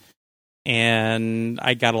night, and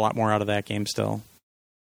I got a lot more out of that game still.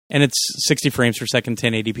 And it's 60 frames per second,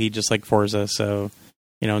 1080p, just like Forza. So,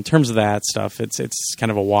 in terms of that stuff, it's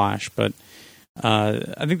kind of a wash. But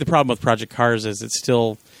I think the problem with Project Cars is it's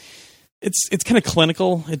still... It's kind of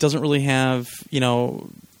clinical. It doesn't really have,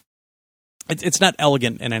 it's not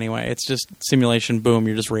elegant in any way. It's just simulation, boom,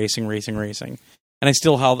 you're just racing. And I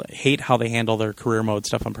still hate how they handle their career mode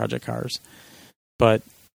stuff on Project Cars. But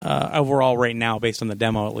overall, right now, based on the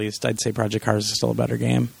demo at least, I'd say Project Cars is still a better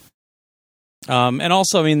game. And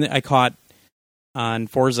also, I mean, on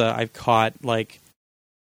Forza,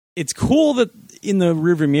 it's cool that in the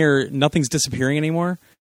rearview mirror, nothing's disappearing anymore.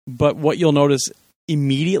 But what you'll notice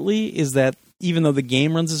immediately is that even though the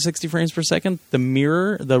game runs at 60 frames per second, the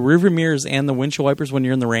rearview mirrors and the windshield wipers when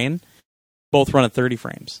you're in the rain both run at 30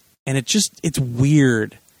 frames. And it's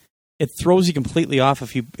weird. It throws you completely off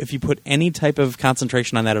if you put any type of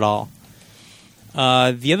concentration on that at all.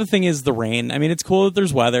 The other thing is the rain. I mean, it's cool that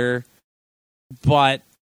there's weather, but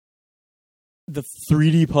the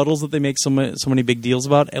 3D puddles that they make so many big deals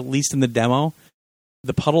about, at least in the demo,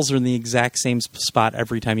 the puddles are in the exact same spot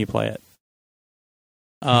every time you play it.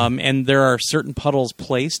 And there are certain puddles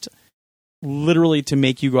placed literally to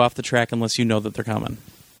make you go off the track unless you know that they're coming.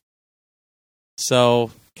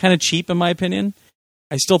 So, kind of cheap in my opinion.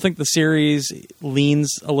 I still think the series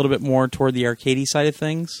leans a little bit more toward the arcadey side of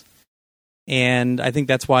things. And I think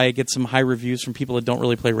that's why it gets some high reviews from people that don't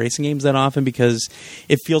really play racing games that often, because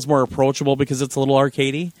it feels more approachable because it's a little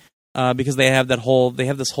arcadey. Because they have this whole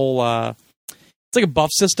it's like a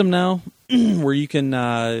buff system now where you can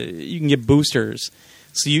get boosters.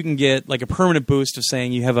 So you can get like a permanent boost of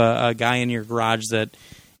saying you have a guy in your garage that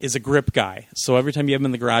is a grip guy. So every time you have him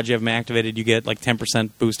in the garage, you have him activated, you get like 10%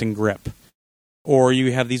 boost in grip. Or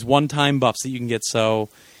you have these one-time buffs that you can get. So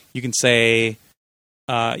you can say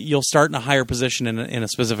you'll start in a higher position in a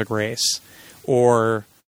specific race. Or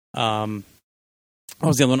what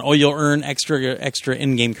was the other one? Oh, you'll earn extra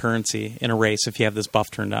in-game currency in a race if you have this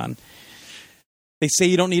buff turned on. They say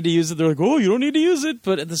you don't need to use it. They're like, oh, you don't need to use it.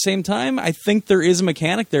 But at the same time, I think there is a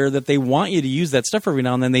mechanic there that they want you to use that stuff every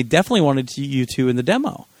now and then. They definitely wanted you to in the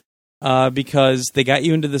demo because they got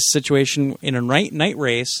you into this situation in a night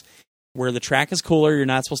race, where the track is cooler. You're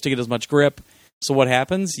not supposed to get as much grip. So what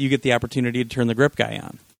happens? You get the opportunity to turn the grip guy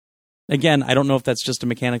on. Again, I don't know if that's just a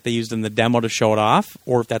mechanic they used in the demo to show it off,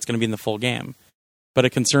 or if that's going to be in the full game. But it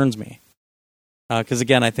concerns me. Because,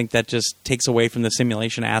 again, I think that just takes away from the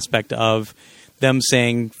simulation aspect of them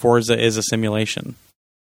saying Forza is a simulation.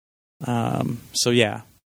 So, yeah.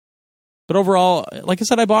 But overall, like I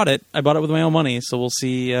said, I bought it. I bought it with my own money, so we'll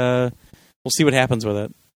see what happens with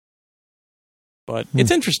it. But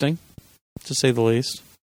it's interesting, to say the least.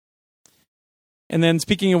 And then,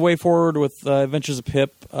 speaking of way forward with Adventures of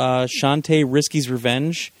Pip, Shantae Risky's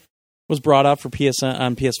Revenge was brought out for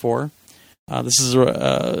on PS4. This is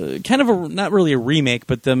kind of not really a remake,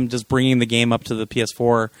 but them just bringing the game up to the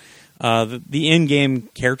PS4. The in-game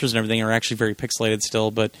characters and everything are actually very pixelated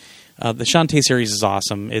still, but the Shantae series is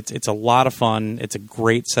awesome. It's a lot of fun. It's a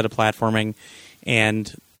great set of platforming,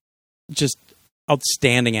 and just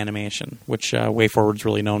outstanding animation, which Way Forward's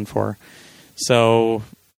really known for. So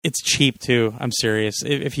it's cheap too. I'm serious.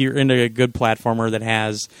 If you're into a good platformer that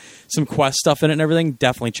has some quest stuff in it and everything,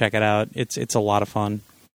 definitely check it out. It's a lot of fun.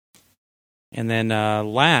 And then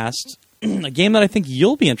last, a game that I think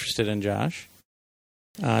you'll be interested in, Josh.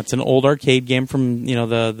 It's an old arcade game from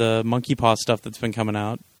the Monkey Paw stuff that's been coming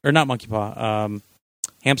out, or not Monkey Paw,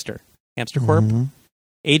 Hamster Corp,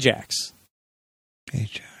 Ajax,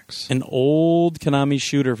 an old Konami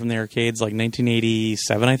shooter from the arcades, like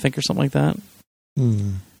 1987, I think, or something like that.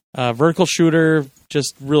 Vertical shooter,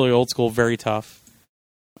 just really old school, very tough.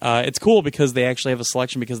 It's cool because they actually have a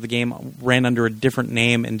selection because the game ran under a different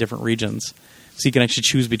name in different regions. So you can actually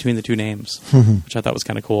choose between the two names, which I thought was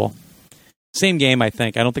kind of cool. Same game, I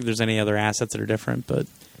think. I don't think there's any other assets that are different, but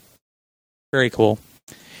very cool.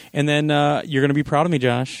 And then you're going to be proud of me,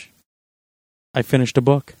 Josh. I finished a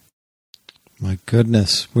book. My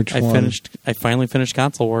goodness. Which one? I finally finished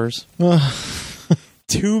Console Wars.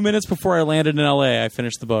 2 minutes before I landed in LA, I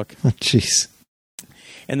finished the book. Jeez.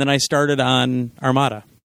 And then I started on Armada.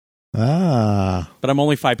 But I'm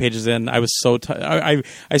only 5 pages in. I was so I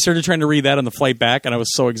started trying to read that on the flight back, and I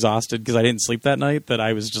was so exhausted because I didn't sleep that night that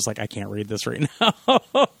I was just like, I can't read this right now.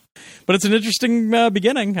 But it's an interesting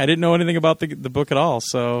beginning. I didn't know anything about the book at all.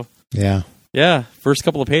 So yeah, first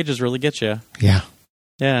couple of pages really get you.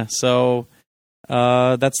 Yeah. So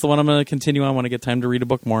that's the one I'm going to continue on when I get time to read a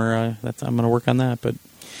book more. I'm going to work on that. But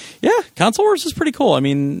yeah, Console Wars is pretty cool. I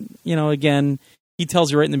mean, again, he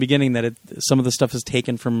tells you right in the beginning that some of the stuff is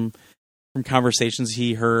taken from conversations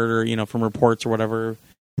he heard or, from reports or whatever.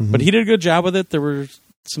 Mm-hmm. But he did a good job with it. There were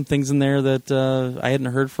some things in there that I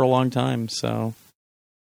hadn't heard for a long time. So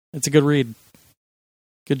it's a good read.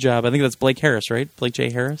 Good job. I think that's Blake Harris, right? Blake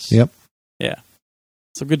J. Harris? Yep. Yeah.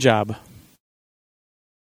 So good job.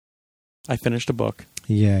 I finished a book.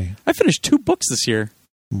 Yay. I finished 2 books this year.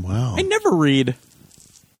 Wow. I never read.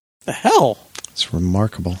 The hell? It's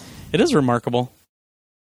remarkable. It is remarkable.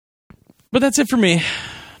 But that's it for me.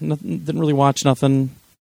 Didn't really watch nothing.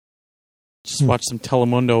 Just watched some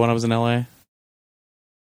Telemundo when I was in LA.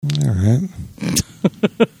 All right.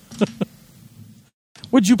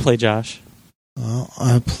 What'd you play, Josh? Well,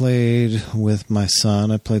 I played with my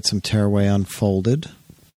son. I played some Tearaway Unfolded.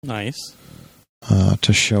 Nice.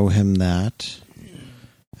 To show him that.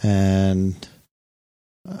 And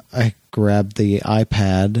I grabbed the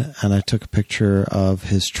iPad and I took a picture of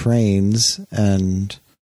his trains and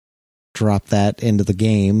dropped that into the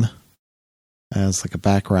game as like a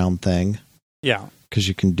background thing. Yeah. Because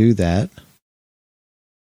you can do that.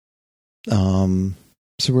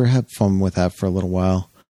 So we're having fun with that for a little while.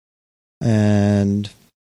 And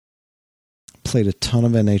played a ton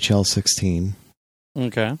of NHL 16.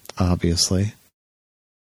 Okay. Obviously.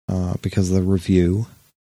 Because of the review.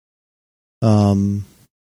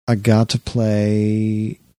 I got to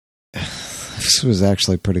play... This was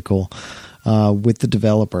actually pretty cool. With the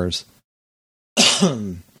developers.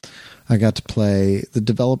 I got to play the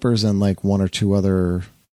developers and like 1 or 2 other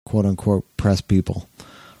quote-unquote press people.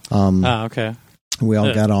 Okay. We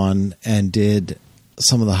all got on and did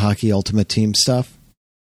some of the Hockey Ultimate Team stuff.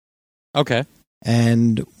 Okay.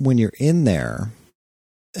 And when you're in there,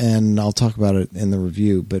 and I'll talk about it in the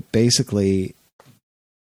review, but basically,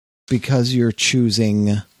 because you're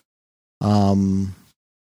choosing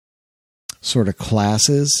sort of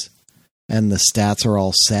classes and the stats are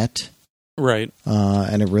all set, right?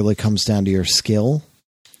 And it really comes down to your skill.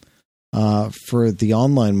 For the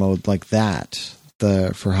online mode like that,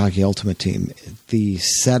 for Hockey Ultimate Team, the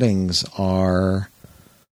settings are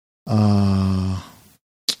where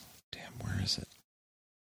is it?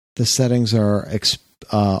 The settings are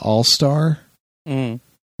All-Star,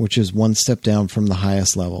 which is 1 step down from the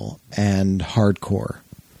highest level, and Hardcore.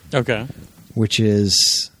 Okay. Which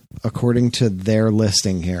is according to their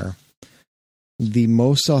listing here, the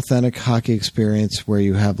most authentic hockey experience where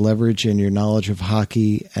you have leverage in your knowledge of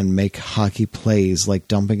hockey and make hockey plays, like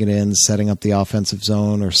dumping it in, setting up the offensive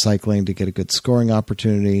zone, or cycling to get a good scoring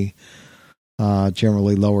opportunity.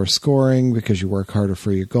 Generally lower scoring because you work harder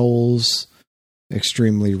for your goals.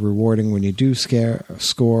 Extremely rewarding when you do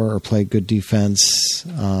score or play good defense.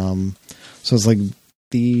 So it's like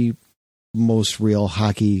the most real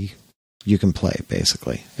hockey you can play,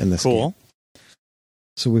 basically, in this game.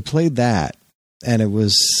 So we played that, and it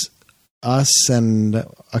was us and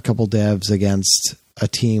a couple devs against a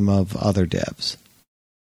team of other devs.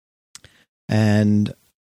 And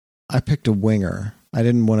I picked a winger.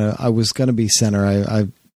 I was going to be center. I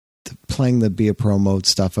playing the Be a Pro mode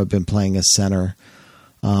stuff. I've been playing as center.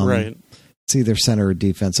 Right. It's either center or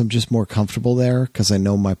defense. I'm just more comfortable there because I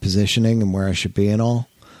know my positioning and where I should be and all.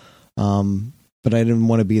 But I didn't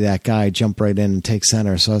want to be that guy, jump right in and take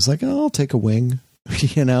center. So I was like, oh, I'll take a wing,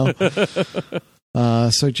 you know?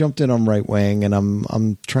 So I jumped in on right wing, and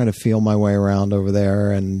I'm trying to feel my way around over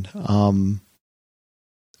there. And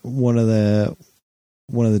one of the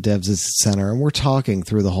devs is center, and we're talking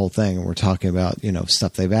through the whole thing, and we're talking about, you know,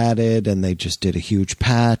 stuff they've added, and they just did a huge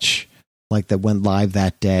patch like that went live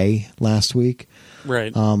that day last week.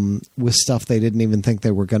 Right. With stuff they didn't even think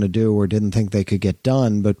they were going to do or didn't think they could get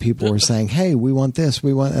done, but people were saying, hey, we want this,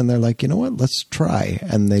 and they're like, you know what, let's try.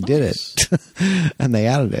 And they did it. And they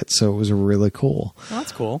added it. So it was really cool. Oh,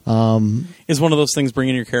 that's cool. Is one of those things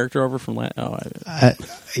bringing your character over from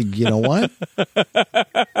you know what?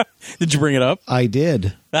 Did you bring it up? I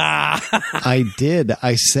did. I did.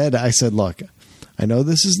 I said, look, I know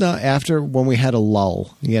this is not after when we had a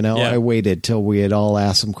lull, you know, I waited till we had all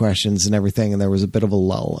asked some questions and everything, and there was a bit of a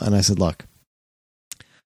lull. And I said, look,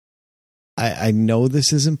 I know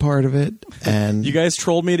this isn't part of it. And you guys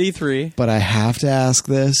trolled me at E3, but I have to ask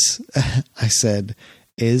this. I said,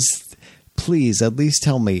 please at least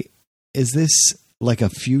tell me, is this like a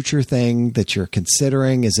future thing that you're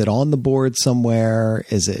considering? Is it on the board somewhere?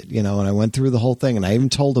 Is it, you know, and I went through the whole thing, and I even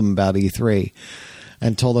told them about E3.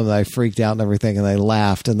 And told them that I freaked out and everything, and they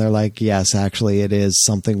laughed, and they're like, yes, actually it is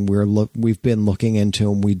something we've been looking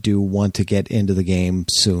into, and we do want to get into the game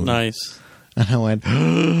soon. Nice. And I went,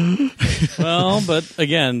 well, but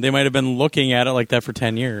again, they might have been looking at it like that for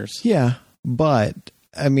 10 years. Yeah, but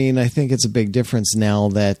I mean, I think it's a big difference now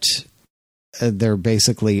that they're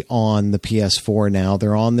basically on the PS4 now.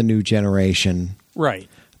 They're on the new generation. Right.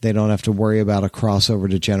 They don't have to worry about a crossover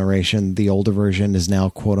to generation. The older version is now,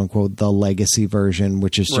 quote unquote, the legacy version,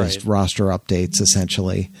 which is just roster updates,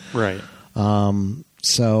 essentially. Right.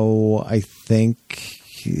 So I think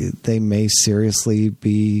they may seriously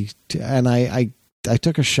be. And I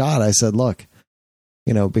took a shot. I said, look,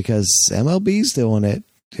 you know, because MLB's doing it,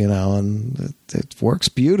 you know, and it works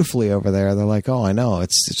beautifully over there. They're like, oh, I know.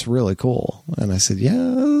 It's really cool. And I said,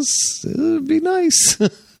 yes, it would be nice.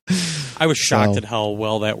 I was shocked at how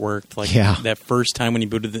well that worked. Like that first time when you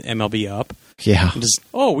booted the MLB up. Yeah. Just,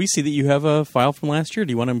 we see that you have a file from last year.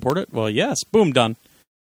 Do you want to import it? Well, yes. Boom, done.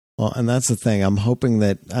 Well, and that's the thing. I'm hoping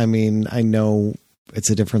that, I mean, I know it's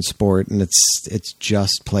a different sport and it's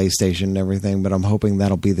just PlayStation and everything, but I'm hoping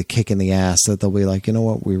that'll be the kick in the ass that they'll be like, you know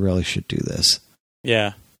what, we really should do this.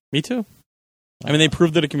 Yeah, me too. I mean, they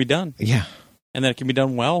proved that it can be done. Yeah. And that it can be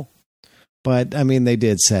done well. But I mean, they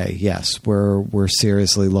did say, yes, we're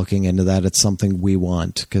seriously looking into that. It's something we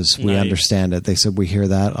want because we understand it. They said we hear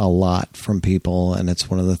that a lot from people, and it's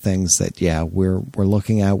one of the things that we're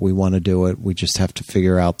looking at. We want to do it. We just have to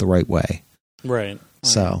figure out the right way. Right.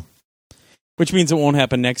 So, which means it won't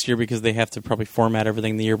happen next year because they have to probably format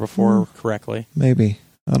everything the year before correctly. Maybe,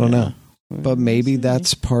 I don't know, but maybe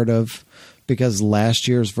that's part of because last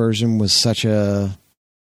year's version was such a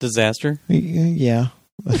disaster. Yeah.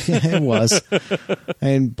 It was,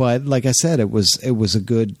 but like I said, it was a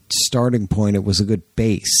good starting point. It was a good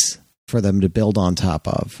base for them to build on top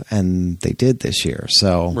of, and they did this year.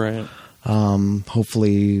 So,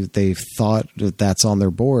 hopefully, they thought that's on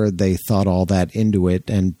their board. They thought all that into it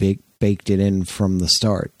and baked it in from the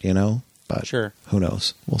start. You know, but who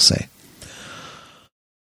knows? We'll see.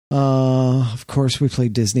 Of course, we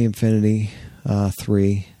played Disney Infinity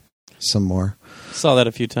 3, some more. Saw that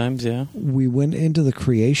a few times, yeah. We went into the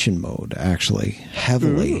creation mode, actually,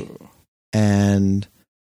 heavily. Ooh. And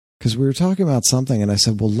because we were talking about something, and I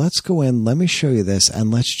said, well, let's go in, let me show you this,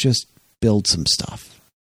 and let's just build some stuff.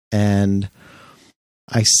 And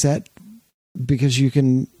I set, because you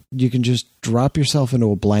can just drop yourself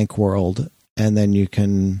into a blank world, and then you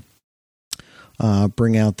can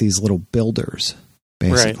bring out these little builders,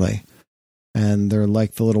 basically. Right. And they're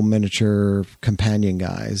like the little miniature companion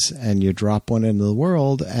guys. And you drop one into the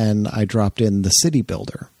world, and I dropped in the city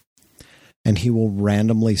builder. And he will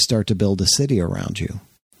randomly start to build a city around you.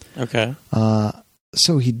 Okay.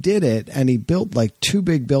 So he did it, and he built like 2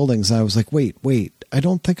 big buildings. And I was like, wait, I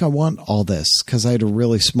don't think I want all this, because I had a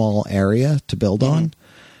really small area to build on.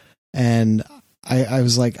 And I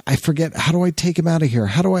was like, I forget, how do I take him out of here?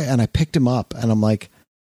 And I picked him up, and I'm like,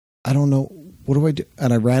 I don't know. What do I do?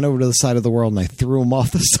 And I ran over to the side of the world, and I threw him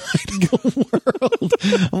off the side of the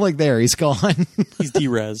world. I'm like, there, he's gone. He's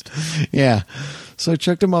derezzed. Yeah. So I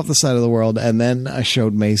chucked him off the side of the world, and then I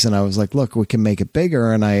showed Mason. I was like, look, we can make it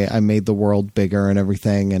bigger. And I made the world bigger and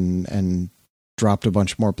everything, and dropped a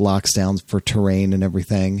bunch more blocks down for terrain and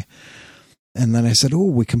everything. And then I said, oh,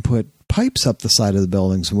 we can put pipes up the side of the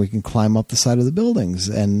buildings, and we can climb up the side of the buildings.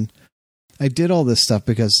 And I did all this stuff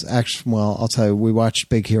because, actually, well, I'll tell you, we watched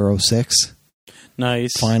Big Hero 6.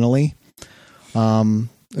 Nice. Finally. It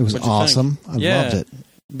was awesome. I loved it.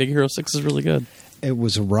 Big Hero 6 is really good. It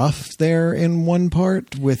was rough there in one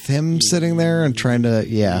part with him sitting there and trying to,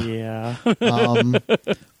 Yeah.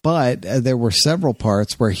 But there were several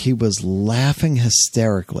parts where he was laughing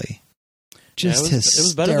hysterically. Just hysterically. It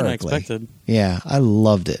was better than I expected. Yeah, I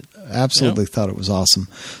loved it. Absolutely thought it was awesome.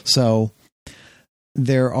 So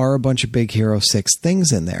there are a bunch of Big Hero 6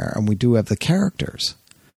 things in there, and we do have the characters.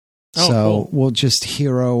 Oh, so cool. we'll just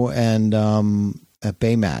Hero and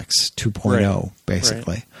Baymax 2.0,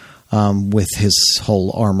 basically, with his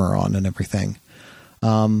whole armor on and everything.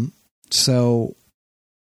 So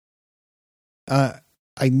I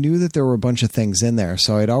knew that there were a bunch of things in there,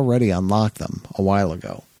 so I'd already unlocked them a while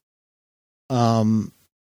ago.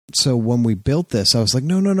 So when we built this, I was like,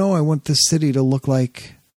 no, I want this city to look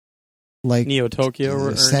like Neo Tokyo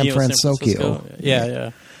or San Francisco.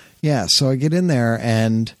 Yeah. So I get in there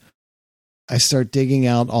and I start digging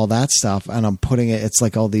out all that stuff, and I'm putting it. It's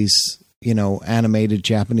like all these, animated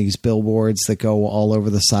Japanese billboards that go all over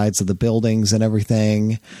the sides of the buildings and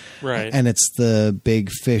everything. Right. And it's the big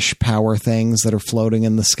fish power things that are floating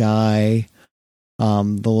in the sky. The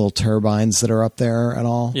little turbines that are up there and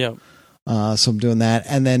all. Yep. So I'm doing that.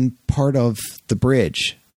 And then part of the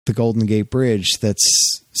bridge, the Golden Gate Bridge, that's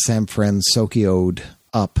San Francisco'd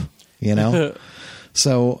up,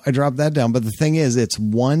 So I dropped that down. But the thing is, it's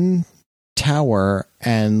one tower,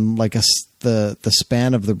 and like the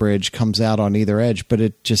span of the bridge comes out on either edge, but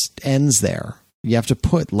it just ends there. You have to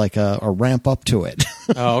put like a ramp up to it.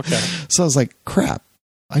 Oh, okay. So I was like, crap,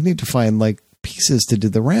 I need to find like pieces to do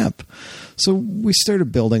the ramp. So we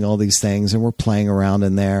started building all these things, and we're playing around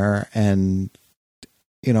in there. And,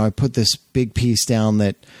 I put this big piece down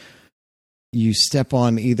that you step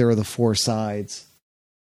on either of the 4 sides,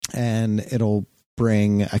 and it'll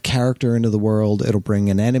bring a character into the world. It'll bring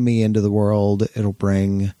an enemy into the world. It'll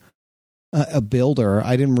bring a builder.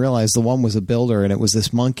 I didn't realize the one was a builder, and it was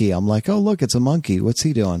this monkey. I'm like, oh, look, it's a monkey. What's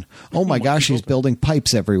he doing? Oh my gosh, he's building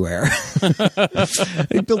pipes everywhere.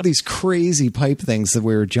 He built these crazy pipe things that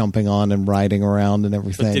we were jumping on and riding around and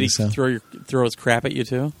everything. But did he throw his crap at you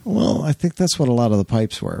too? Well, I think that's what a lot of the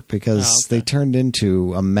pipes were, because they turned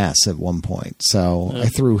into a mess at one point. So I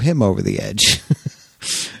threw him over the edge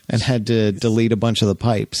and had to delete a bunch of the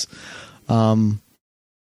pipes.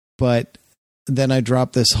 But then I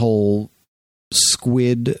dropped this whole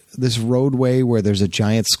this roadway where there's a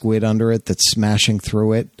giant squid under it that's smashing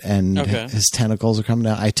through it, and his tentacles are coming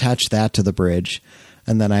out. I attached that to the bridge,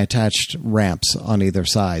 and then I attached ramps on either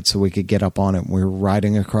side so we could get up on it. We were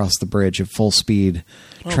riding across the bridge at full speed,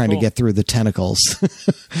 trying to get through the tentacles.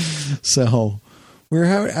 So we were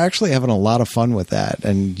actually having a lot of fun with that,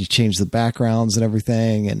 and you change the backgrounds and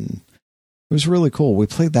everything, and it was really cool. We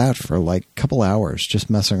played that for like a couple hours, just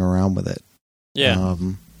messing around with it. Yeah.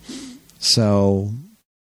 So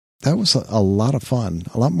that was a lot of fun,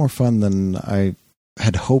 a lot more fun than I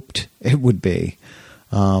had hoped it would be.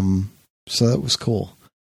 So that was cool.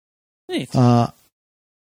 Neat.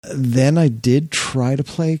 Then I did try to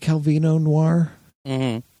play Calvino Noir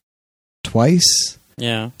twice.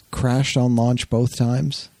 Yeah. Crashed on launch both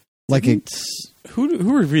times.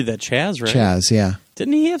 Who reviewed that? Chaz, right? Chaz, yeah.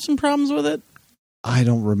 Didn't he have some problems with it? I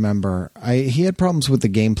don't remember. He had problems with the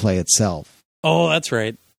gameplay itself. Oh, that's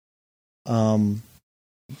right.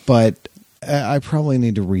 But I probably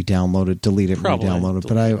need to re-download it, delete it, and re-download it.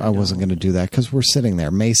 But I wasn't going to do that because we're sitting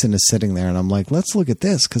there. Mason is sitting there, and I'm like, let's look at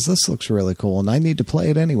this because this looks really cool, and I need to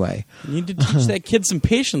play it anyway. You need to teach that kid some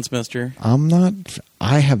patience, mister.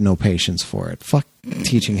 I have no patience for it. Fuck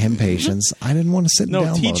teaching him patience. I didn't want to sit and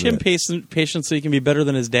download it. No, teach him patience so he can be better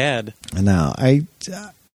than his dad. No, I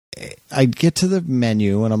get to the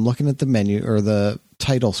menu, and I'm looking at the menu or the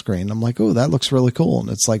title screen. I'm like, oh, that looks really cool. And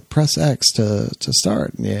it's like, press X to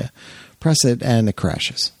start. And yeah, press it and it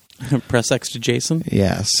crashes. Press X to Jason?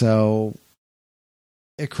 Yeah, so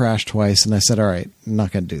it crashed twice, and I said, all right, I'm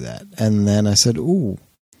not going to do that. And then I said, ooh,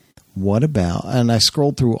 what about, and I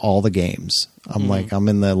scrolled through all the games. I'm like, I'm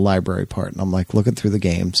in the library part, and I'm like looking through the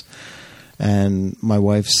games. And my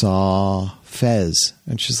wife saw Fez,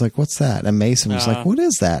 and she's like, what's that? And Mason was like, what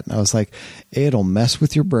is that? And I was like, it'll mess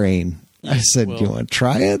with your brain. I said, you want to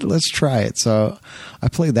try it? Let's try it. So I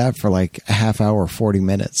played that for like a half hour, 40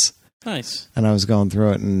 minutes. Nice. And I was going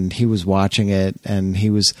through it, and he was watching it, and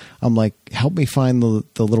I'm like, help me find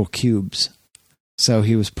the little cubes. So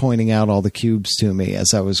he was pointing out all the cubes to me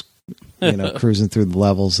as I was, cruising through the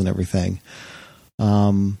levels and everything.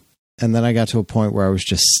 And then I got to a point where I was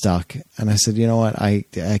just stuck, and I said, you know what? I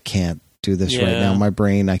can't do this right now. My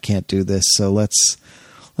brain, I can't do this. So let's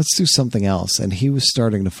do something else. And he was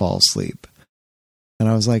starting to fall asleep. And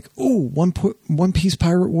I was like, ooh, One Piece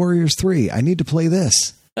Pirate Warriors 3. I need to play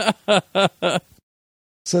this.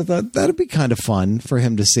 So I thought that'd be kind of fun for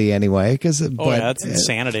him to see anyway. That's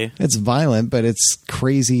insanity. It's violent, but it's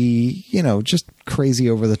crazy, just crazy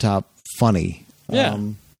over the top funny. Yeah.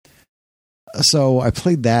 So I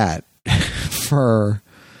played that I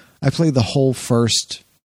played the whole first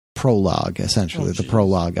prologue, essentially, the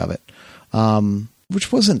prologue of it,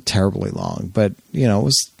 which wasn't terribly long, but, it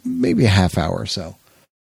was maybe a half hour or so.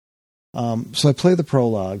 So I played the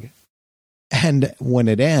prologue. And when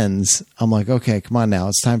it ends, I'm like, okay, come on now.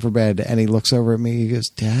 It's time for bed. And he looks over at me. He goes,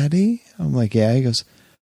 Daddy? I'm like, yeah. He goes,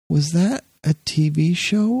 was that a TV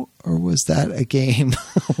show or was that a game?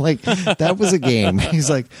 Like, that was a game. He's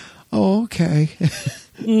like, oh, okay.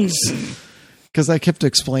 Because I kept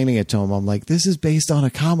explaining it to him. I'm like, this is based on a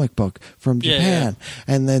comic book from Japan.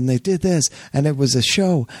 Yeah. And then they did this, and it was a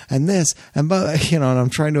show, and this, and and I'm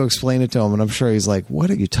trying to explain it to him, and I'm sure he's like, what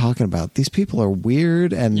are you talking about? These people are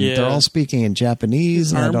weird, and they're all speaking in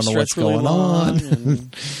Japanese, and I don't know what's going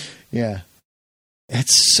on. Yeah.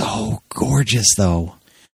 It's so gorgeous, though.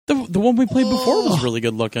 The one we played before was really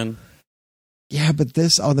good looking. Yeah, but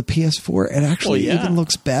this on the PS4, it actually even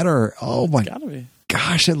looks better. Oh, my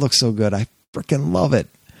gosh, it looks so good. I freaking love it.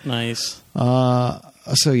 Nice.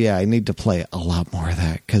 So yeah, I need to play a lot more of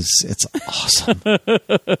that because it's awesome.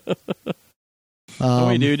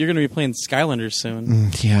 Wait, dude, you're going to be playing Skylanders soon.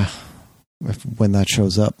 Yeah, when that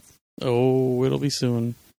shows up. Oh, it'll be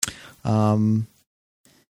soon. And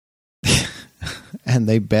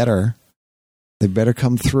they better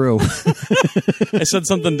come through. I said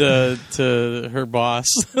something to her boss.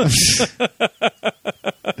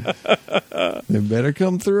 They better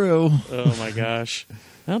come through. Oh my gosh!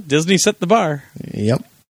 Well, Disney set the bar. Yep.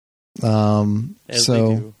 As they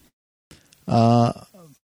do.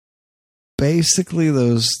 Basically,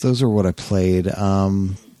 those are what I played.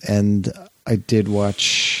 And I did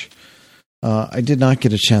watch. I did not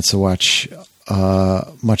get a chance to watch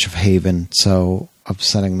much of Haven, so I'm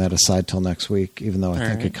setting that aside till next week. Even though I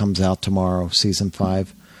think it comes out tomorrow, season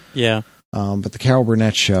 5. Yeah. But the Carol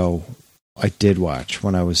Burnett show, I did watch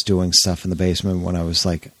when I was doing stuff in the basement, when I was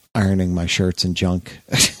like ironing my shirts and junk.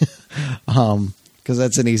 Because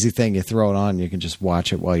that's an easy thing. You throw it on, you can just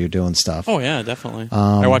watch it while you're doing stuff. Oh yeah, definitely.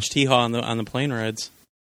 I watched Hee-Haw on the plane rides.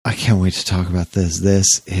 I can't wait to talk about this.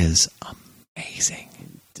 This is amazing.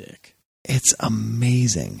 Dick. It's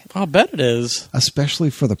amazing. I'll bet it is. Especially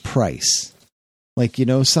for the price. Like,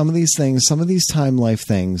 some of these things, some of these Time Life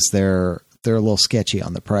things, they're a little sketchy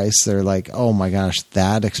on the price. They're like, oh my gosh,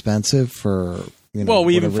 that expensive for, well,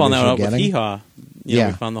 we even found that out with Hee-Haw. We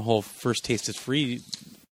Yeah. found the whole first taste is free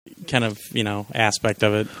kind of, aspect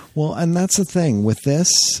of it. Well, and that's the thing with this.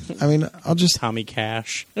 I mean, Tommy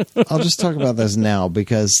Cash. I'll just talk about this now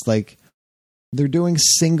because, like, they're doing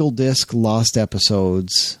single disc lost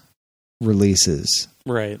episodes releases.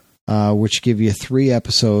 Right. Which give you 3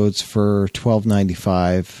 episodes for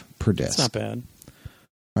 $12.95 per disc. It's not bad.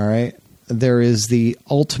 All right. There is the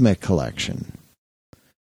Ultimate Collection,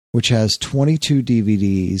 which has 22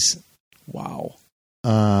 DVDs. Wow.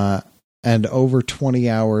 And over 20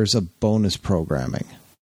 hours of bonus programming.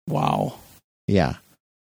 Wow. Yeah.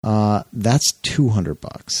 That's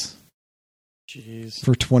 $200 Jeez.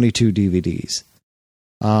 for 22 DVDs.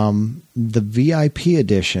 The VIP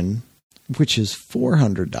edition, which is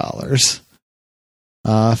 $400,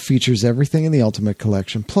 features everything in the Ultimate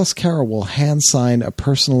Collection. Plus, Carol will hand sign a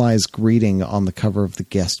personalized greeting on the cover of the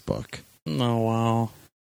guest book. Oh, wow.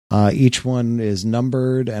 Each one is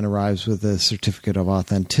numbered and arrives with a certificate of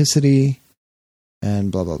authenticity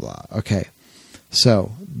and blah, blah, blah. Okay.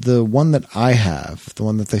 So the one that I have, the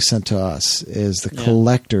one that they sent to us, is the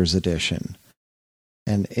collector's edition.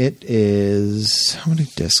 And it is, how many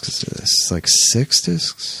discs is this? Like 6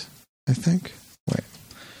 discs, I think. Wait,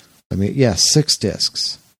 6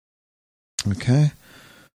 discs. Okay.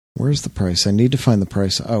 Where's the price? I need to find the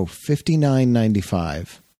price. Oh,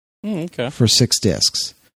 $59.95 Okay. for 6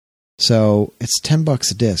 discs. So it's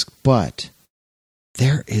 $10 a disc, but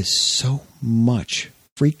there is so much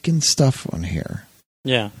freaking stuff on here.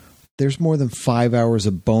 Yeah. There's more than 5 hours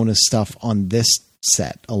of bonus stuff on this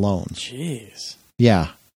set alone. Jeez. Yeah.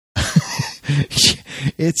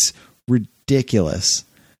 It's ridiculous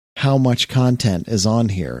how much content is on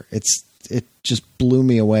here. It just blew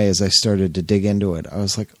me away as I started to dig into it. I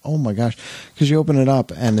was like, oh my gosh. Because you open it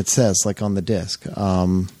up and it says, like on the disc, just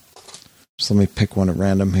let me pick one at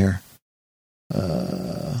random here.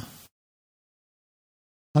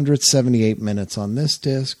 178 minutes on this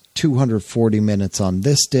disc, 240 minutes on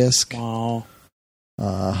this disc. Wow.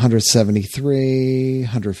 173,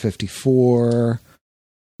 154.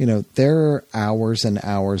 There are hours and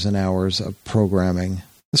hours and hours of programming.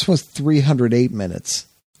 This was 308 minutes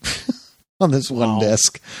on this one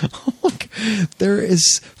disc. There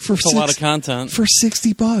is That's a lot of content for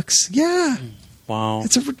 $60. Yeah. Wow.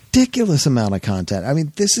 It's a ridiculous amount of content. I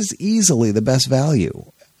mean, this is easily the best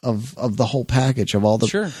value of the whole package of all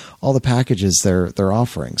the packages they're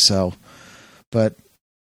offering. So, but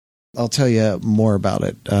I'll tell you more about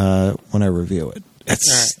it when I review it.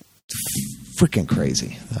 It's freaking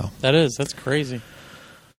crazy, though. That's crazy.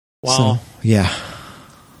 Wow. So, yeah.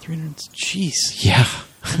 300. Jeez. Yeah.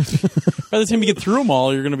 By the time you get through them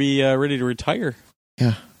all, you're going to be ready to retire.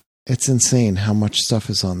 Yeah. It's insane how much stuff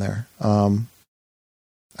is on there. I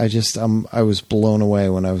was blown away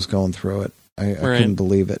when I was going through it. I couldn't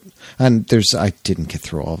believe it. And I didn't get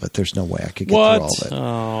through all of it. There's no way I could get through all of it.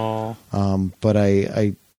 Oh. But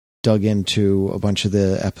I dug into a bunch of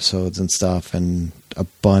the episodes and stuff and a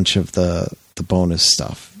bunch of the bonus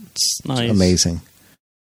stuff. It's nice. Amazing.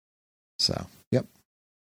 So, yep.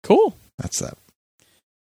 Cool. That's that.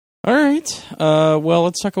 All right. Well,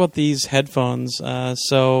 let's talk about these headphones.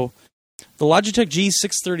 So the Logitech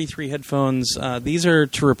G633 headphones, these are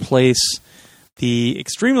to replace the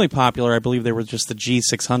extremely popular, I believe they were just the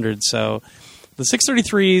G600. So the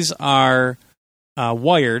 633s are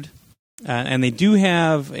wired, and they do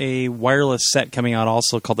have a wireless set coming out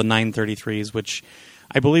also called the 933s, which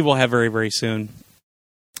I believe we'll have very, very soon,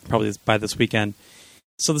 probably by this weekend.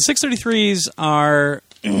 So the 633s are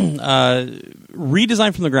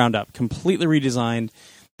redesigned from the ground up, completely redesigned.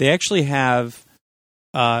 They actually have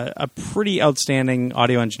a pretty outstanding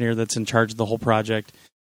audio engineer that's in charge of the whole project.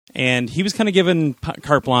 And he was kind of given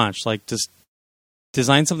carte blanche, like just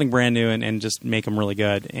design something brand new and just make them really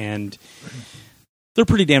good. And they're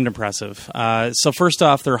pretty damned impressive. So first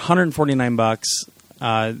off, they're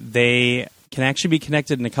 $149. They can actually be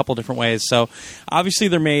connected in a couple different ways. So obviously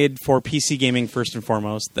they're made for PC gaming first and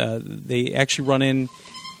foremost. They actually run in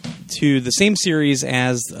to the same series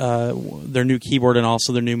as their new keyboard and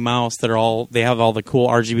also their new mouse they have all the cool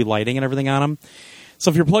RGB lighting and everything on them. So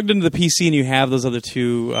if you're plugged into the PC and you have those other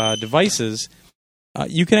two devices,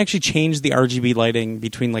 you can actually change the RGB lighting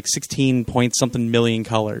between like 16 point something million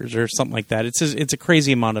colors or something like that. It's a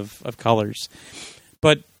crazy amount of colors.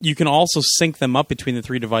 But you can also sync them up between the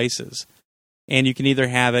three devices. And you can either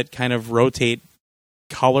have it kind of rotate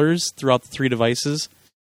colors throughout the three devices,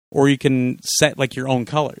 or you can set like your own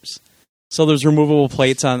colors. So there's removable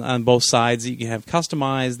plates on both sides that you can have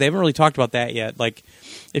customized. They haven't really talked about that yet, like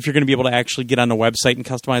if you're going to be able to actually get on a website and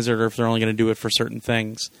customize it, or if they're only going to do it for certain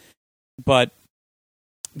things. But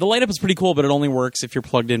the light up is pretty cool, but it only works if you're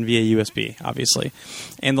plugged in via USB, obviously.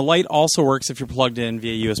 And the light also works if you're plugged in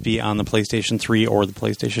via USB on the PlayStation 3 or the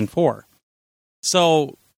PlayStation 4.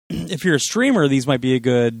 So if you're a streamer, these might be a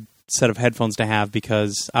good set of headphones to have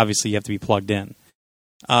because obviously you have to be plugged in.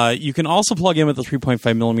 You can also plug in with the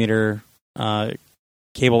 3.5 millimeter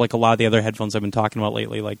cable, like a lot of the other headphones I've been talking about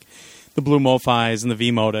lately, like the Blue Mo-Fis and the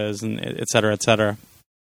V-Modas and et cetera, et cetera.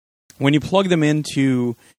 When you plug them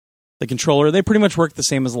into the controller, they pretty much work the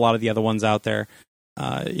same as a lot of the other ones out there.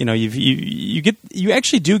 You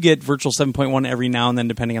actually do get Virtual 7.1 every now and then,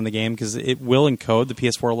 depending on the game, because it will encode. The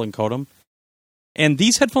PS4 will encode them. And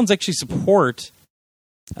these headphones actually support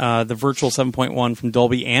the Virtual 7.1 from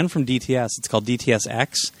Dolby and from DTS. It's called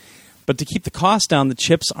DTS-X. But to keep the cost down, the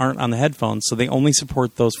chips aren't on the headphones, so they only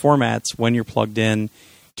support those formats when you're plugged in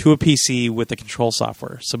to a PC with the control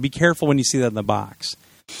software. So be careful when you see that in the box,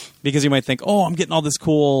 because you might think, oh, I'm getting all this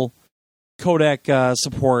cool codec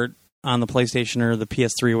support on the PlayStation or the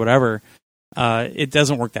PS3 or whatever. It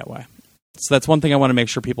doesn't work that way. So that's one thing I want to make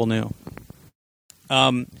sure people knew.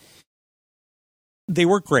 They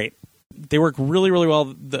work great. They work really, really well.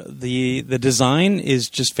 The design is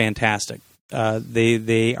just fantastic.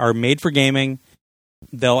 They are made for gaming.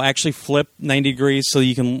 They'll actually flip 90 degrees so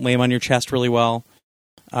you can lay them on your chest really well.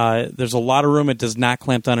 There's a lot of room. It does not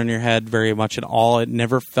clamp down on your head very much at all. It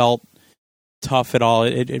never felt tough at all.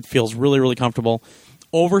 It feels really, really comfortable.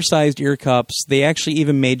 Oversized ear cups. They actually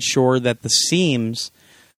even made sure that the seams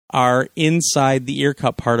are inside the ear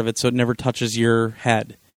cup part of it so it never touches your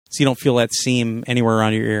head. So you don't feel that seam anywhere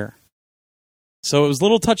around your ear. So it was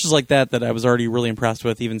little touches like that I was already really impressed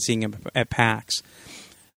with, even seeing it at PAX.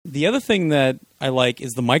 The other thing that I like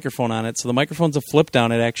is the microphone on it. So the microphone's a flip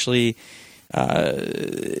down. It actually,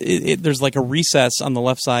 there's like a recess on the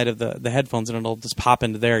left side of the headphones, and it'll just pop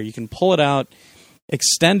into there. You can pull it out,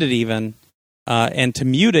 extend it even, and to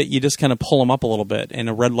mute it, you just kind of pull them up a little bit, and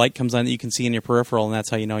a red light comes on that you can see in your peripheral, and that's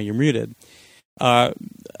how you know you're muted. I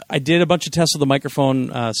did a bunch of tests with the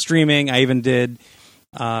microphone streaming. I even did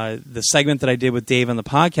the segment that I did with Dave on the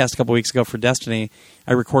podcast a couple weeks ago for Destiny.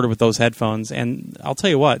 I recorded with those headphones, and I'll tell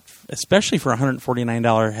you what, especially for a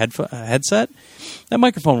 $149 headset, that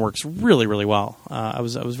microphone works really, really well. I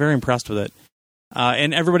was very impressed with it.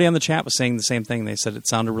 And everybody on the chat was saying the same thing. They said it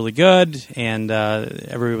sounded really good, and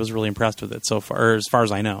everybody was really impressed with it so far, as far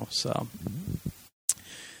as I know. So,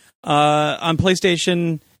 on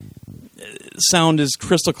PlayStation, sound is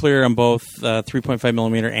crystal clear on both 3.5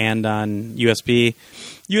 millimeter and on USB.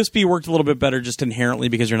 USB worked a little bit better just inherently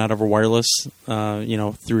because you're not over wireless,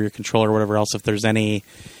 through your controller or whatever else. If there's any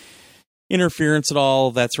interference at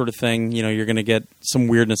all, that sort of thing, you're going to get some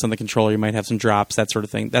weirdness on the controller. You might have some drops, that sort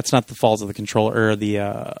of thing. That's not the fault of the controller or the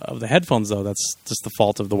of the headphones, though. That's just the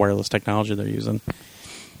fault of the wireless technology they're using.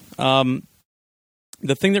 The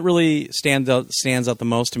thing that really stands out the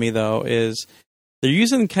most to me, though, is they're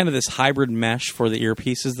using kind of this hybrid mesh for the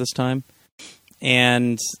earpieces this time,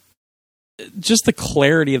 and just the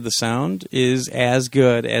clarity of the sound is as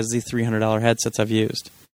good as the $300 headsets I've used.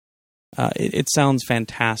 It sounds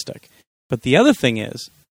fantastic. But the other thing is,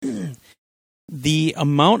 the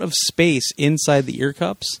amount of space inside the ear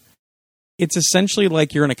cups, it's essentially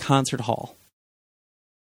like you're in a concert hall.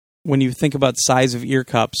 When you think about size of ear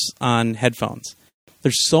cups on headphones,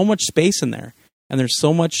 there's so much space in there, and there's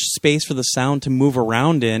so much space for the sound to move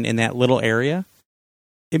around in that little area.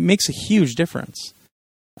 It makes a huge difference.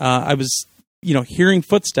 I was, hearing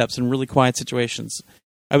footsteps in really quiet situations.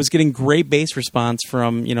 I was getting great bass response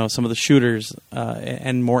from, some of the shooters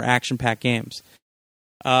and more action-packed games.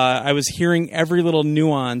 I was hearing every little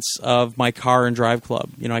nuance of my car and drive club.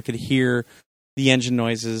 I could hear the engine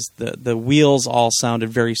noises. The wheels all sounded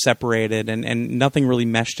very separated, and nothing really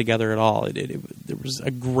meshed together at all. There was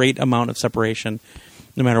a great amount of separation,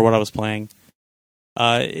 no matter what I was playing.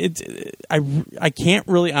 I can't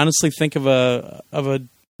really honestly think of a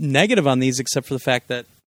negative on these, except for the fact that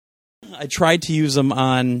I tried to use them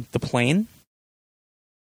on the plane,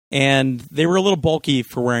 and they were a little bulky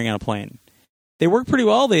for wearing on a plane. They worked pretty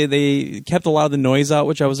well. They kept a lot of the noise out,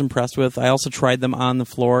 which I was impressed with. I also tried them on the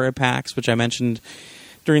floor at PAX, which I mentioned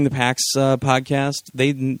during the PAX podcast.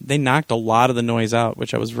 They knocked a lot of the noise out,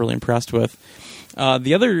 which I was really impressed with.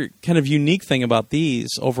 The other kind of unique thing about these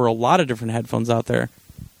over a lot of different headphones out there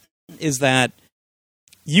is that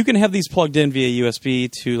you can have these plugged in via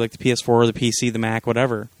USB to like the PS4 or the PC, the Mac,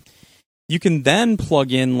 whatever. You can then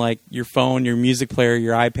plug in like your phone, your music player,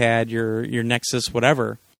 your iPad, your Nexus,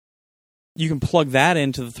 whatever. You can plug that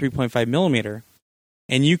into the 3.5 millimeter,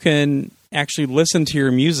 and you can actually listen to your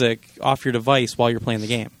music off your device while you're playing the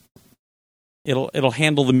game. It'll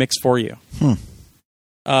handle the mix for you.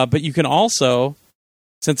 But you can also,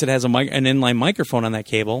 since it has an inline microphone on that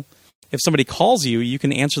cable, if somebody calls you, you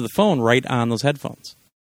can answer the phone right on those headphones.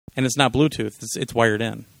 And it's not Bluetooth, it's wired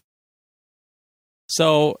in.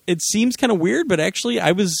 So it seems kind of weird, but actually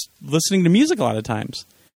I was listening to music a lot of times.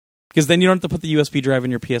 Because then you don't have to put the USB drive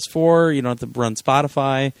in your PS4, you don't have to run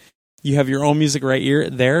Spotify. You have your own music right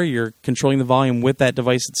there, you're controlling the volume with that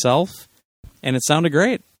device itself, and it sounded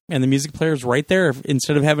great. And the music player is right there.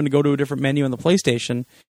 Instead of having to go to a different menu on the PlayStation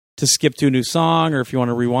to skip to a new song, or if you want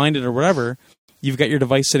to rewind it or whatever, you've got your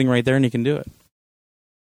device sitting right there and you can do it.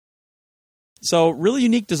 So really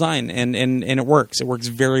unique design, and it works. It works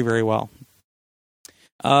very, very well.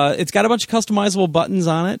 It's got a bunch of customizable buttons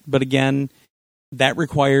on it, but again, that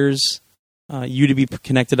requires you to be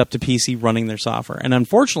connected up to PC running their software. And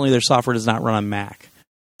unfortunately, their software does not run on Mac.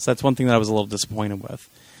 So that's one thing that I was a little disappointed with.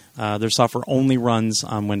 Their software only runs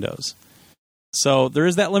on Windows. So there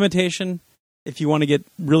is that limitation. If you want to get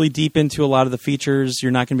really deep into a lot of the features,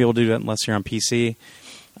 you're not going to be able to do that unless you're on PC.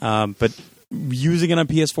 But using it on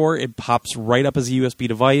PS4, it pops right up as a USB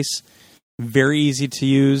device. Very easy to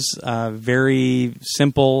use, very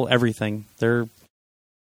simple, everything. They're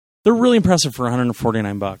really impressive for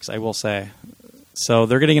 $149, I will say. So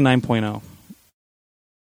they're getting a 9.0.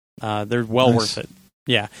 They're well worth it.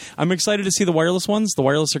 Yeah. I'm excited to see the wireless ones. The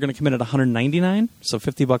wireless are going to come in at $199, so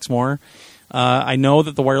 $50 more. I know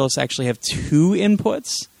that the wireless actually have two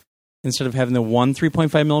inputs. Instead of having the one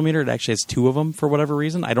 3.5 millimeter, it actually has two of them for whatever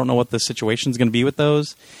reason. I don't know what the situation is going to be with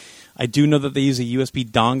those. I do know that they use a USB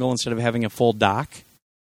dongle instead of having a full dock.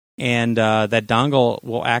 And that dongle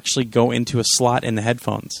will actually go into a slot in the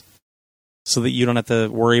headphones so that you don't have to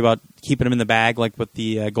worry about keeping them in the bag like with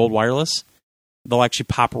the Gold Wireless. They'll actually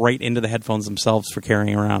pop right into the headphones themselves for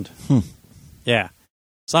carrying around. Yeah.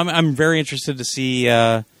 So I'm very interested to see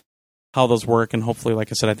how those work. And hopefully,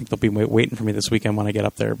 like I said, I think they'll be waiting for me this weekend when I get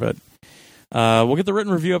up there. But we'll get the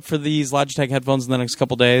written review up for these Logitech headphones in the next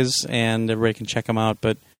couple days, and everybody can check them out.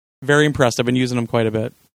 But very impressed. I've been using them quite a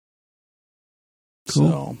bit. Cool.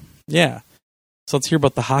 So, yeah. So let's hear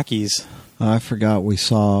about the hockeys. I forgot we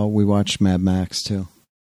watched Mad Max too.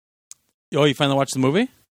 Oh, you finally watched the movie?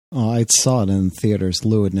 Oh, I saw it in theaters.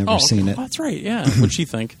 Lou had never seen it. Oh, that's right. Yeah. What'd she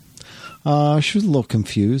think? She was a little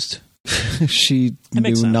confused. She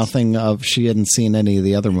knew nothing of. She hadn't seen any of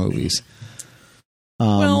the other movies.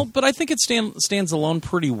 Well, but I think it stands alone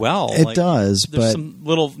pretty well. It does, there's but some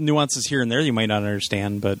little nuances here and there you might not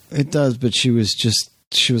understand. But it does. But she was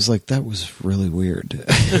like, that was really weird.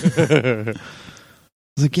 I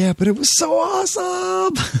was like, yeah, but it was so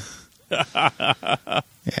awesome.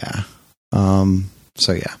 Yeah.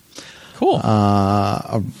 So yeah. Cool.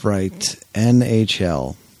 All right.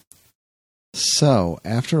 NHL. So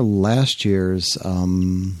after last year's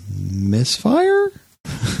misfire,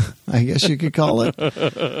 I guess you could call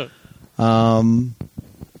it.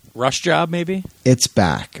 Rush Job, maybe? It's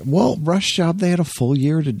back. Well, Rush Job, they had a full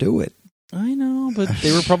year to do it. I know, but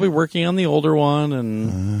they were probably working on the older one,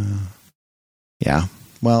 and yeah.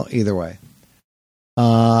 Well, either way,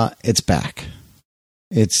 it's back.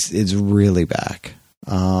 It's really back.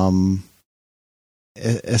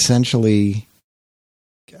 Essentially,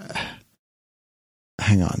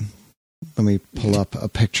 hang on. Let me pull up a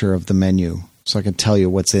picture of the menu so I can tell you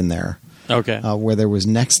what's in there. Okay. Where there was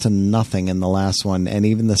next to nothing in the last one, and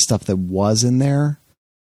even the stuff that was in there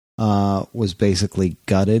was basically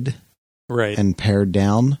gutted, right, and pared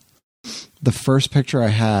down. The first picture I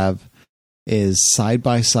have is side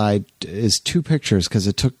by side, is two pictures because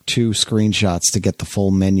it took two screenshots to get the full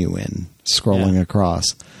menu in, scrolling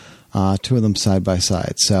across. Two of them side by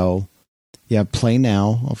side. So you have Play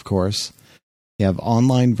Now, of course. You have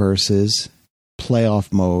Online Versus,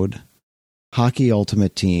 Playoff Mode, Hockey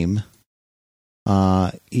Ultimate Team,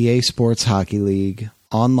 EA Sports Hockey League,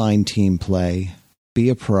 Online Team Play, Be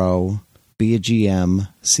a Pro, Be a GM,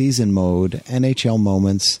 Season Mode, NHL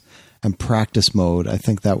Moments, and Practice Mode. I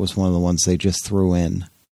think that was one of the ones they just threw in,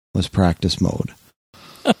 was Practice Mode.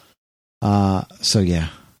 So yeah,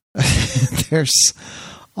 there's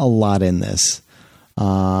a lot in this.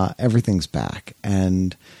 Everything's back.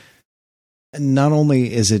 And not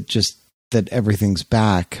only is it just that everything's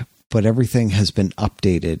back, but everything has been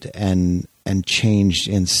updated and changed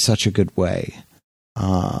in such a good way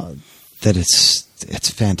that it's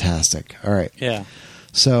fantastic. All right. Yeah.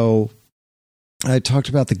 So I talked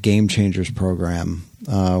about the Game Changers program,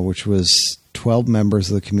 which was 12 members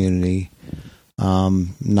of the community,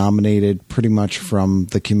 nominated pretty much from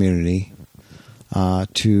the community,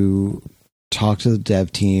 to talk to the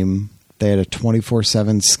dev team. They had a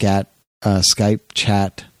 24/7 Skype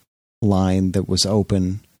chat line that was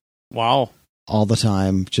open. Wow. All the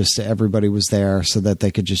time. Just everybody was there so that they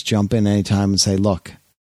could just jump in anytime and say, look,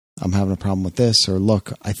 I'm having a problem with this, or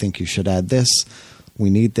look, I think you should add this. We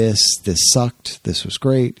need this. This sucked. This was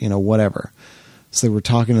great. Whatever. So they were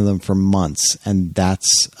talking to them for months, and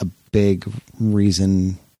that's a big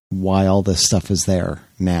reason why all this stuff is there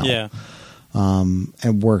now. Yeah.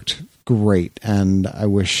 And worked great. And I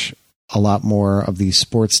wish a lot more of these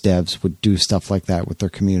sports devs would do stuff like that with their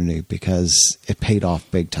community, because it paid off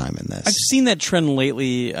big time in this. I've seen that trend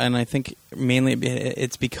lately, and I think mainly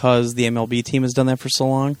it's because the MLB team has done that for so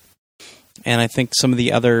long. And I think some of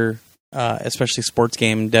the other, especially sports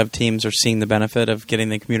game dev teams, are seeing the benefit of getting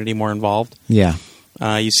the community more involved. Yeah.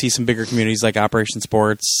 You see some bigger communities like Operation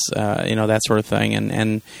Sports, that sort of thing.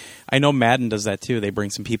 And I know Madden does that too. They bring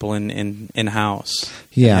some people in-house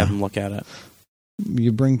and have them look at it.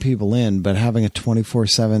 You bring people in, but having a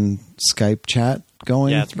 24/7 Skype chat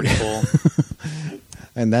going. Yeah, it's pretty cool.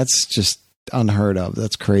 And that's just unheard of.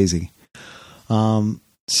 That's crazy.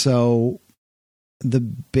 So the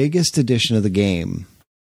biggest addition of the game,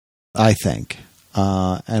 I think,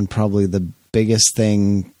 and probably the biggest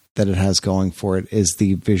thing that it has going for it is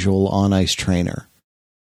the visual on ice trainer.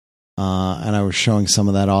 And I was showing some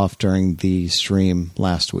of that off during the stream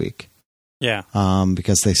last week. Yeah.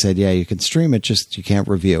 Because they said, yeah, you can stream it, just you can't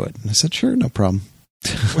review it. And I said, sure, no problem.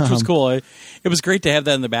 Which was cool. It was great to have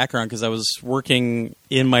that in the background because I was working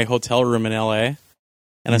in my hotel room in LA,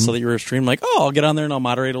 and I saw that you were streaming. Like, oh, I'll get on there and I'll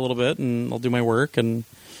moderate a little bit and I'll do my work. And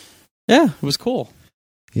yeah, it was cool.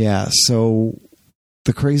 Yeah. So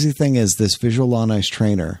the crazy thing is this visual on ice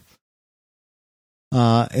trainer.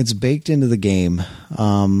 It's baked into the game.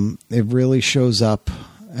 It really shows up.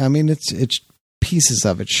 I mean, it's pieces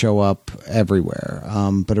of it show up everywhere,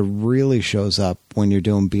 but it really shows up when you're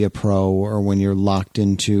doing Be a Pro or when you're locked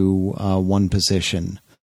into one position.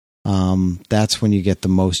 That's when you get the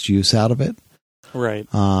most use out of it. Right.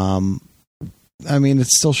 I mean, it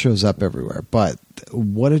still shows up everywhere, but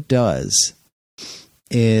what it does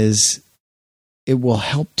is it will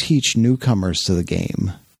help teach newcomers to the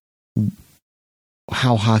game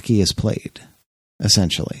how hockey is played,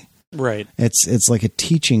 essentially. Right. It's like a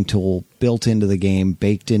teaching tool built into the game,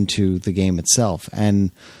 baked into the game itself.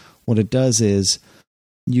 And what it does is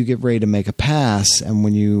you get ready to make a pass, and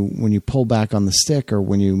when you pull back on the stick or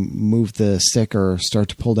when you move the stick or start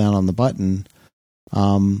to pull down on the button,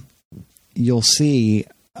 you'll see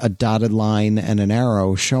a dotted line and an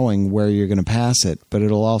arrow showing where you're going to pass it, but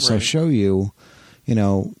it'll also show you,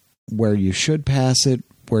 where you should pass it,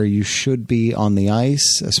 where you should be on the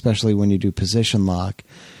ice, especially when you do position lock.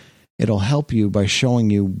 It'll help you by showing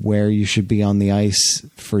you where you should be on the ice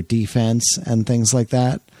for defense and things like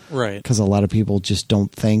that. Right. Because a lot of people just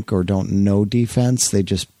don't think or don't know defense. They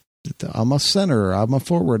just, I'm a center, I'm a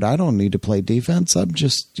forward. I don't need to play defense. I'm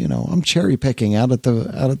just, I'm cherry picking out at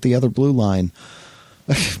the other blue line.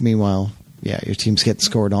 Meanwhile, yeah, your team's getting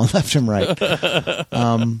scored on left and right.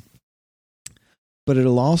 But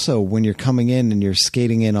it'll also, when you're coming in and you're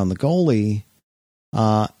skating in on the goalie,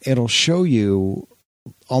 it'll show you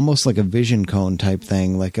almost like a vision cone type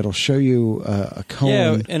thing. Like it'll show you a cone.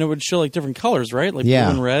 Yeah, and it would show like different colors, right? Like blue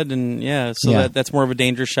and red, and that's more of a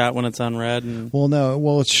dangerous shot when it's on red. And,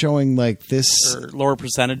 it's showing like this or lower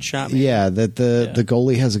percentage shot. Maybe. Yeah, that the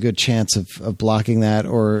goalie has a good chance of blocking that,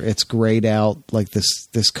 or it's grayed out like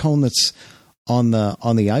this cone that's on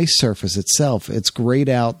the ice surface itself. It's grayed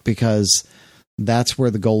out because that's where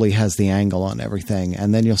the goalie has the angle on everything.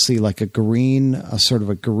 And then you'll see like a sort of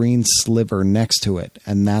a green sliver next to it.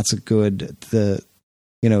 And that's there's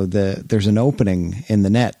an opening in the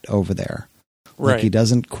net over there. Right. Like he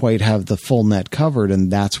doesn't quite have the full net covered, and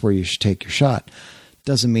that's where you should take your shot.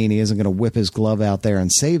 Doesn't mean he isn't going to whip his glove out there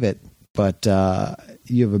and save it, but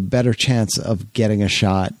you have a better chance of getting a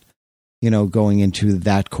shot, going into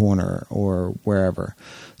that corner or wherever.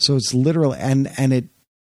 So it's literally, and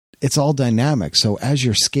it's all dynamic. So as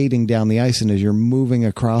you're skating down the ice and as you're moving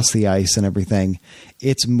across the ice and everything,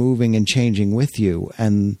 it's moving and changing with you.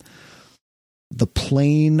 And the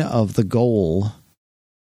plane of the goal,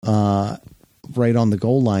 right on the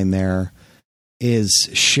goal line there,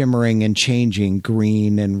 is shimmering and changing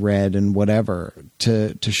green and red and whatever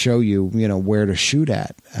to show you, where to shoot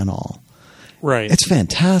at and all. Right. It's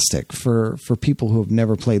fantastic for people who have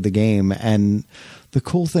never played the game. And the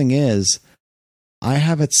cool thing is, I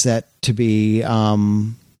have it set to be, it's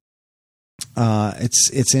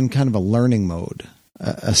in kind of a learning mode,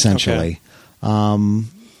 essentially. Okay.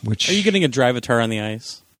 Which are you getting a drivatar on the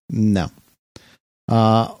ice? No.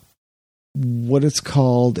 What it's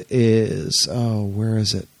called is, where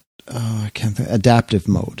is it? I can't think. Adaptive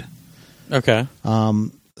mode. Okay.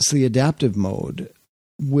 So the adaptive mode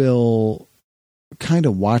will kind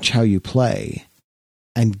of watch how you play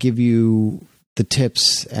and give you the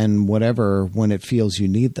tips and whatever when it feels you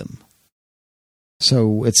need them.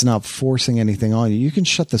 So it's not forcing anything on you. You can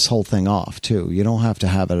shut this whole thing off too. You don't have to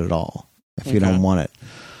have it at all if you don't want it.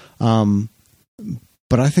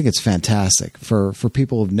 But I think it's fantastic for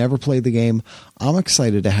people who've never played the game. I'm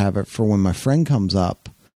excited to have it for when my friend comes up,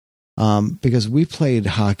 because we played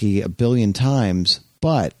hockey a billion times,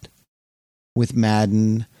 but with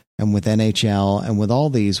Madden and with NHL and with all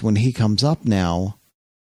these, when he comes up now,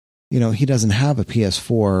 he doesn't have a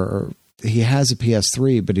PS4, or he has a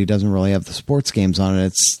PS3, but he doesn't really have the sports games on it.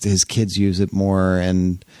 It's his kids use it more,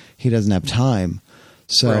 and he doesn't have time.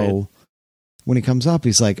 So when he comes up,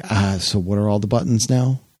 he's like, so what are all the buttons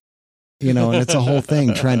now? And it's a whole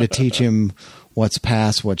thing trying to teach him what's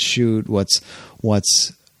pass, what's shoot, what's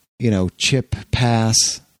chip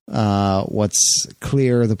pass, what's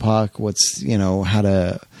clear the puck, what's, how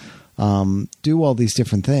to do all these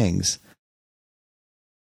different things.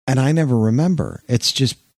 And I never remember. It's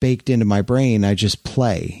just baked into my brain. I just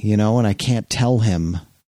play, and I can't tell him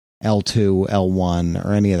L2, L1,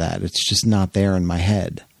 or any of that. It's just not there in my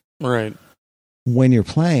head. Right. When you're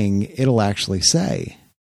playing, it'll actually say,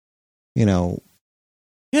 hit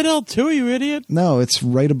L2, you idiot. No, it's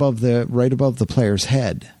right above the player's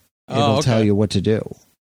head. It'll tell you what to do,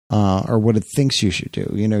 or what it thinks you should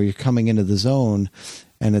do. You're coming into the zone,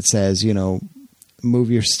 and it says,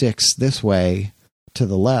 move your sticks this way to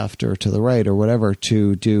the left or to the right or whatever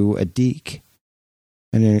to do a deke.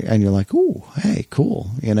 And you're like, ooh, hey,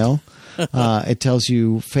 cool, It tells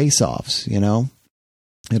you face-offs,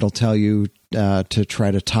 It'll tell you to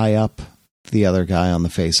try to tie up the other guy on the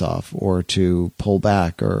face-off or to pull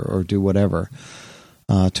back or do whatever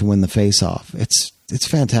to win the face-off. It's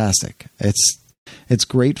fantastic. It's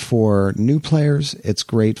great for new players. It's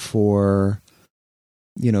great for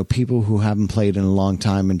people who haven't played in a long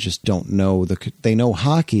time and just don't know they know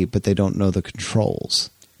hockey, but they don't know the controls.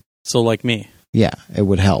 So like me. Yeah, it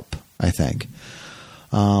would help, I think.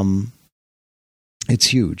 It's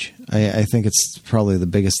huge. I think it's probably the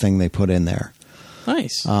biggest thing they put in there.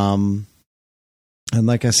 Nice. And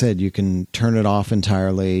like I said, you can turn it off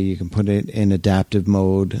entirely. You can put it in adaptive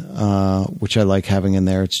mode, which I like having in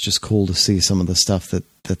there. It's just cool to see some of the stuff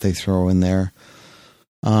that they throw in there.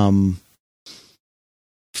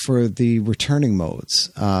 For the returning modes,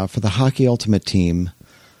 for the Hockey Ultimate Team,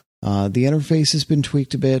 the interface has been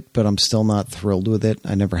tweaked a bit, but I'm still not thrilled with it.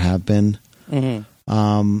 I never have been.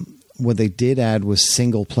 Mm-hmm. What they did add was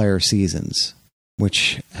single-player seasons,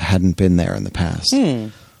 which hadn't been there in the past.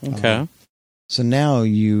 Okay. So now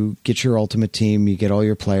you get your Ultimate Team, you get all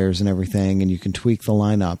your players and everything, and you can tweak the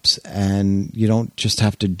lineups, and you don't just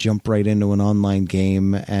have to jump right into an online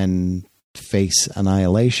game and face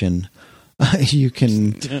annihilation. You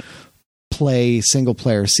can play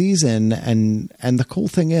single-player season, and the cool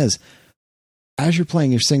thing is, as you're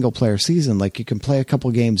playing your single-player season, like you can play a couple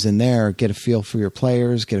games in there, get a feel for your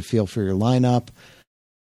players, get a feel for your lineup,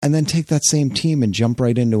 and then take that same team and jump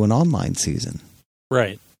right into an online season.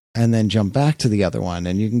 Right. And then jump back to the other one,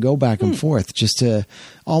 and you can go back and forth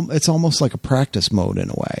it's almost like a practice mode in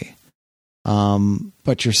a way.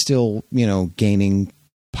 But you're still, gaining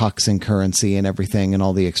pucks and currency and everything and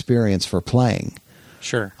all the experience for playing.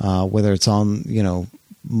 Sure. Whether it's on, the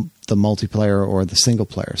multiplayer or the single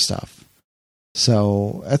player stuff.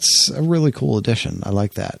 So that's a really cool addition. I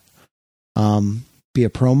like that. Be a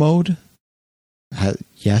pro mode.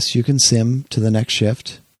 Yes, you can sim to the next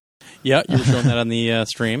shift. Yeah, you were showing that on the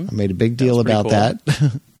stream. I made a big deal about that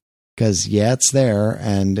because it's there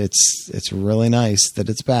and it's really nice that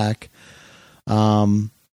it's back. The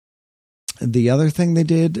other thing they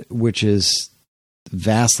did, which is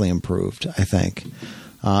vastly improved, I think,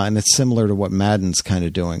 and it's similar to what Madden's kind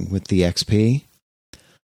of doing with the XP.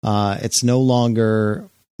 It's no longer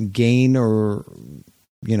gain all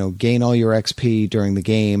your XP during the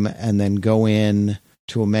game and then go in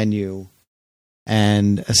to a menu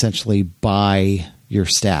and essentially buy your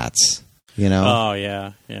stats, Oh,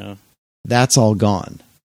 yeah, yeah. That's all gone.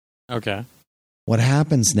 Okay. What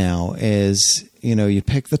happens now is, you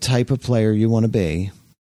pick the type of player you want to be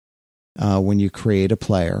when you create a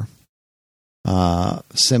player,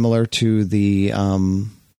 similar to the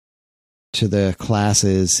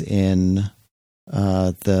classes in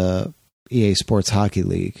the EA Sports Hockey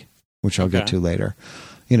League, which I'll get to later.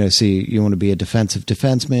 So you want to be a defensive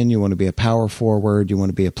defenseman, you want to be a power forward, you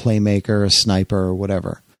want to be a playmaker, a sniper, or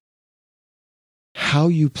whatever. How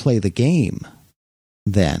you play the game,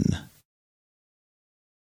 then,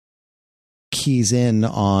 keys in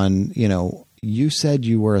on, you said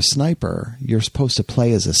you were a sniper, you're supposed to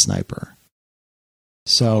play as a sniper.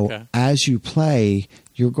 So as you play,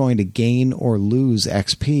 you're going to gain or lose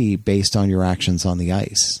XP based on your actions on the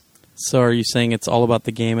ice. So are you saying it's all about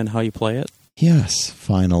the game and how you play it? Yes,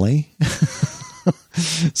 finally.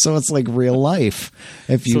 So it's like real life.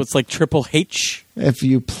 So it's like Triple H? If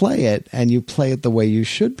you play it and you play it the way you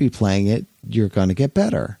should be playing it, you're going to get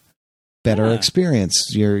better. Better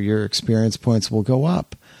experience. Your experience points will go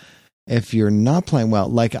up. If you're not playing well,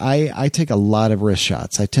 like I take a lot of wrist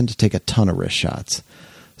shots. I tend to take a ton of wrist shots.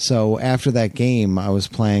 So after that game, I was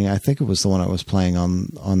playing, I think it was the one I was playing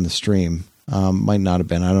on the stream. Might not have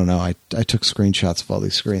been. I don't know. I took screenshots of all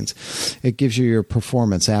these screens. It gives you your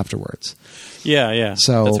performance afterwards. Yeah.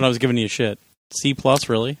 So that's when I was giving you shit. C+,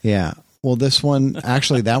 really? Yeah. Well, this one,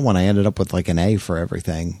 actually, that one I ended up with like an A for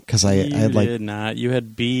everything because I had like. You did not. You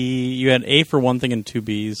had B. You had A for one thing and 2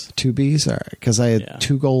 Bs. 2 Bs, all right. Because I had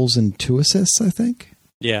 2 goals and 2 assists, I think.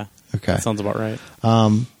 Yeah. Okay. That sounds about right.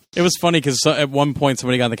 It was funny because at one point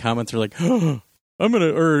somebody got in the comments. They're like, "Oh,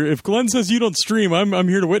 or if Glenn says you don't stream, I'm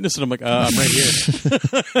here to witness it." I'm like, I'm right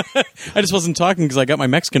here. I just wasn't talking because I got my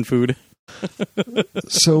Mexican food.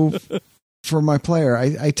 So for my player,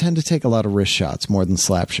 I tend to take a lot of wrist shots more than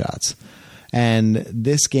slap shots. And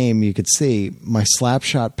this game, you could see my slap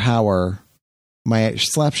shot power, my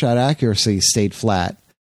slap shot accuracy stayed flat.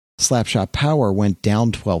 Slap shot power went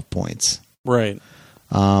down 12 points. Right.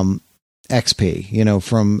 XP,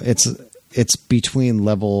 from it's between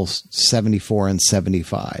levels 74 and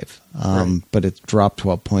 75. Right. But it dropped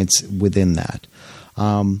 12 points within that.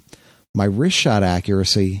 My wrist shot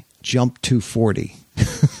accuracy jumped to 40.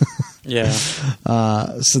 Yeah.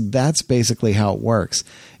 So that's basically how it works.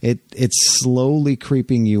 It's slowly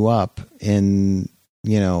creeping you up in,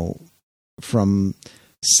 from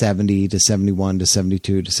 70 to 71 to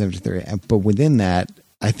 72 to 73. But within that,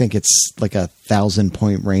 I think it's like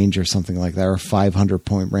 1,000-point range or something like that, or a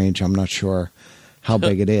 500-point range. I'm not sure how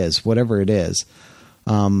big it is, whatever it is.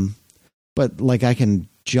 But I can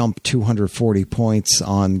jump 240 points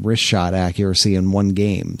on wrist shot accuracy in one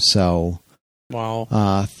game. So,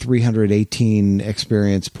 wow. 318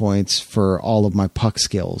 experience points for all of my puck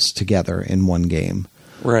skills together in one game.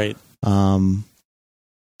 Right.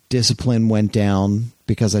 Discipline went down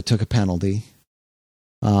because I took a penalty.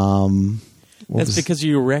 That's because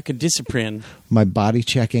you wreck a discipline. My body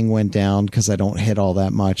checking went down because I don't hit all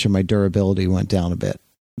that much, and my durability went down a bit.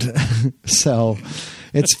 So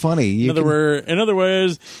it's funny. In other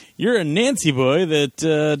words, you're a Nancy boy that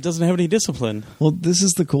doesn't have any discipline. Well, this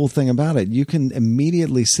is the cool thing about it. You can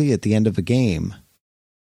immediately see at the end of a game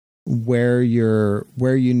where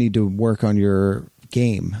you need to work on your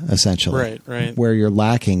game, essentially. Right. Where you're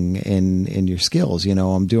lacking in your skills.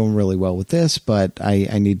 I'm doing really well with this, but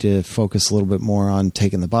I need to focus a little bit more on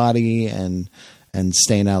taking the body and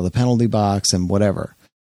staying out of the penalty box and whatever.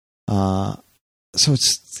 So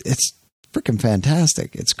it's freaking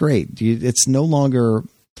fantastic. It's great. It's no longer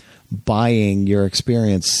buying your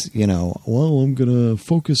experience, I'm going to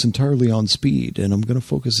focus entirely on speed and I'm going to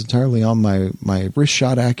focus entirely on my wrist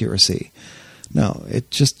shot accuracy. No,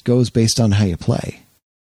 it just goes based on how you play.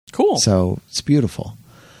 Cool. So it's beautiful.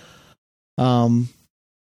 Be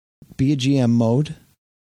a GM mode.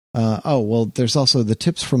 There's also the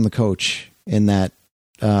tips from the coach in that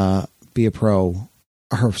Be a Pro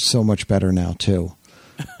are so much better now too.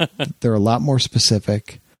 They're a lot more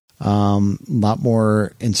specific, a lot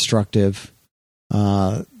more instructive.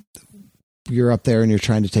 You're up there and you're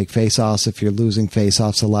trying to take face-offs. If you're losing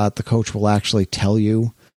face-offs a lot, the coach will actually tell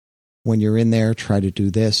you when you're in there, try to do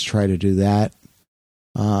this, try to do that.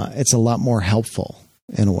 It's a lot more helpful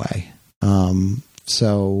in a way.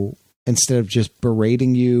 So instead of just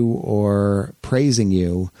berating you or praising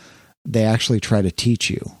you, they actually try to teach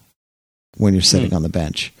you when you're sitting on the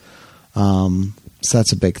bench. So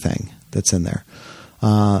that's a big thing that's in there.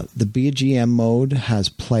 The Be a GM mode has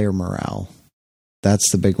player morale.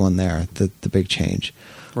 That's the big one there, the big change.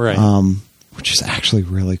 Right. Which is actually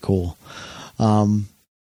really cool.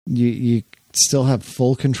 You still have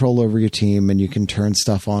full control over your team and you can turn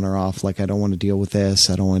stuff on or off. Like, I don't want to deal with this.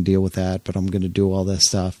 I don't want to deal with that, but I'm going to do all this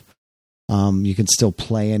stuff. You can still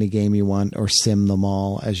play any game you want or sim them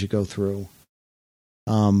all as you go through.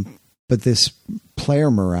 But this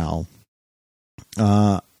player morale,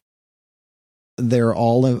 they're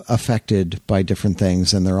all affected by different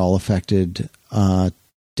things and they're all affected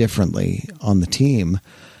differently on the team.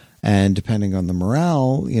 And depending on the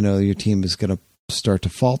morale, your team is going to start to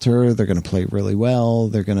falter. They're going to play really well.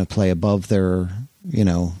 They're going to play above their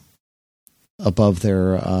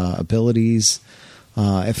abilities.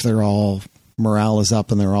 If they're all morale is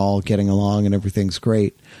up and they're all getting along and everything's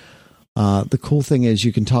great. The cool thing is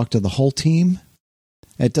you can talk to the whole team.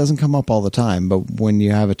 It doesn't come up all the time, but when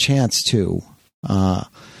you have a chance to,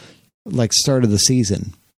 like start of the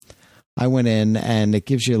season, I went in and it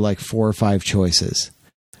gives you like 4 or 5 choices.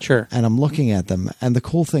 Sure. And I'm looking at them. And the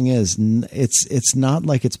cool thing is it's not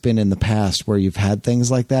like it's been in the past where you've had things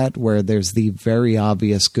like that, where there's the very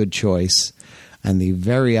obvious good choice and the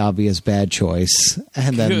very obvious bad choice,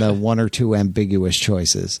 and then the 1 or 2 ambiguous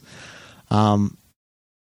choices.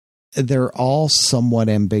 They're all somewhat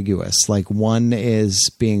ambiguous. Like, one is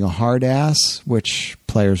being a hard ass, which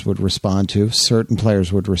players would respond to. Certain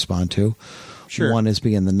players would respond to. Sure. One is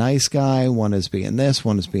being the nice guy. One is being this.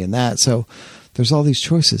 One is being that. So there's all these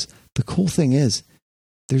choices. The cool thing is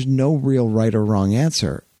there's no real right or wrong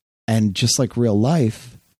answer. And just like real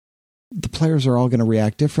life, the players are all going to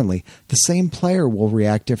react differently. The same player will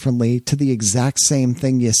react differently to the exact same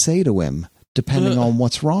thing you say to him, depending on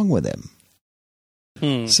what's wrong with him.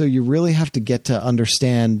 So you really have to get to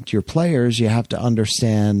understand your players. You have to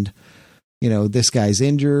understand, this guy's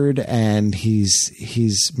injured and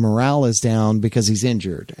he's morale is down because he's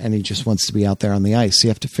injured and he just wants to be out there on the ice. So you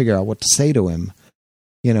have to figure out what to say to him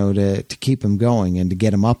to keep him going and to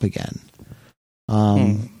get him up again.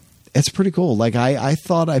 It's pretty cool. Like I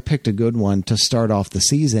thought I picked a good one to start off the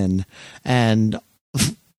season, and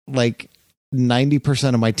like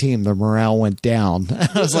 90% of my team, the morale went down.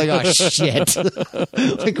 I was like, oh shit.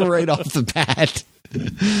 Like right off the bat.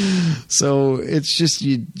 So it's just,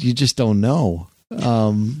 you just don't know.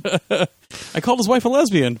 I called his wife a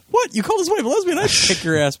lesbian. What? You called his wife a lesbian? I'd kick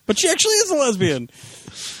your ass. But she actually is a lesbian.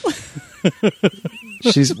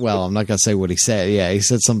 Well, I'm not going to say what he said. Yeah, he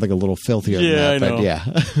said something a little filthier than that. I know. But yeah.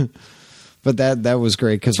 But that was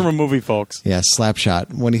great. It's from a movie, folks. Yeah,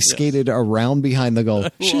 Slapshot. When he skated around behind the goal.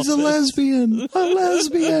 She's a lesbian. A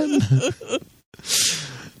lesbian.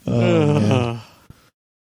 Oh, man.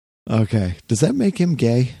 Okay. Does that make him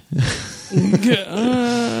gay? Yes,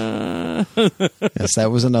 that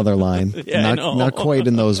was another line. Yeah, not quite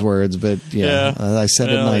in those words, but yeah. I said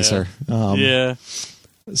it nicer. Yeah.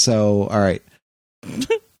 So, all right.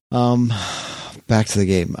 Back to the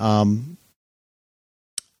game.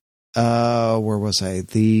 Where was I?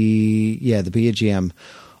 The Be a GM.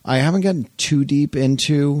 I haven't gotten too deep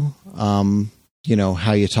into,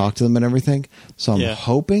 how you talk to them and everything. So I'm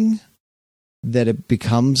hoping that it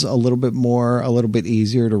becomes a little bit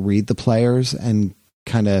easier to read the players and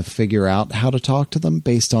kind of figure out how to talk to them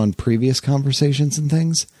based on previous conversations and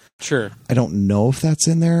things. Sure. I don't know if that's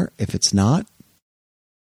in there. If it's not,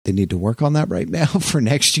 they need to work on that right now for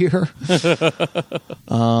next year.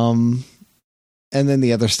 And then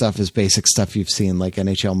the other stuff is basic stuff you've seen, like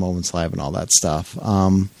NHL Moments Live and all that stuff.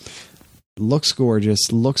 Looks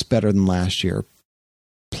gorgeous, looks better than last year,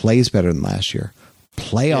 plays better than last year.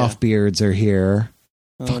 Playoff beards are here.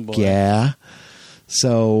 Fuck boy. Yeah.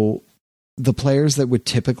 So the players that would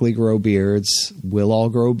typically grow beards will all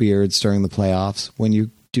grow beards during the playoffs. When you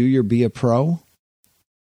do your Be a Pro,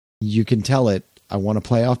 you can tell it, I want a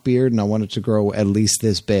playoff beard and I want it to grow at least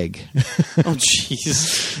this big. Oh,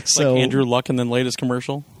 jeez. So, like Andrew Luck in the latest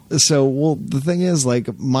commercial? So, well, the thing is,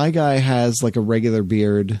 like, my guy has like a regular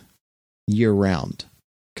beard year round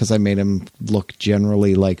because I made him look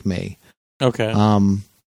generally like me. Okay.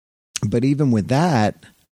 But even with that,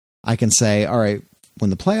 I can say, all right, when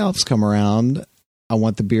the playoffs come around, I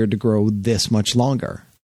want the beard to grow this much longer.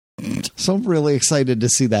 So I'm really excited to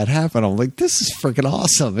see that happen. I'm like, this is freaking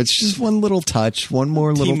awesome. It's just one little touch, one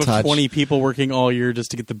more little touch. Team of 20 people working all year just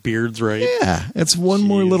to get the beards right. Yeah, it's one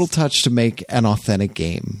more little touch to make an authentic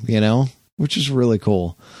game, which is really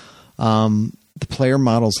cool. The player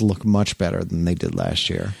models look much better than they did last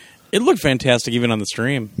year. It looked fantastic even on the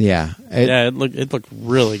stream. Yeah. It looked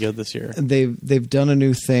really good this year. They've done a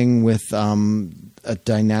new thing with a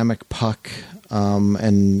dynamic puck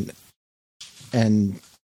and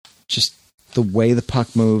just the way the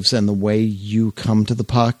puck moves and the way you come to the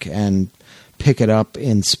puck and pick it up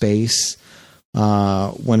in space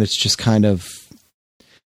when it's just kind of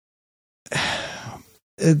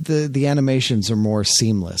the animations are more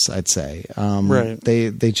seamless, I'd say. Right.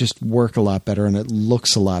 They just work a lot better and it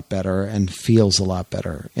looks a lot better and feels a lot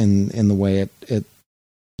better in the way it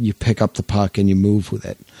you pick up the puck and you move with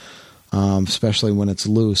it. Especially when it's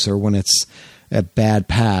loose or when it's a bad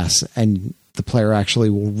pass and the player actually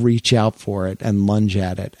will reach out for it and lunge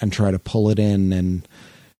at it and try to pull it in, and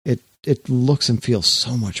it looks and feels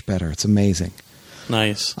so much better. It's amazing.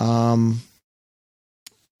 Nice. The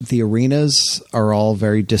arenas are all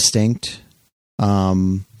very distinct.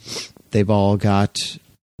 They've all got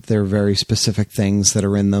their very specific things that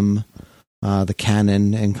are in them. The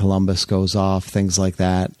cannon in Columbus goes off, things like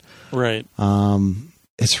that. Right.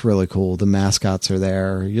 It's really cool. The mascots are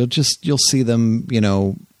there. You'll see them,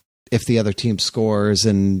 if the other team scores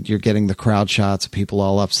and you're getting the crowd shots of people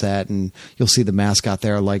all upset, and you'll see the mascot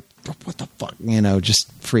there like, what the fuck, just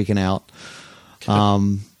freaking out.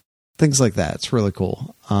 Things like that. It's really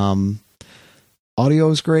cool. Audio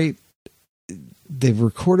is great. They've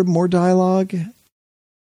recorded more dialogue.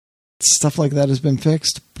 Stuff like that has been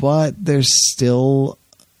fixed, but there's still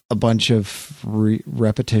a bunch of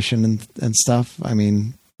repetition and stuff. I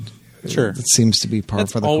mean, sure, it seems to be par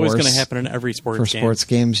for the course. That's always going to happen in every sports game. For sports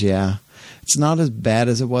games, yeah. It's not as bad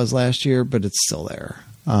as it was last year, but it's still there.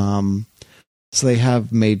 So they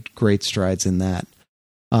have made great strides in that.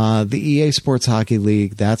 The EA Sports Hockey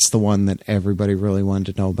League, that's the one that everybody really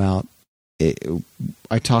wanted to know about.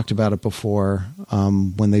 I talked about it before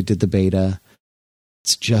when they did the beta.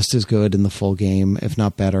 It's just as good in the full game, if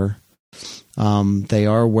not better. They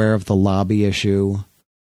are aware of the lobby issue.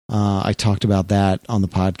 I talked about that on the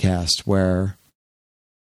podcast where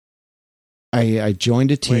I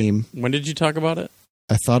joined a team. Wait, when did you talk about it?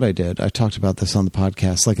 I thought I did. I talked about this on the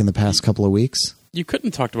podcast, like in the past couple of weeks. You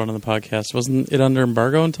couldn't talk about it on the podcast. Wasn't it under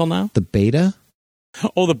embargo until now? The beta?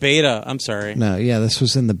 Oh, the beta. I'm sorry. No, yeah, this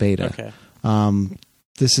was in the beta. Okay.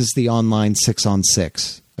 This is the online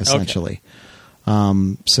 6-on-6, essentially.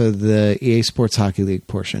 So the EA Sports Hockey League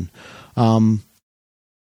portion.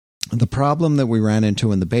 The problem that we ran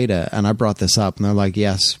into in the beta, and I brought this up, and they're like,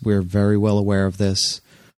 yes, we're very well aware of this.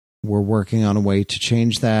 We're working on a way to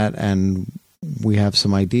change that, and we have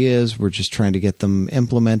some ideas. We're just trying to get them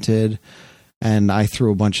implemented. And I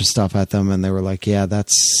threw a bunch of stuff at them, and they were like, yeah, that's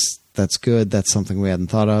good. That's something we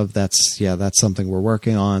hadn't thought of. That's something we're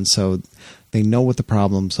working on. So they know what the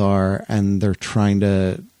problems are, and they're trying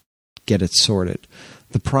to get it sorted.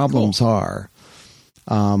 The problems are,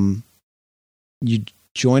 you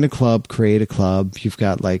join a club, create a club. You've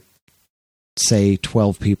got like, say,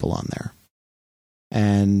 12 people on there.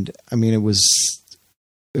 And I mean, it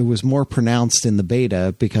was more pronounced in the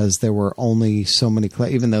beta because there were only so many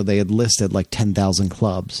clubs, even though they had listed like 10,000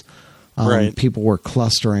 clubs. Right. People were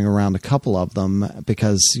clustering around a couple of them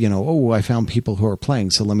because, I found people who are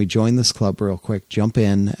playing, so let me join this club real quick, jump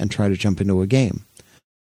in, and try to jump into a game.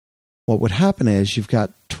 What would happen is you've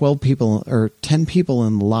got 12 people or 10 people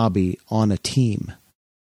in the lobby on a team.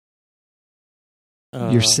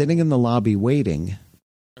 You're sitting in the lobby waiting.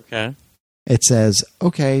 Okay. It says,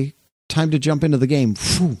 okay, time to jump into the game.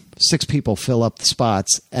 6 people fill up the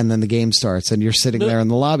spots, and then the game starts, and you're sitting there in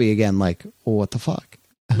the lobby again like, well, what the fuck?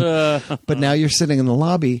 But now you're sitting in the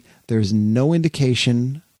lobby. There's no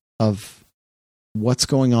indication of what's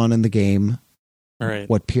going on in the game, right,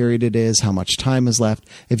 what period it is, how much time is left.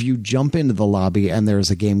 If you jump into the lobby and there's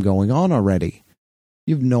a game going on already,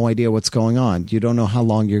 you have no idea what's going on. You don't know how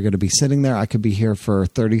long you're going to be sitting there. I could be here for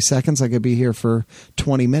 30 seconds. I could be here for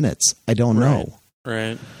 20 minutes. I don't know.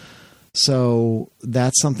 Right. So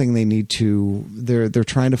that's something they need to. They're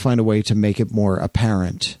trying to find a way to make it more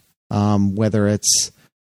apparent, whether it's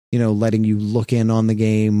letting you look in on the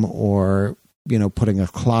game or putting a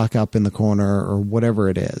clock up in the corner or whatever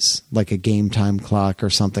it is, like a game time clock or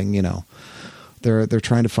something. They're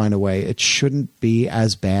trying to find a way. It shouldn't be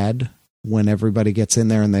as bad when everybody gets in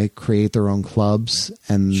there and they create their own clubs,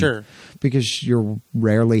 and sure, because you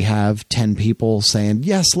rarely have 10 people saying,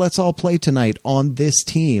 yes, let's all play tonight on this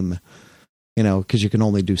team, because you can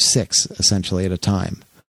only do 6 essentially at a time.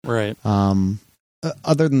 Right.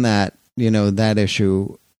 Other than that, that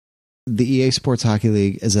issue, the EA Sports Hockey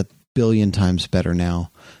League is a billion times better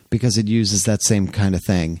now because it uses that same kind of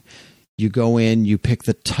thing. You go in, you pick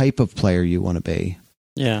the type of player you want to be.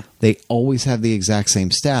 Yeah. They always have the exact same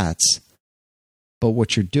stats, but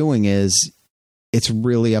what you're doing is it's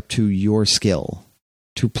really up to your skill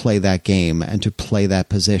to play that game and to play that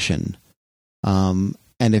position. And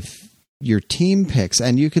if your team picks,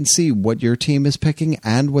 and you can see what your team is picking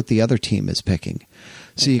and what the other team is picking.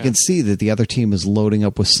 So you can see that the other team is loading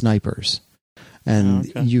up with snipers.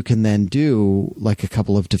 And you can then do like a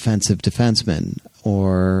couple of defensive defensemen,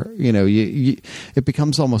 or, it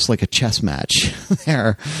becomes almost like a chess match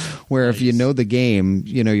there, where if you know the game,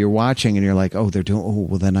 you're watching and you're like, oh, they're doing, oh,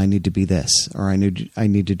 well then I need to be this, or I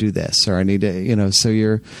need to do this, or I need to, so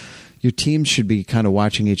your teams should be kind of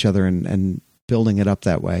watching each other and building it up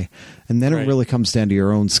that way. And then it really comes down to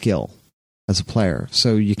your own skill as a player.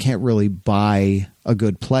 So you can't really buy a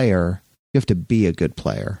good player. You have to be a good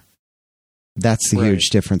player. That's the huge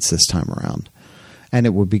difference this time around. And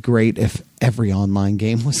it would be great if every online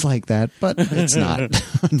game was like that, but it's not,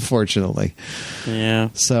 unfortunately. Yeah.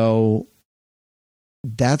 So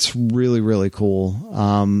that's really, really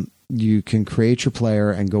cool. You can create your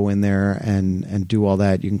player and go in there and do all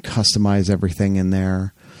that. You can customize everything in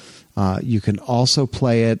there. You can also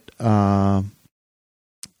play it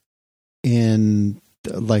in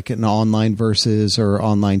like an online versus or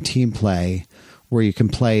online team play where you can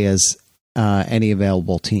play as any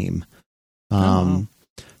available team.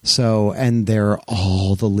 So, and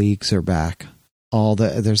all the leagues are back.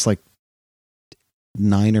 There's like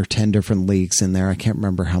 9 or 10 different leagues in there. I can't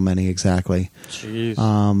remember how many exactly.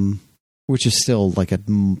 Jeez. Which is still like a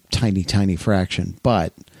tiny, tiny fraction,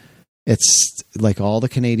 but it's like all the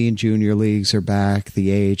Canadian junior leagues are back.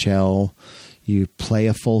 The AHL, you play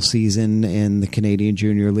a full season in the Canadian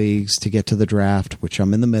junior leagues to get to the draft, which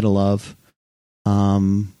I'm in the middle of.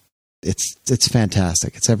 It's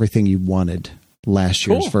fantastic. It's everything you wanted last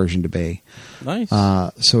year's version to be. Nice.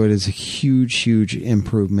 So it is a huge, huge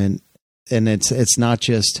improvement. And it's not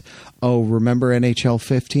just, oh, remember NHL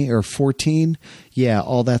 15 or 14? Yeah,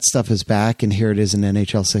 all that stuff is back, and here it is in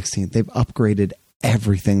NHL 16. They've upgraded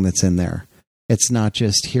everything that's in there. It's not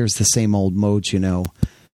just, here's the same old modes,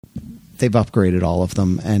 They've upgraded all of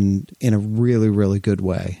them, and in a really, really good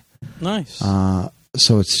way. Nice.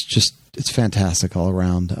 So it's fantastic all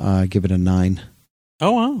around. Give it a 9.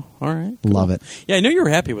 Oh, wow. All right. Love it. Yeah, I know you were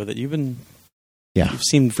happy with it. You've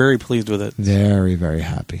seemed very pleased with it. Very, very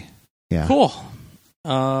happy. Yeah. Cool.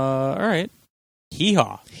 All right.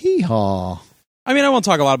 Hee-haw. Hee-haw. I mean, I won't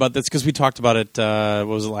talk a lot about this because we talked about it, what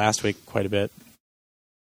was it, last week quite a bit.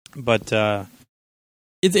 But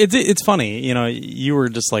it's funny. You know, you were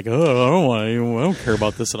just like, oh, I don't care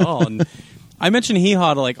about this at all. And I mentioned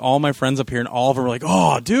hee-haw to like all my friends up here, and all of them were like,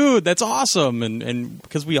 "Oh, dude, that's awesome!" And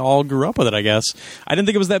because we all grew up with it, I guess. I didn't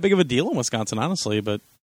think it was that big of a deal in Wisconsin, honestly, but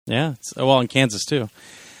yeah, in Kansas too.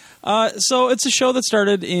 So it's a show that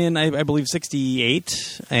started in, I believe,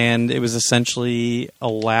 '68, and it was essentially a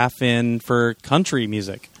laugh-in for country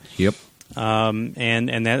music. Yep. And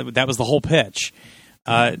that was the whole pitch.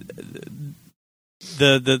 The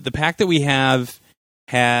pack that we have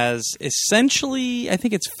has essentially, I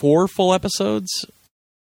think it's 4 full episodes,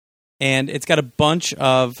 and it's got a bunch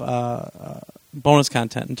of bonus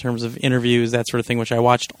content in terms of interviews, that sort of thing, which I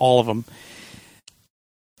watched all of them.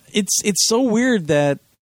 It's so weird that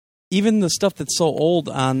even the stuff that's so old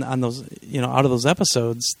on those, you know, out of those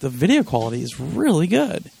episodes, the video quality is really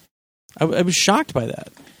good. I was shocked by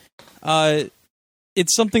that.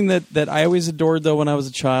 It's something that I always adored, though, when I was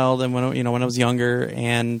a child and when I was younger,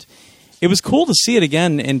 and it was cool to see it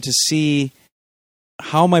again and to see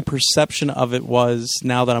how my perception of it was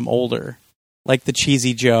now that I'm older, like the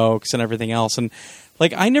cheesy jokes and everything else. And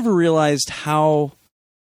like, I never realized how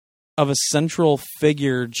of a central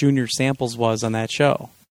figure Junior Samples was on that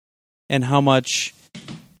show, and how much,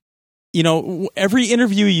 you know, every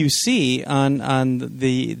interview you see on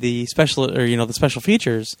the special, or, you know, the special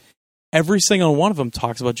features, every single one of them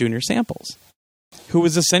talks about Junior Samples, who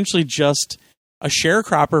was essentially just a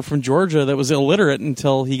sharecropper from Georgia that was illiterate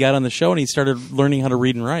until he got on the show and he started learning how to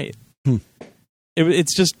read and write.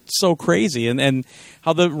 It's just so crazy. And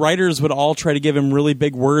how the writers would all try to give him really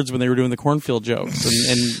big words when they were doing the cornfield jokes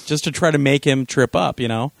and just to try to make him trip up, you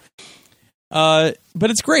know. But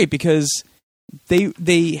it's great because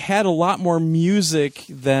they had a lot more music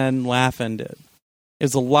than Laugh-In did. It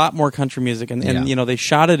was a lot more country music. And you know, they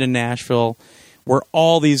shot it in Nashville, where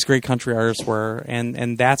all these great country artists were,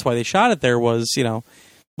 and that's why they shot it there. Was, you know,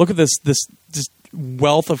 look at this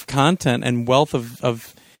wealth of content and wealth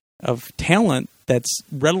of talent that's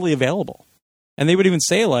readily available. And they would even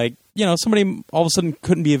say, like, you know, somebody all of a sudden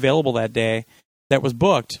couldn't be available that day that was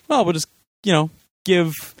booked. Well, we'll just, you know,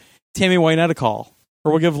 give Tammy Wynette a call,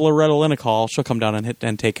 or we'll give Loretta Lynn a call. She'll come down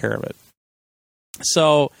and take care of it.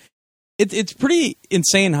 So it's pretty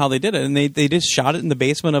insane how they did it, and they just shot it in the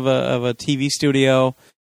basement of a TV studio.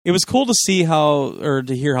 It was cool to see to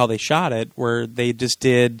hear how they shot it, where they just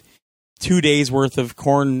did 2 days worth of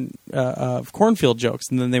cornfield jokes,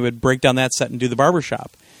 and then they would break down that set and do the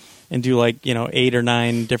barbershop and do, like, you know, 8 or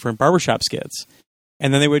 9 different barbershop skits,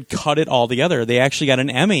 and then they would cut it all together. They actually got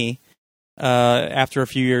an Emmy after a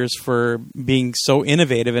few years for being so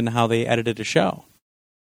innovative in how they edited a show.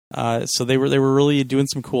 So they were really doing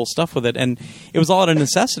some cool stuff with it, and it was all out of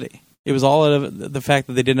necessity. It was all out of the fact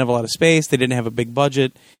that they didn't have a lot of space, they didn't have a big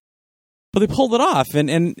budget, but they pulled it off.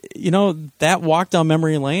 And you know, that walk down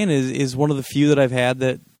memory lane is one of the few that I've had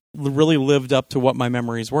that really lived up to what my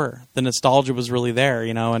memories were. The nostalgia was really there,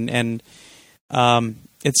 you know, and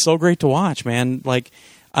it's so great to watch, man. Like,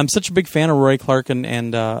 I'm such a big fan of Roy Clark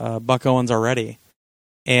and Buck Owens already,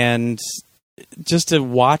 and just to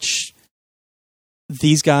watch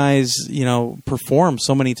these guys, you know, perform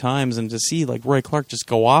so many times, and to see, like, Roy Clark just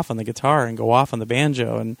go off on the guitar and go off on the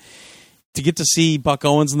banjo, and to get to see Buck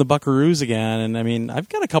Owens and the Buckaroos again. And I mean, I've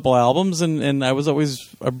got a couple albums, and I was always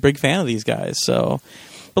a big fan of these guys. So,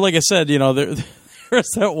 but like I said, you know, there was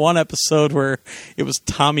that one episode where it was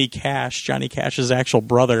Tommy Cash, Johnny Cash's actual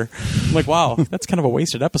brother. I'm like, wow, that's kind of a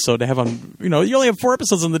wasted episode to have on, you know, you only have 4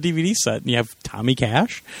 episodes on the DVD set, and you have Tommy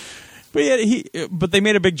Cash. But yeah, but they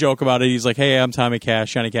made a big joke about it. He's like, "Hey, I'm Tommy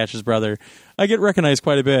Cash, Johnny Cash's brother. I get recognized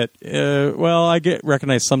quite a bit. Well, I get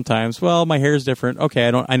recognized sometimes. Well, my hair's different.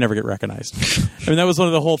 Okay, I never get recognized." I mean, that was one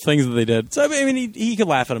of the whole things that they did. So I mean, he could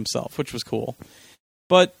laugh at himself, which was cool.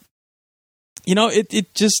 But you know,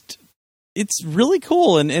 it's really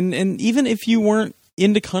cool. And even if you weren't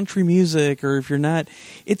into country music, or if you're not,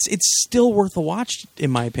 it's still worth a watch,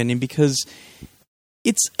 in my opinion, because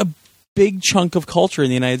it's a big chunk of culture in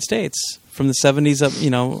the United States from the 70s up. You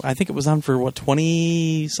know, I think it was on for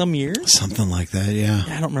 20 some years, something like that. Yeah,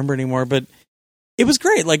 I don't remember anymore, but it was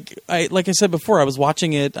great. Like I said before, I was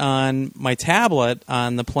watching it on my tablet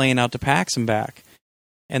on the plane out to PAX and back,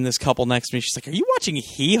 and this couple next to me, she's like, "Are you watching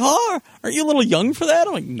Hee Haw? Aren't you a little young for that?"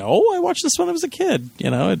 I'm like, "No, I watched this when I was a kid."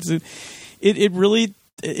 You know, it really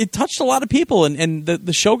touched a lot of people, and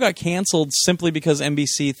the show got canceled simply because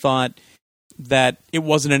NBC thought that it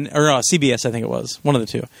wasn't CBS, I think it was one of the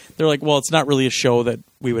two. They're like, well, it's not really a show that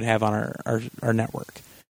we would have on our network.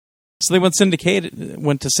 So they went to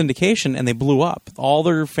syndication, and they blew up. All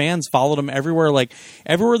their fans followed them everywhere. Like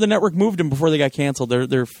everywhere the network moved them before they got canceled,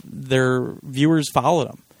 their viewers followed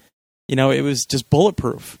them. You know, it was just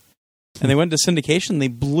bulletproof. And they went to syndication. They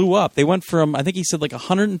blew up. They went from, I think he said, like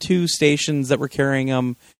 102 stations that were carrying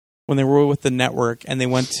them when they were with the network, and they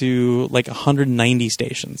went to like 190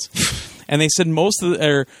 stations. And they said most of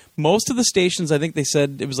the stations, I think they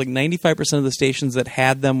said it was like 95% of the stations that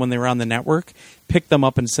had them when they were on the network picked them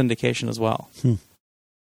up in syndication as well.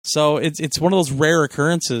 So it's one of those rare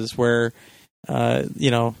occurrences where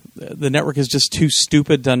the network is just too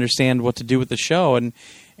stupid to understand what to do with the show and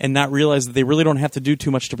not realize that they really don't have to do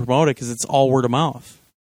too much to promote it because it's all word of mouth.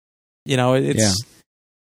 You know,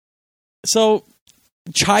 So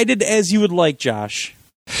chided as you would like, Josh.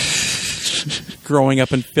 Growing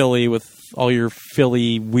up in Philly with all your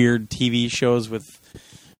Philly weird TV shows with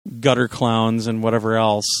gutter clowns and whatever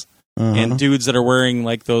else, and dudes that are wearing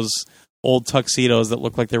like those old tuxedos that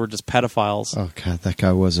look like they were just pedophiles. Oh God, that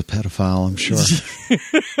guy was a pedophile, I'm sure.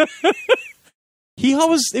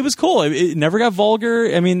 It was cool. It never got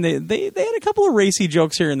vulgar. I mean, they had a couple of racy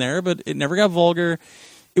jokes here and there, but it never got vulgar.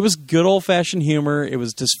 It was good old fashioned humor. It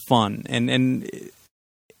was just fun, and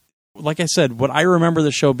like I said, what I remember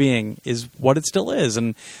the show being is what it still is,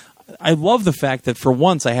 and I love the fact that for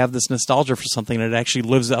once I have this nostalgia for something that actually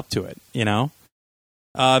lives up to it. You know,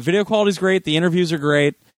 video quality is great. The interviews are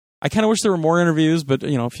great. I kind of wish there were more interviews, but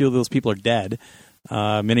a few of those people are dead.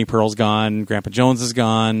 Minnie Pearl's gone. Grandpa Jones is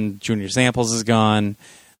gone. Junior Samples is gone.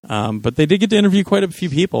 But they did get to interview quite a few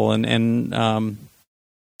people, and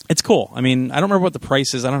it's cool. I mean, I don't remember what the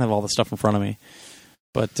price is. I don't have all the stuff in front of me.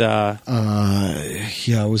 But I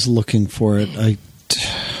was looking for it. Hang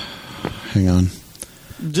on.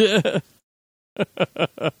 No,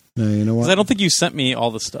 you know what? I don't think you sent me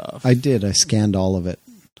all the stuff. I did. I scanned all of it.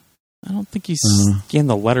 I don't think you scanned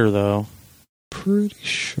the letter, though. Pretty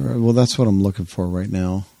sure. Well, that's what I'm looking for right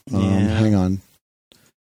now. Hang on.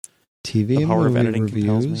 TV the power movie of editing reviews.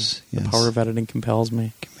 compels me. Yes. The power of editing compels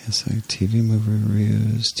me. Give me a second. TV movie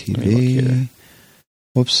reviews. TV.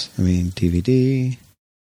 Whoops. I mean DVD.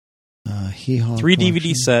 Hee-haw 3 collection.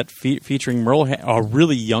 DVD set featuring a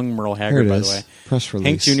really young Merle Haggard, by the way. Press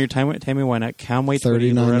release. Hank Jr., Tammy Wynette, Conway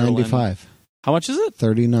Twitty, $39.95. How much is it?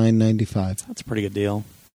 $39.95. That's a pretty good deal.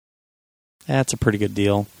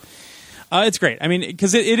 It's great. I mean,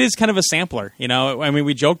 because it is kind of a sampler. You know, I mean,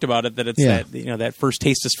 we joked about it that it's that first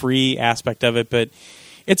taste is free aspect of it, but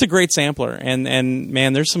it's a great sampler. And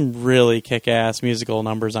man, there's some really kick-ass musical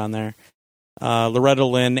numbers on there. Loretta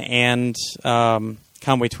Lynn and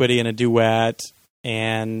Conway Twitty in a duet,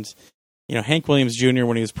 and Hank Williams Jr.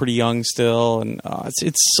 when he was pretty young still, and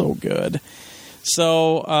it's so good.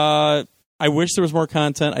 So I wish there was more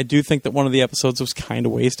content. I do think that one of the episodes was kind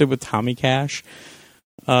of wasted with Tommy Cash.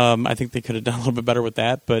 I think they could have done a little bit better with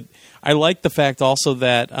that, but I like the fact also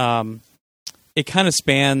that it kind of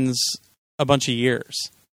spans a bunch of years.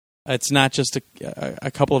 It's not just a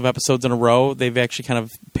couple of episodes in a row. They've actually kind of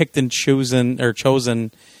picked and chosen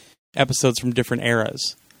episodes from different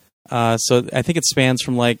eras. So I think it spans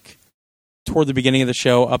from like toward the beginning of the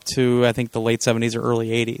show up to I think the late 70s or early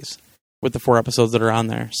 80s with the 4 episodes that are on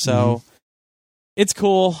there. So it's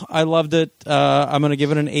cool. I loved it. I'm going to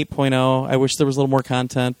give it an 8.0. I wish there was a little more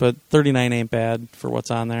content, but 39 ain't bad for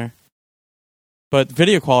what's on there. But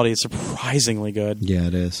video quality is surprisingly good. Yeah,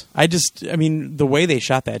 it is. I mean, the way they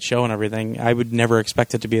shot that show and everything, I would never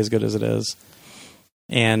expect it to be as good as it is.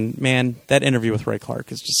 And, man, that interview with Ray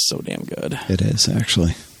Clark is just so damn good. It is,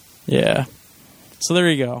 actually. Yeah. So there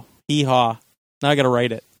you go. Hee-haw. Now I got to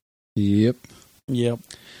write it. Yep.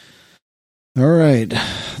 All right.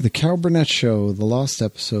 The Carol Burnett Show, The Lost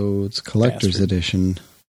Episodes, Collector's Edition.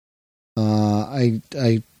 I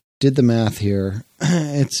did the math here.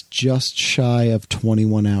 It's just shy of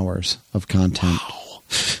 21 hours of content. Wow.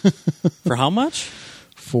 For how much?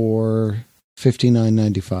 For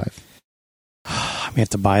 $59.95. I may have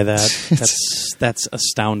to buy that. That's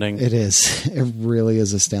astounding. It is. It really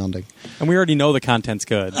is astounding. And we already know the content's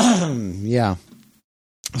good. Yeah.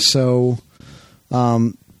 So,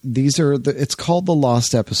 these are it's called The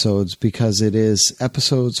Lost Episodes because it is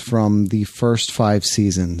episodes from the first 5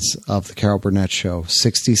 seasons of the Carol Burnett Show,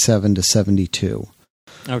 67 to 72.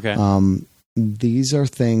 Okay. These are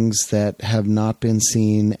things that have not been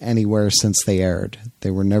seen anywhere since they aired.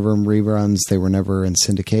 They were never in reruns. They were never in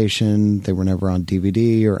syndication. They were never on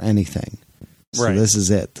DVD or anything. So this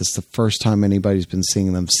is it. This is the first time anybody's been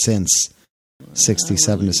seeing them since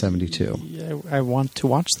 67 to 72. I want to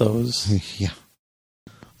watch those. Yeah.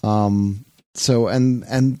 So,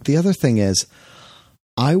 and the other thing is,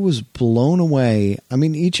 I was blown away. I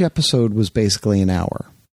mean, each episode was basically an hour.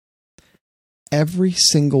 Every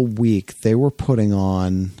single week, they were putting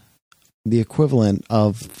on the equivalent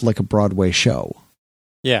of like a Broadway show.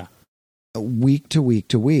 Yeah. Week to week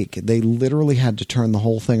to week. They literally had to turn the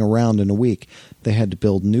whole thing around in a week. They had to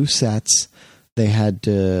build new sets. They had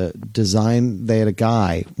to design. They had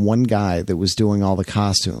one guy that was doing all the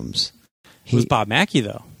costumes. It was Bob Mackey,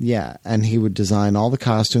 though. Yeah, and he would design all the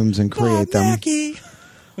costumes and create them. Mackey.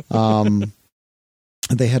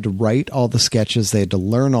 They had to write all the sketches. They had to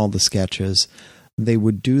learn all the sketches. They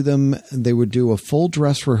would do them. They would do a full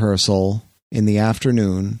dress rehearsal in the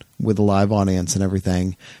afternoon with a live audience and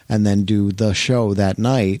everything, and then do the show that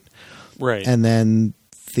night. Right. And then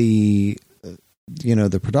the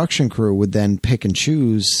production crew would then pick and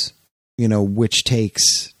choose, which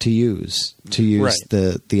takes to use right.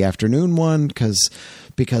 the afternoon one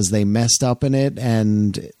because they messed up in it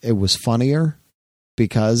and it was funnier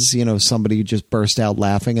because, somebody just burst out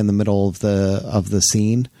laughing in the middle of the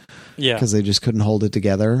scene. Yeah. Because they just couldn't hold it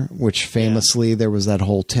together, which famously there was that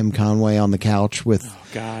whole Tim Conway on the couch with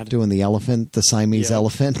doing the elephant, the Siamese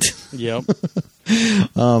elephant. Yep.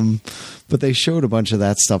 But they showed a bunch of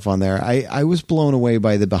that stuff on there. I was blown away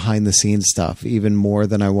by the behind the scenes stuff even more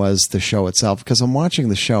than I was the show itself, because I'm watching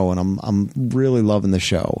the show and I'm really loving the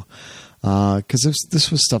show. Because this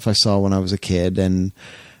was stuff I saw when I was a kid and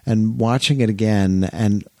watching it again,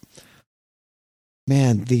 and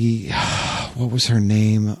man, what was her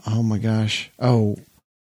name? Oh my gosh. Oh,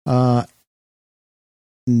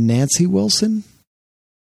 Nancy Wilson?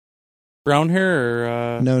 Brown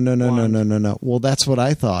hair or No. Well, that's what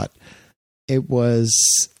I thought. It was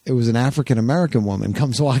an African American woman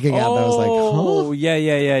comes walking out, and I was like, huh? Oh,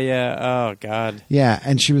 yeah. Oh, God. Yeah,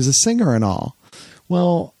 and she was a singer and all.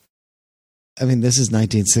 Well, I mean, this is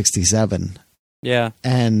 1967. Yeah.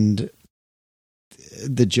 And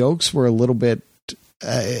the jokes were a little bit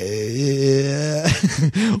where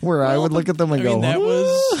I would look at them and go, that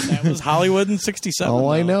was Hollywood in 67. Oh,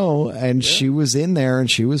 though. I know. And she was in there and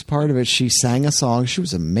she was part of it. She sang a song. She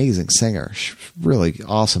was an amazing singer. She was really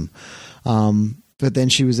awesome. But then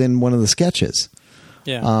she was in one of the sketches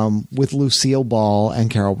with Lucille Ball and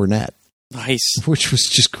Carol Burnett. Nice. Which was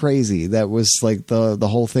just crazy. That was like the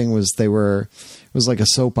whole thing was it was like a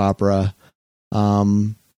soap opera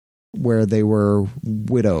where they were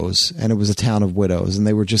widows, and it was a town of widows, and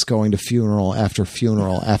they were just going to funeral after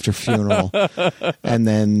funeral after funeral. And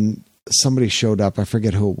then somebody showed up. I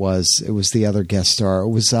forget who it was. It was the other guest star. It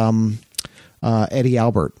was Eddie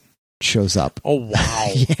Albert shows up. Oh,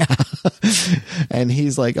 wow. Yeah. And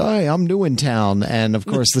he's like, "Oh, I'm new in town." And of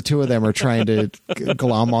course the two of them are trying to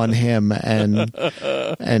glom on him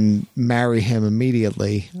and marry him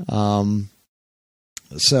immediately.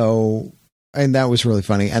 And that was really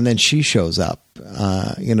funny. And then she shows up,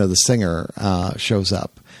 the singer shows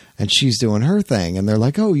up, and she's doing her thing. And they're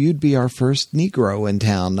like, "Oh, you'd be our first Negro in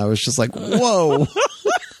town." And I was just like, whoa.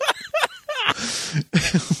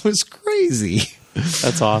 It was crazy.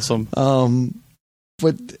 That's awesome.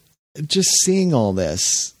 But just seeing all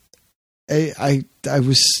this, I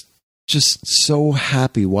was just so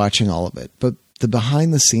happy watching all of it. But the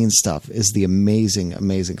behind the scenes stuff is the amazing,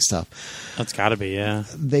 amazing stuff. That's got to be, yeah.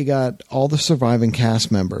 They got all the surviving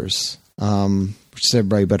cast members, which is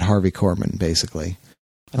everybody but Harvey Korman, basically.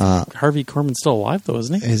 Harvey Korman's still alive, though,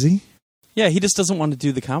 isn't he? Is he? Yeah, he just doesn't want to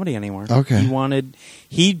do the comedy anymore. Okay.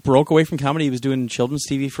 He broke away from comedy. He was doing children's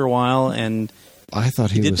TV for a while, and I thought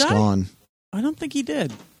he was gone. I don't think he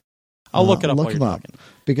did. I'll look it up. Look him up.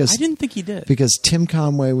 Because I didn't think he did. Because Tim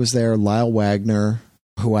Conway was there, Lyle Wagner,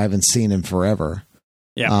 who I haven't seen in forever.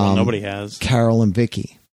 Yeah, well, nobody has. Carol and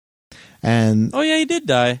Vicky. And oh, yeah, he did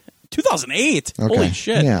die. 2008. Okay. Holy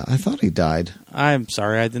shit. Yeah, I thought he died. I'm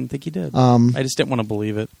sorry. I didn't think he did. I just didn't want to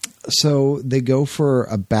believe it. So they go for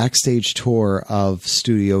a backstage tour of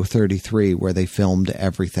Studio 33 where they filmed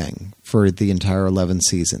everything for the entire 11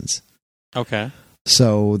 seasons. Okay.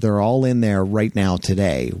 So they're all in there right now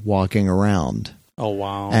today, walking around. Oh,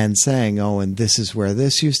 wow. And saying, "Oh, and this is where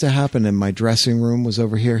this used to happen, and my dressing room was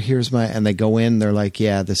over here. Here's my..." And they go in, they're like,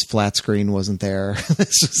 "Yeah, this flat screen wasn't there."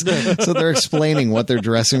 So they're explaining what their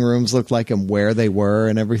dressing rooms looked like and where they were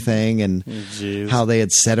and everything, and how they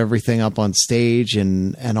had set everything up on stage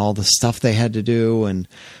and all the stuff they had to do. And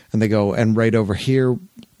they go, and right over here,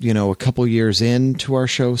 a couple years into our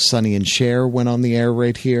show, Sonny and Cher went on the air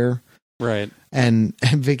right here. Right. And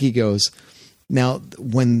Vicky goes, "Now,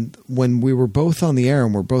 when we were both on the air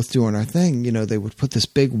and we're both doing our thing, they would put this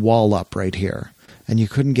big wall up right here, and you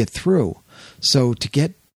couldn't get through. So to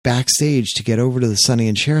get backstage to get over to the Sonny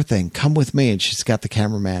and Cher thing. Come with me. And she's got the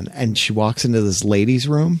cameraman, and she walks into this ladies'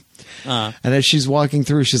 room. And as she's walking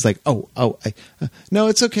through, she's like, no,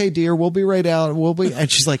 it's okay, dear. We'll be right out.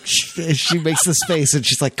 And she's like, and she makes this face, and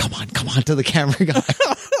she's like, come on to the camera guy.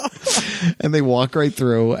 And they walk right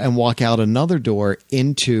through and walk out another door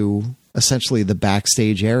into essentially the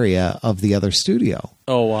backstage area of the other studio.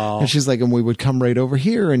 Oh, wow. And she's like, and we would come right over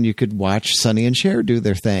here, and you could watch Sonny and Cher do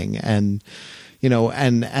their thing. And,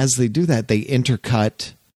 and as they do that, they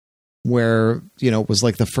intercut where, it was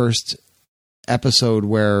like the first episode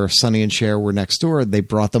where Sonny and Cher were next door. They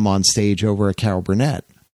brought them on stage over at Carol Burnett,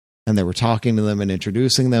 and they were talking to them and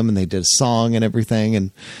introducing them, and they did a song and everything.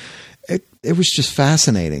 And it was just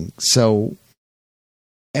fascinating. So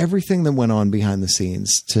everything that went on behind the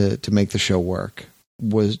scenes to make the show work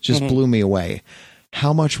was just blew me away.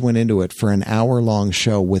 How much went into it for an hour-long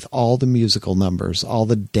show with all the musical numbers, all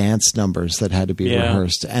the dance numbers that had to be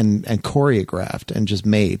rehearsed and choreographed and just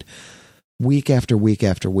made week after week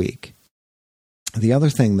after week. The other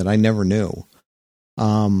thing that I never knew,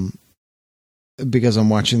 because I'm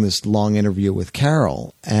watching this long interview with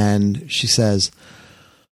Carol, and she says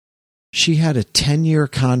she had a 10-year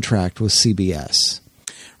contract with CBS.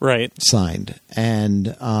 Right. Signed. And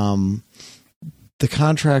the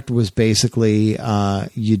contract was basically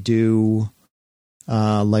you do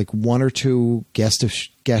like one or two guest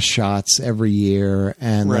shots every year,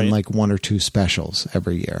 and then like one or two specials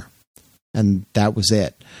every year. And that was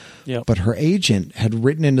it. Yep. But her agent had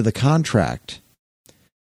written into the contract,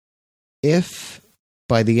 if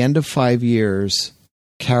by the end of 5 years,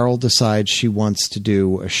 Carol decides she wants to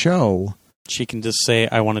do a show, she can just say,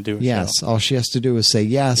 I want to do a show. Yes. All she has to do is say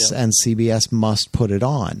yes, and CBS must put it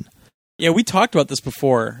on. Yeah, we talked about this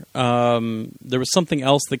before. There was something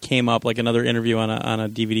else that came up, like another interview on a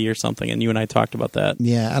DVD or something, and you and I talked about that.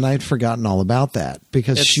 Yeah, and I'd forgotten all about that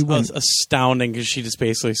because she went astounding because she just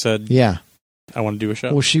basically said, "Yeah, I want to do a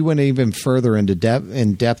show." Well, she went even further into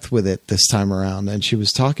depth with it this time around, and she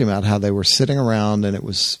was talking about how they were sitting around, and it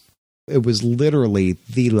was literally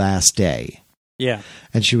the last day. Yeah,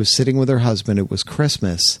 and she was sitting with her husband. It was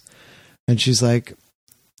Christmas, and she's like,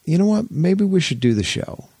 "You know what? Maybe we should do the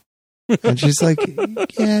show." And she's like,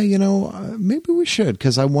 yeah, maybe we should,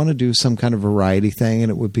 because I want to do some kind of variety thing, and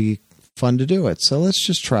it would be fun to do it. So let's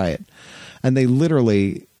just try it. And they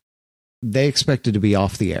expected to be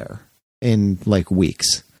off the air in like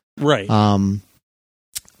weeks. Right.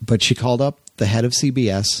 But she called up the head of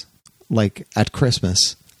CBS like at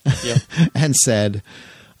Christmas and said,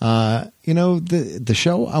 the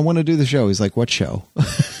show, I want to do the show. He's like, what show?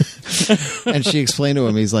 And she explained to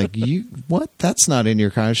him, he's like, what? That's not in your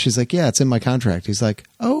contract. She's like, yeah, it's in my contract. He's like,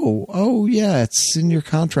 oh yeah, it's in your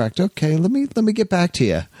contract. Okay, let me get back to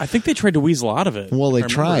you. I think they tried to weasel out of it. Well, they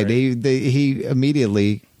tried. He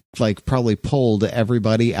immediately probably pulled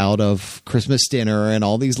everybody out of Christmas dinner and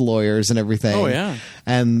all these lawyers and everything. Oh yeah.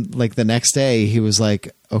 And like the next day he was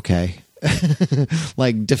like, okay.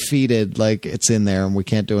 Like defeated, like it's in there and we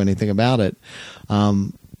can't do anything about it.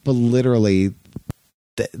 But literally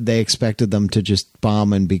they expected them to just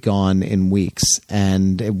bomb and be gone in weeks,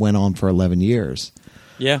 and it went on for 11 years.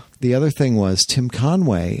 Yeah. The other thing was Tim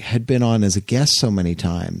Conway had been on as a guest so many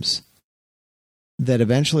times that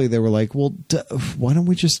eventually they were like, well, why don't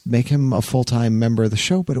we just make him a full-time member of the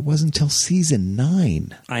show? But it wasn't until season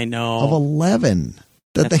 9. I know. Of 11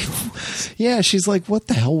 that she's like, what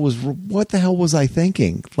the hell was I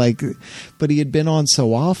thinking? Like, but he had been on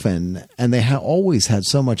so often, and they always had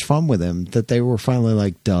so much fun with him that they were finally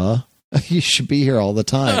like, duh, you should be here all the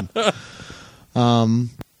time.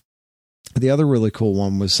 The other really cool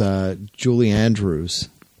one was Julie Andrews.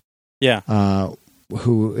 Yeah.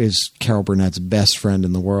 Who is Carol Burnett's best friend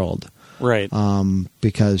in the world. Right.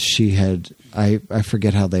 Because she had, I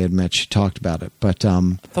forget how they had met. She talked about it, but I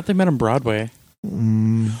thought they met on Broadway.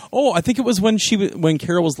 Oh, I think it was when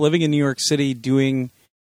Carol was living in New York City doing,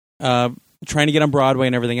 trying to get on Broadway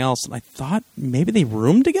and everything else. And I thought maybe they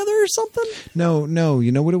roomed together or something. No.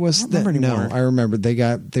 You know what it was? I don't remember anymore. No, I remember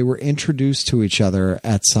they were introduced to each other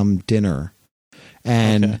at some dinner,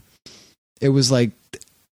 and it was like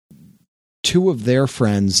two of their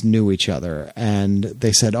friends knew each other, and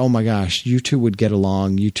they said, "Oh my gosh, you two would get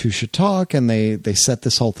along. You two should talk." And they set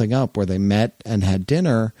this whole thing up where they met and had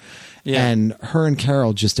dinner. Yeah. And her and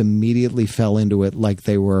Carol just immediately fell into it like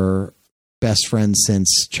they were best friends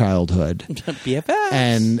since childhood. BFFs.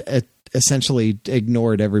 And it essentially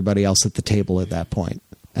ignored everybody else at the table at that point.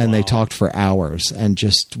 And they talked for hours and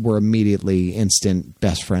just were immediately instant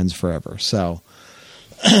best friends forever. So,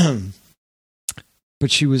 but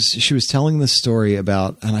she was telling this story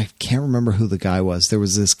about, and I can't remember who the guy was. There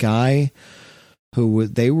was this guy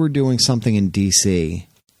they were doing something in DC,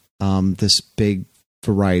 this big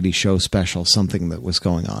variety show special, something that was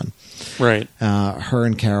going on. Right. Her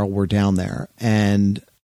and Carol were down there, and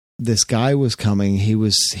this guy was coming. He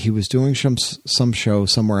was doing some show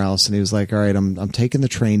somewhere else, and he was like, "All right, I'm taking the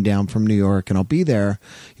train down from New York, and I'll be there.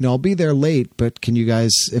 I'll be there late, but can you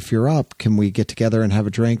guys, if you're up, can we get together and have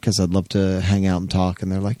a drink? Because I'd love to hang out and talk."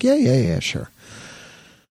 And they're like, "Yeah, sure."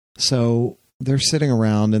 So they're sitting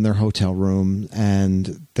around in their hotel room,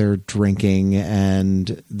 and they're drinking,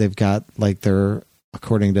 and they've got like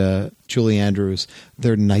according to Julie Andrews,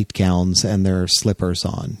 their nightgowns and their slippers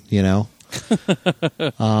on,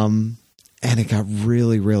 and it got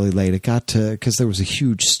really, really late. It got because there was a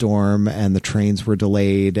huge storm and the trains were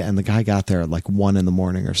delayed, and the guy got there at like 1 a.m.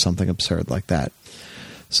 or something absurd like that.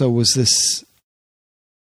 So it was this,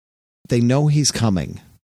 they know he's coming.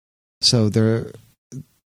 So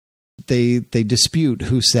they dispute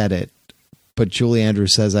who said it, but Julie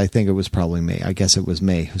Andrews says, "I think it was probably me. I guess it was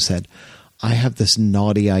me who said, I have this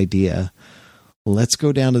naughty idea. Let's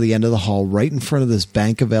go down to the end of the hall right in front of this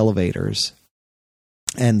bank of elevators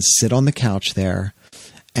and sit on the couch there.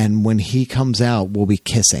 And when he comes out, we'll be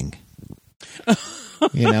kissing,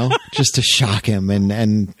 just to shock him.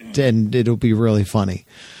 And it'll be really funny."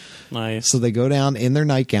 Nice. So they go down in their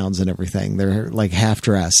nightgowns and everything. They're like half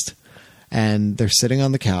dressed, and they're sitting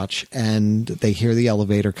on the couch, and they hear the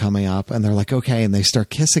elevator coming up, and they're like, "Okay." And they start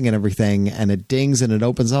kissing and everything, and it dings and it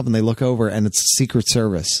opens up, and they look over, and it's Secret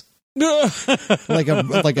Service. like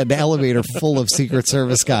an elevator full of Secret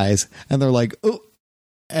Service guys, and they're like, "Oh,"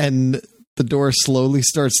 and the door slowly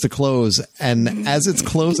starts to close, and as it's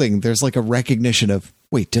closing, there's like a recognition of,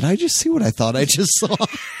 wait, did I just see what I thought I just saw?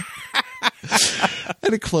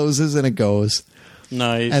 And it closes and it goes.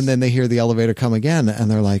 Nice. And then they hear the elevator come again, and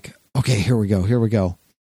they're like, "Okay, here we go."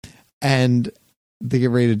 And they get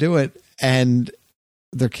ready to do it, and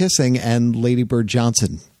they're kissing, and Lady Bird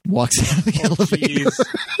Johnson walks out of the elevator.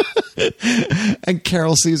 And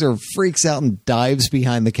Carol sees her, freaks out, and dives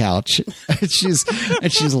behind the couch. And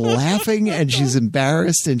she's laughing, and she's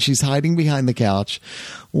embarrassed, and she's hiding behind the couch.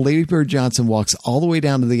 Lady Bird Johnson walks all the way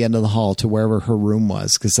down to the end of the hall to wherever her room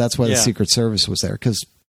was, because that's why the Secret Service was there, because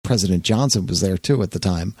President Johnson was there too at the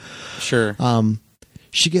time. Sure.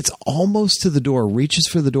 She gets almost to the door, reaches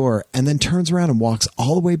for the door, and then turns around and walks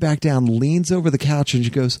all the way back down, leans over the couch, and she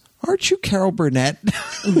goes, "Aren't you Carol Burnett?"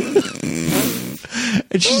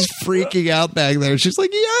 And she's freaking out back there. She's like,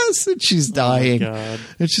 "Yes." And she's dying. Oh my God.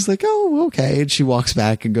 And she's like, "Oh, okay." And she walks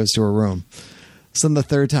back and goes to her room. So then the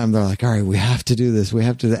third time, they're like, "All right, we have to do this. We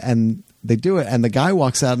have to." And they do it. And the guy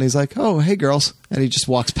walks out, and he's like, "Oh, hey, girls." And he just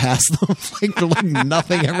walks past them like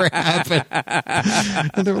nothing ever happened.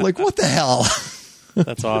 And they were like, "What the hell?"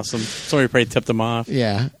 That's awesome. Somebody probably tipped them off.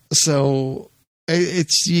 Yeah. So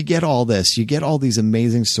you get all this. You get all these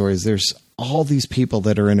amazing stories. There's all these people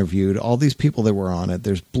that are interviewed, all these people that were on it.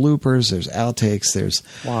 There's bloopers, there's outtakes,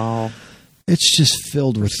 wow. It's just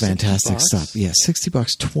filled with fantastic $60? stuff. Yeah,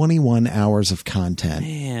 $60, 21 hours of content.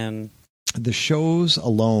 Man. The shows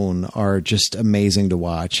alone are just amazing to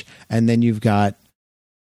watch. And then you've got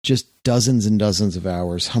just dozens and dozens of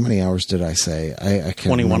hours. How many hours did I say? I can't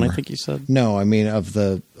 21, remember. I think you said. No, I mean of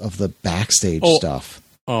the backstage stuff.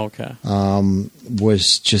 Oh, okay.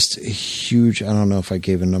 Was just huge. I don't know if I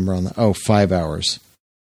gave a number on that. Oh, 5 hours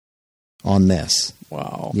on this.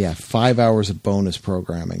 Wow. Yeah, 5 hours of bonus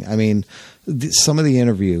programming. I mean, some of the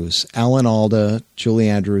interviews, Alan Alda, Julie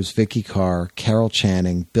Andrews, Vicky Carr, Carol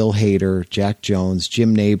Channing, Bill Hader, Jack Jones,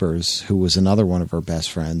 Jim Nabors, who was another one of her best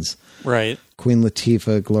friends. Right. Queen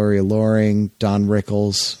Latifah, Gloria Loring, Don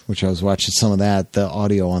Rickles, which I was watching some of that. The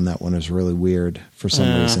audio on that one is really weird for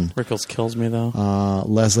some reason. Rickles kills me, though.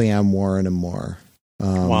 Leslie Ann Warren and more.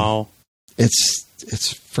 Wow. It's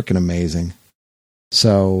freaking amazing.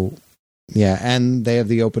 So, yeah, and they have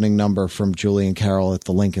the opening number from Julie and Carol at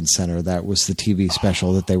the Lincoln Center. That was the TV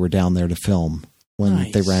special that they were down there to film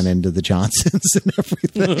when they ran into the Johnsons and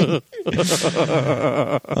everything.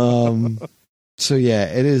 So yeah,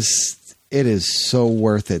 it is so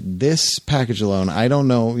worth it. This package alone, I don't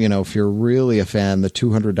know, if you're really a fan, the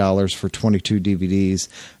 $200 for 22 DVDs,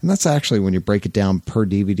 and that's actually, when you break it down per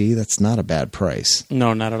DVD, that's not a bad price.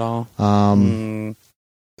 No, not at all.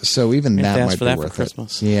 So even that might be for worth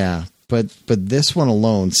Christmas. it. Yeah, but this one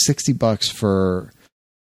alone, $60 for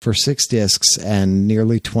 6 discs and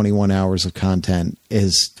nearly 21 hours of content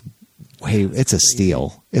it's a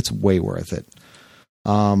steal. It's way worth it.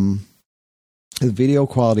 The video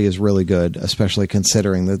quality is really good, especially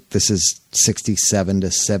considering that this is 67 to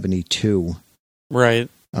 72. Right.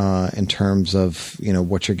 In terms of,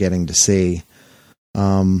 what you're getting to see.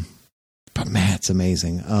 But man, it's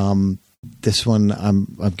amazing. This one,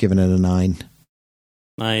 I'm giving it a 9.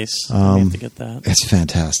 Nice. I may have to get that. It's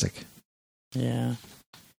fantastic. Yeah.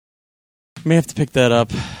 May have to pick that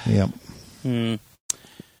up. Yep.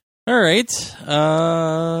 All right.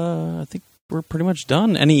 I think we're pretty much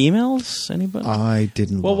done. Any emails? Anybody? I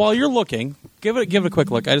didn't. Well, while you're looking, give it a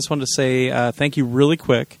quick look. I just wanted to say thank you really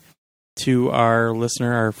quick to our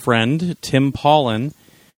listener, our friend Tim Paulin,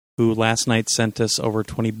 who last night sent us over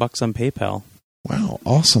 $20 on PayPal. Wow,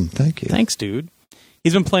 awesome! Thank you. Thanks, dude.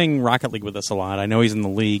 He's been playing Rocket League with us a lot. I know he's in the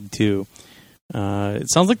league too. It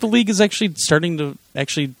sounds like the league is actually starting to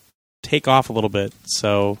take off a little bit.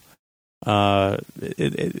 So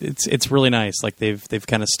it's really nice. Like they've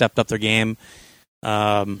kind of stepped up their game.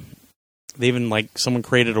 They even someone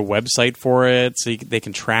created a website for it so they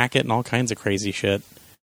can track it and all kinds of crazy shit.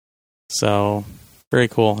 So very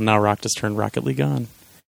cool. Now Rock just turned Rocket League on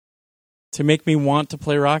to make me want to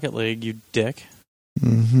play Rocket League. You dick.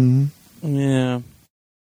 Mm-hmm. Yeah.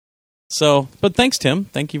 So, but thanks, Tim.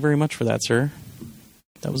 Thank you very much for that, sir.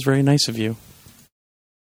 That was very nice of you.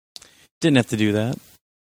 Didn't have to do that.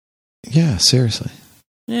 Yeah, seriously.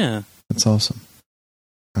 Yeah. That's awesome.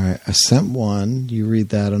 All right, I sent one. You read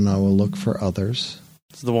that, and I will look for others.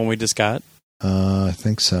 This is the one we just got? I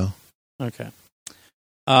think so. Okay.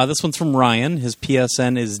 This one's from Ryan. His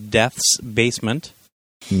PSN is Death's Basement.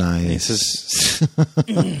 Nice.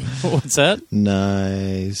 What's that?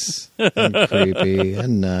 Nice. And creepy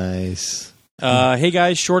and nice. Hey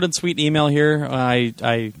guys, short and sweet email here.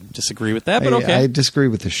 I disagree with that, but okay. I disagree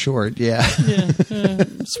with the short, yeah.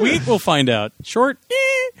 Sweet, we'll find out. Short,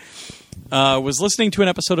 was listening to an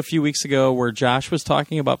episode a few weeks ago where Josh was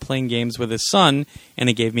talking about playing games with his son, and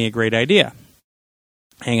it gave me a great idea.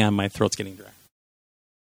 Hang on, my throat's getting dry.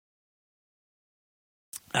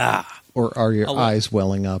 Or are your eyes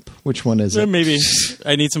welling up? Which one is it? Maybe.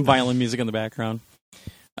 I need some violin music in the background.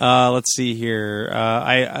 Let's see here.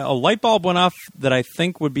 A light bulb went off that I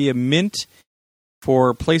think would be a mint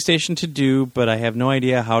for PlayStation to do, but I have no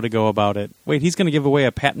idea how to go about it. Wait, he's going to give away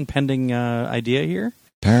a patent-pending idea here?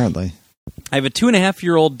 Apparently. I have a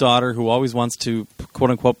 2.5-year-old daughter who always wants to,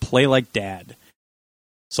 quote-unquote, play like dad.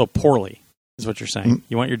 So poorly, is what you're saying.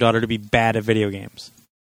 You want your daughter to be bad at video games.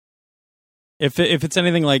 If it's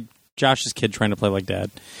anything like Josh's kid trying to play like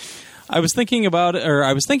dad. I was thinking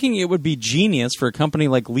it would be genius for a company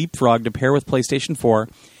like Leapfrog to pair with PlayStation 4,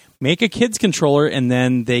 make a kids controller, and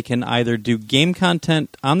then they can either do game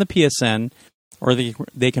content on the PSN or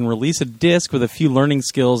they can release a disc with a few learning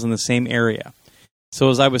skills in the same area. So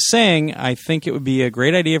as I was saying, I think it would be a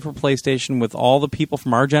great idea for PlayStation with all the people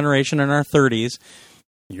from our generation and our 30s,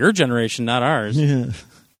 your generation, not ours, that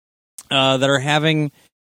are having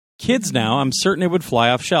kids now. I'm certain it would fly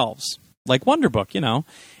off shelves. Like Wonderbook, you know.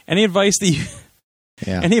 Any advice that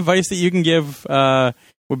you can give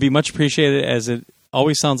would be much appreciated, as it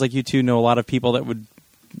always sounds like you two know a lot of people that would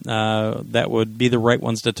be the right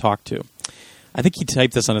ones to talk to. I think he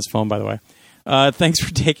typed this on his phone, by the way. Thanks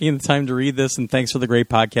for taking the time to read this, and thanks for the great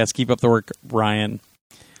podcast. Keep up the work, Ryan.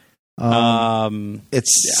 Sounds...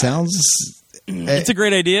 It's a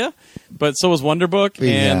great idea, but so was Wonderbook,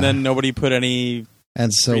 and then nobody put any...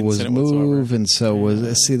 And so was Move, and so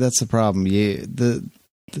was... See, that's the problem.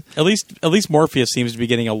 At least Morpheus seems to be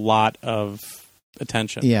getting a lot of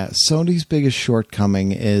attention. Yeah, Sony's biggest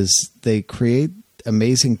shortcoming is they create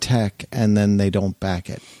amazing tech, and then they don't back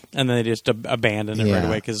it. And then they just abandon it right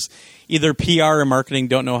away, because either PR and marketing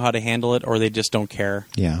don't know how to handle it, or they just don't care.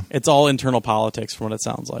 Yeah. It's all internal politics from what it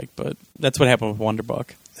sounds like, but that's what happened with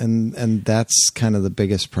Wonderbook. And that's kind of the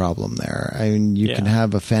biggest problem there. I mean, you can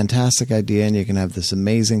have a fantastic idea, and you can have this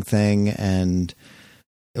amazing thing, and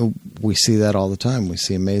we see that all the time. We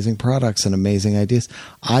see amazing products and amazing ideas.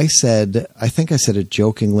 I think I said it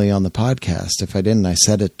jokingly on the podcast. If I didn't, I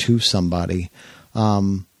said it to somebody.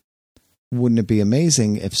 Wouldn't it be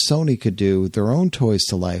amazing if Sony could do their own toys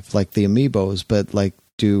to life, like the Amiibos, but like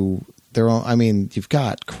do their own? I mean, you've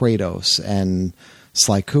got Kratos and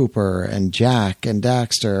Sly Cooper and Jack and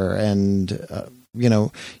Daxter, and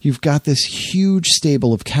you've got this huge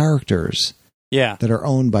stable of characters that are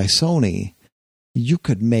owned by Sony. You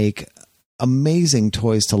could make amazing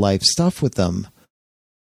toys to life stuff with them,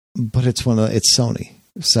 but it's Sony.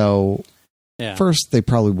 So first, they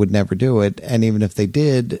probably would never do it, and even if they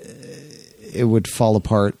did, it would fall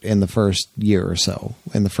apart in the first year or so,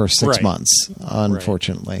 in the first 6 months,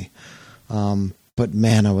 unfortunately. But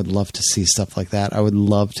man, I would love to see stuff like that. I would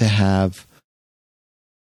love to have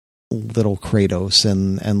little Kratos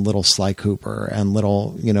and little Sly Cooper and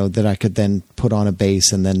little, that I could then put on a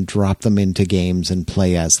base and then drop them into games and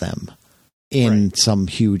play as them in some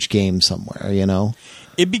huge game somewhere,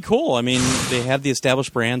 It'd be cool. I mean, they have the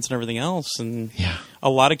established brands and everything else, and Yeah. a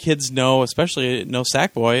lot of kids know, especially know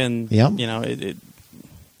Sackboy, and Yep.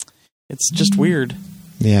 it's just weird.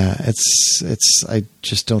 Yeah, it's. I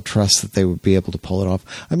just don't trust that they would be able to pull it off.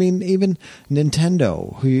 I mean, even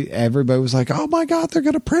Nintendo, who everybody was like, "Oh my God, they're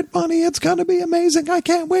going to print money! It's going to be amazing! I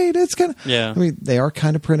can't wait! It's gonna." Yeah. I mean, they are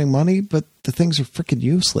kind of printing money, but the things are freaking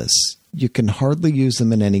useless. You can hardly use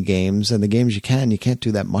them in any games, and the games you can't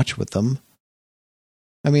do that much with them.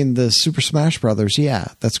 I mean, the Super Smash Brothers, yeah,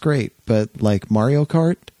 that's great, but like Mario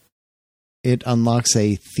Kart, it unlocks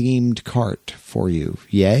a themed cart for you.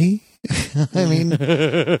 Yay! I mean,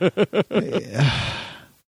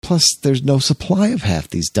 plus there's no supply of half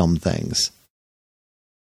these dumb things.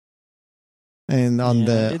 And on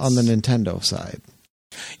the Nintendo side.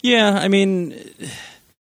 Yeah, I mean,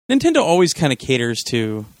 Nintendo always kind of caters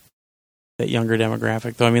to that younger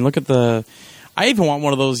demographic, though. I mean, look at I even want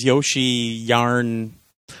one of those Yoshi yarn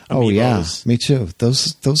amiibos. Oh yeah, me too.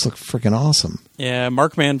 Those look freaking awesome. Yeah,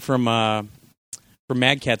 Markman from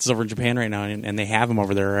Mad Catz is over in Japan right now, and they have them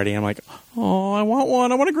over there already. I'm like, oh, I want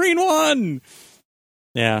one. I want a green one.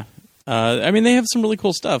 Yeah. I mean, they have some really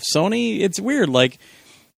cool stuff. Sony, it's weird. Like,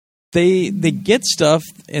 they get stuff,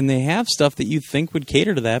 and they have stuff that you think would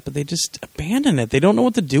cater to that, but they just abandon it. They don't know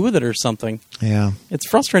what to do with it or something. Yeah. It's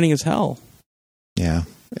frustrating as hell. Yeah,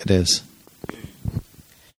 it is.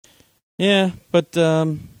 Yeah, but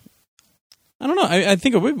I don't know. I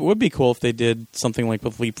think it would be cool if they did something like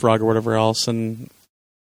with Leapfrog or whatever else, and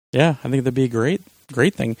yeah, I think that'd be a great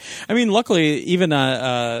thing. I mean, luckily, even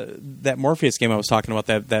that Morpheus game I was talking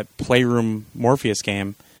about, that Playroom Morpheus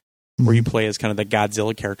game, where you play as kind of the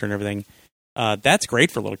Godzilla character and everything, that's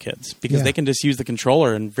great for little kids because they can just use the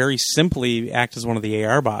controller and very simply act as one of the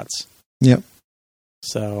AR bots. Yep.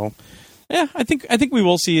 So, yeah, I think we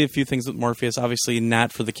will see a few things with Morpheus. Obviously,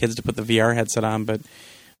 not for the kids to put the VR headset on, but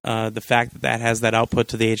the fact that has that output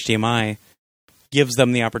to the HDMI gives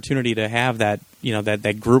them the opportunity to have that,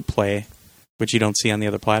 that group play, which you don't see on the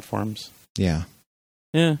other platforms. Yeah.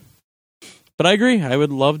 Yeah. But I agree. I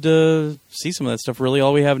would love to see some of that stuff. Really,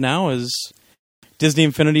 all we have now is Disney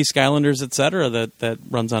Infinity, Skylanders, etc. that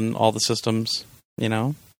runs on all the systems,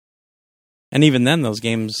 And even then, those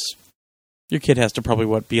games, your kid has to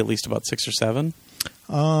probably, be at least about 6 or 7?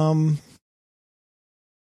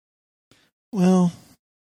 Well,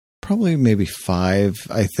 probably maybe 5.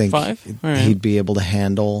 I think 5? All right. He'd be able to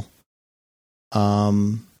handle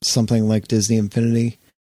something like Disney Infinity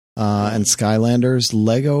and Skylanders.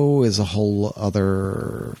 Lego is a whole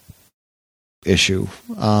other issue.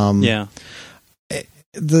 Yeah.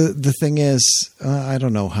 The thing is, I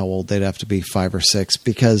don't know how old they'd have to be, 5 or 6,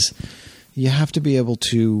 because you have to be able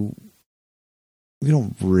to. You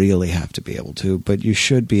don't really have to be able to, but you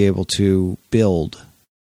should be able to build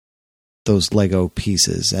those Lego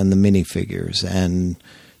pieces and the minifigures and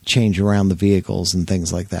change around the vehicles and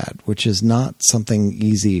things like that, which is not something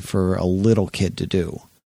easy for a little kid to do.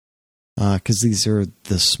 Because these are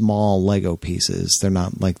the small Lego pieces. They're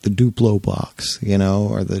not like the Duplo box,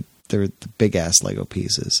 or they're the big ass Lego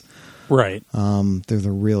pieces. Right. They're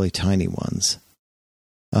the really tiny ones.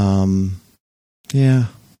 Yeah.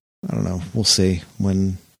 I don't know. We'll see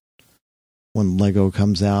when Lego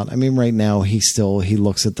comes out. I mean, right now he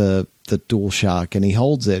looks at the DualShock and he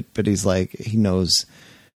holds it, but he's like, he knows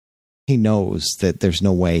that there's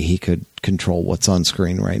no way he could control what's on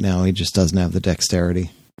screen right now. He just doesn't have the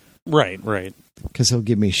dexterity. Right. Because he'll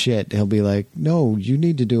give me shit. He'll be like, no, you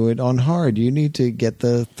need to do it on hard. You need to get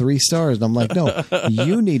the 3 stars. And I'm like, no,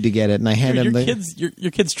 you need to get it. And I hand him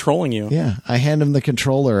your kid's trolling you. Yeah. I hand him the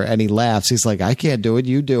controller and he laughs. He's like, I can't do it.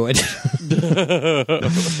 You do it.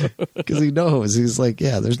 Because he knows. He's like,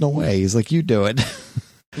 yeah, there's no way. He's like, you do it.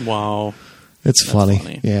 Wow. It's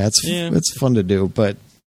funny. Yeah, it's fun to do, but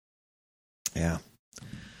yeah.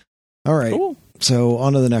 All right. Cool. So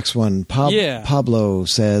on to the next one. Pablo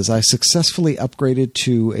says, I successfully upgraded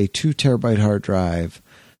to a 2 terabyte hard drive.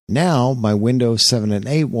 Now my Windows 7 and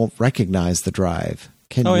 8 won't recognize the drive.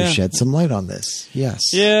 Can you shed some light on this?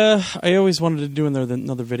 Yes. Yeah, I always wanted to do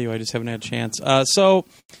another video. I just haven't had a chance. So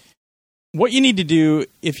what you need to do,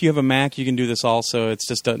 if you have a Mac, you can do this also. It's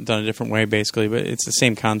just done a different way, basically, but it's the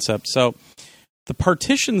same concept. So the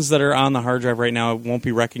partitions that are on the hard drive right now won't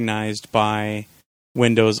be recognized by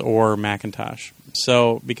Windows or Macintosh.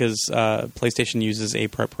 So, because PlayStation uses a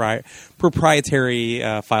proprietary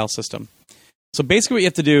file system. So basically what you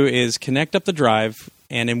have to do is connect up the drive,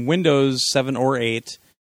 and in Windows 7 or 8,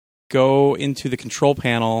 go into the control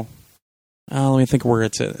panel. Let me think where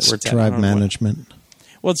it's at. Drive management.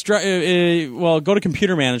 Well, go to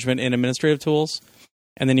computer management in administrative tools,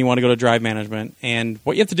 and then you want to go to drive management. And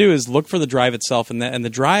what you have to do is look for the drive itself, and the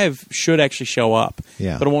drive should actually show up,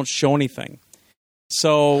 but it won't show anything.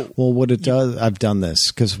 So, well, what it does, I've done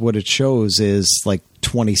this because what it shows is like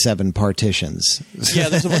 27 partitions. Yeah,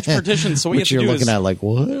 there's a bunch of partitions. So what which you have to you're do looking is at like,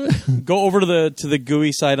 what? go over to the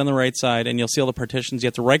GUI side on the right side, and you'll see all the partitions. You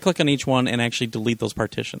have to right click on each one and actually delete those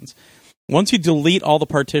partitions. Once you delete all the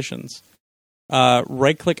partitions,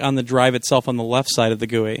 right click on the drive itself on the left side of the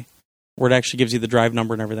GUI, where it actually gives you the drive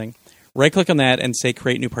number and everything. Right click on that and say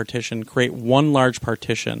create new partition. Create one large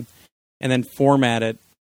partition, and then format it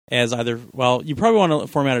as either, well, you probably want to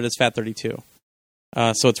format it as FAT32.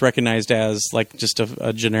 So it's recognized as like just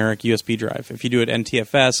a generic USB drive. If you do it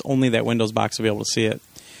NTFS, only that Windows box will be able to see it.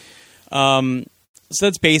 So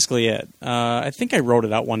that's basically it. I think I wrote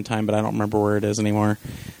it out one time, but I don't remember where it is anymore.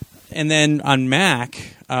 And then on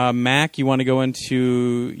Mac, you want to go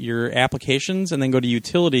into your applications and then go to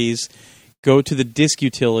utilities, go to the disk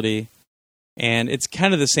utility, and it's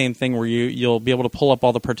kind of the same thing where you'll be able to pull up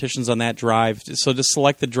all the partitions on that drive. So just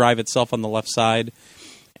select the drive itself on the left side,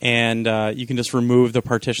 and you can just remove the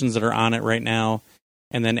partitions that are on it right now,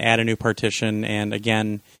 and then add a new partition. And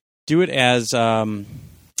again, do it as I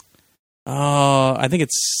think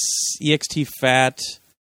it's EXTFAT,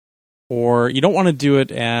 or you don't want to do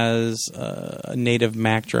it as a native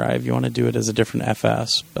Mac drive. You want to do it as a different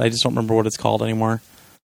FS. But I just don't remember what it's called anymore.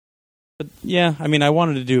 But yeah, I mean, I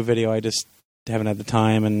wanted to do a video. I just haven't had the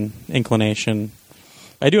time and inclination.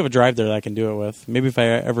 I do have a drive there that I can do it with. Maybe if I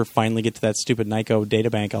ever finally get to that stupid Nyko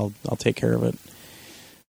databank, I'll take care of it.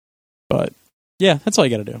 But yeah, that's all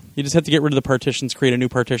you got to do. You just have to get rid of the partitions, create a new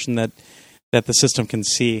partition that the system can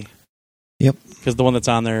see. Yep. Because the one that's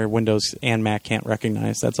on there, Windows and Mac can't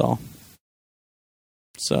recognize. That's all.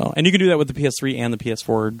 So, and you can do that with the PS3 and the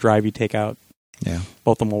PS4 drive you take out. Yeah.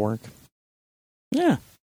 Both of them will work. Yeah.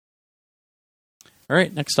 All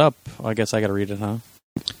right, next up. Well, I guess I got to read it, huh?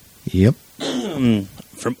 Yep.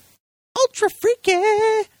 From Ultra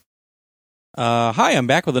Freaky. Hi, I'm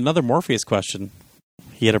back with another Morpheus question.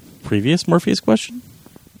 He had a previous Morpheus question?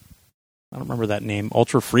 I don't remember that name.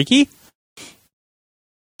 Ultra Freaky?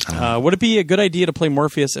 Would it be a good idea to play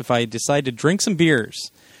Morpheus if I decide to drink some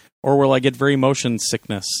beers? Or will I get very motion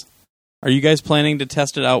sickness? Are you guys planning to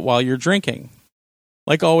test it out while you're drinking?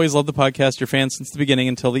 Like always, love the podcast. Your fan since the beginning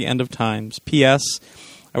until the end of times. P.S.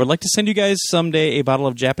 I would like to send you guys someday a bottle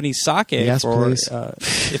of Japanese sake. Yes, please.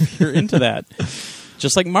 If you're into that.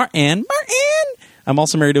 Just like Martin. I'm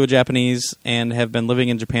also married to a Japanese and have been living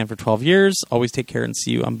in Japan for 12 years. Always take care and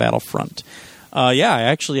see you on Battlefront. Yeah,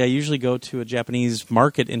 I usually go to a Japanese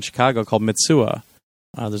market in Chicago called Mitsuwa.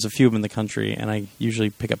 There's a few of them in the country, and I usually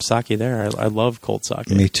pick up sake there. I love cold sake.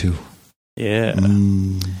 Me too. Yeah.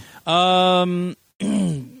 Trying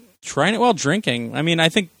it while drinking. I mean, I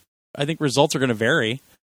think results are going to vary.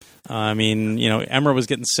 I mean, Emra was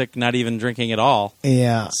getting sick not even drinking at all.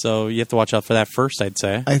 Yeah. So you have to watch out for that first, I'd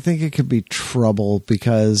say. I think it could be trouble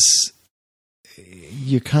because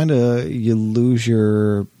you lose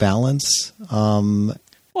your balance. Well,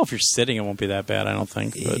 if you're sitting, it won't be that bad, I don't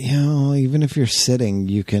think. But, even if you're sitting,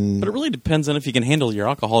 you can... But it really depends on if you can handle your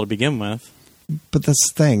alcohol to begin with. But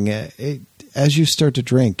that's the thing. As you start to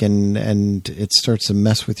drink and it starts to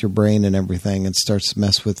mess with your brain and everything, and starts to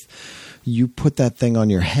mess with... You put that thing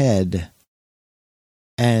on your head,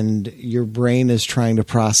 and your brain is trying to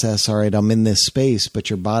process, all right, I'm in this space,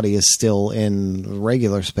 but your body is still in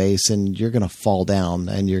regular space, and you're going to fall down,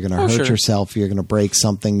 and you're going to hurt yourself. You're going to break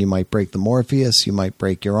something. You might break the Morpheus. You might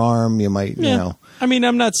break your arm. You might, I mean,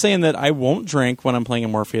 I'm not saying that I won't drink when I'm playing a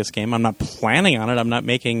Morpheus game. I'm not planning on it. I'm not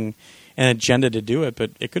making an agenda to do it,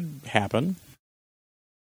 but it could happen.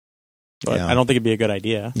 But I don't think it'd be a good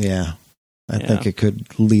idea. Yeah. I think it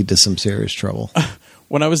could lead to some serious trouble.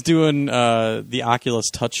 When I was doing the Oculus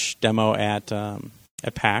Touch demo at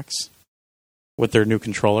PAX with their new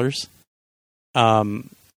controllers, the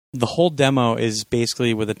whole demo is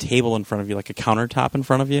basically with a table in front of you, like a countertop in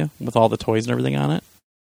front of you, with all the toys and everything on it.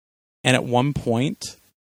 And at one point,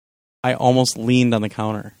 I almost leaned on the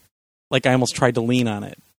counter. Like, I almost tried to lean on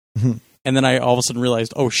it. And then I all of a sudden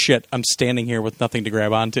realized, oh shit, I'm standing here with nothing to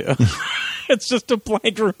grab onto. It's just a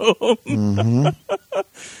blank room. Mm-hmm.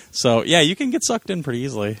 So, yeah, you can get sucked in pretty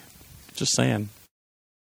easily. Just saying.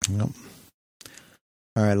 Yep.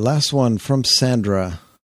 All right, last one from Sandra.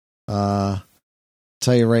 Tell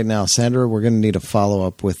you right now, Sandra, we're going to need a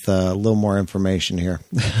follow-up with a little more information here.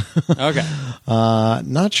 Okay.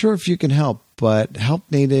 Not sure if you can help, but help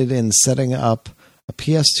needed in setting up a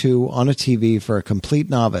PS2 on a TV for a complete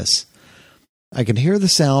novice. I can hear the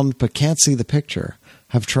sound, but can't see the picture.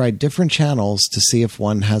 Have tried different channels to see if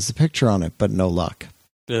one has the picture on it, but no luck.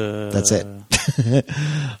 That's it.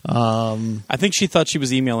 I think she thought she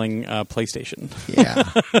was emailing PlayStation. Yeah.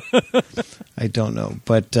 I don't know.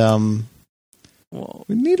 But Well,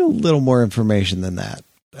 we need a little more information than that.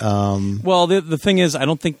 well, the thing is, I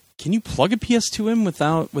don't think... Can you plug a PS2 in with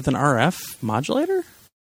an RF modulator?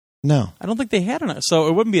 No. I don't think they had enough. So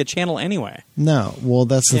it wouldn't be a channel anyway. No. Well,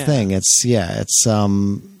 that's the thing. It's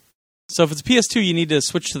So if it's PS2, you need to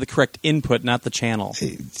switch to the correct input, not the channel.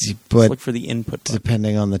 but Look for the input button.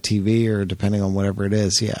 depending on the TV or depending on whatever it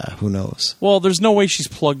is, yeah, who knows? Well, there's no way she's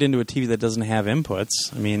plugged into a TV that doesn't have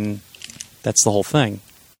inputs. I mean, that's the whole thing.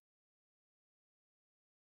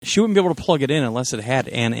 She wouldn't be able to plug it in unless it had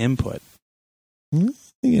an input.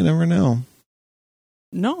 You never know.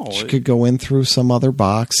 No. She could go in through some other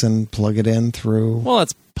box and plug it in through. Well,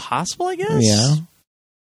 that's possible, I guess. Yeah.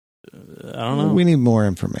 I don't know. We need more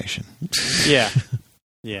information. Yeah.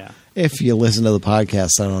 Yeah. If you listen to the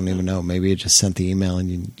podcast, I don't even know. Maybe you just sent the email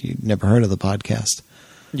and you never heard of the podcast.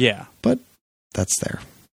 Yeah. But that's there.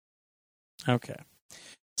 Okay.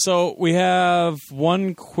 So we have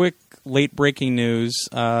one quick late breaking news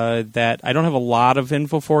that I don't have a lot of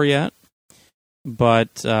info for yet,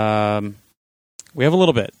 but we have a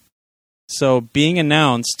little bit. So being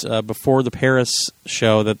announced before the Paris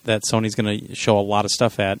show that Sony's going to show a lot of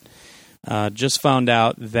stuff at, just found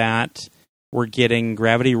out that we're getting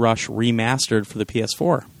Gravity Rush remastered for the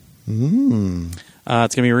PS4. It's going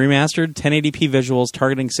to be remastered, 1080p visuals,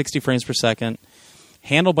 targeting 60 frames per second,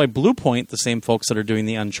 handled by Bluepoint, the same folks that are doing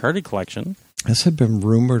the Uncharted collection. This had been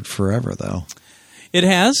rumored forever, though. It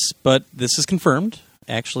has, but this is confirmed.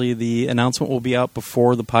 Actually, the announcement will be out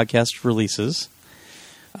before the podcast releases.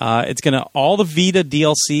 It's going to all the Vita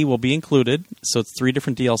DLC will be included, so it's 3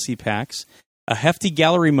 different DLC packs. A hefty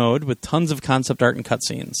gallery mode with tons of concept art and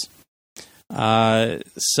cutscenes.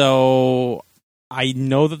 So I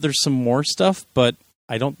know that there's some more stuff, but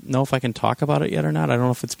I don't know if I can talk about it yet or not. I don't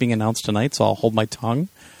know if it's being announced tonight, so I'll hold my tongue.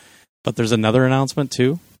 But there's another announcement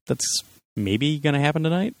too that's maybe going to happen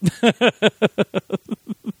tonight.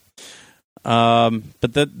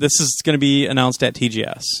 But this is going to be announced at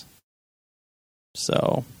TGS.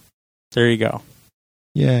 So there you go.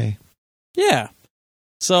 Yay. Yeah.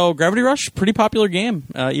 So Gravity Rush, pretty popular game.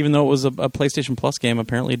 Even though it was a PlayStation Plus game,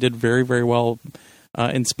 apparently it did very, very well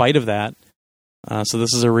in spite of that. So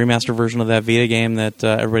this is a remastered version of that Vita game that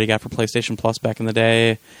everybody got for PlayStation Plus back in the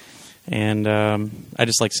day. And I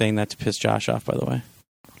just like saying that to piss Josh off, by the way.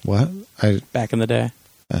 What? Back in the day.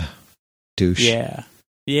 Douche. Yeah.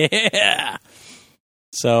 Yeah.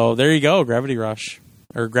 So there you go, Gravity Rush.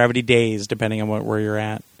 Or Gravity Days, depending on where you're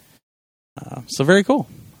at. So very cool.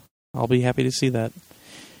 I'll be happy to see that.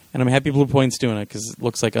 And I'm happy Bluepoint's doing it, because it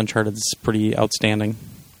looks like Uncharted's pretty outstanding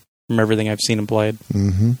from everything I've seen and played.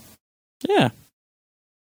 Mm-hmm. Yeah.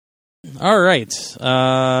 All right.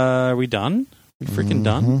 Are we done? We freaking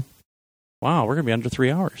done? Wow, we're going to be under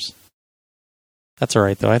 3 hours. That's all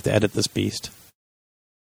right, though. I have to edit this beast.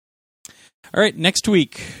 All right, next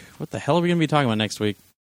week. What the hell are we going to be talking about next week?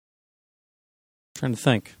 I'm trying to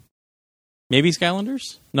think. Maybe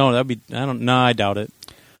Skylanders? No, that'd be... I doubt it.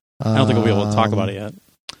 I don't think we'll be able to talk about it yet.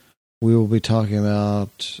 We will be talking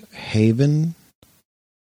about Haven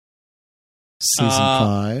Season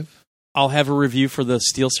 5. I'll have a review for the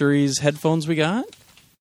SteelSeries headphones we got.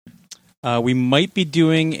 We might be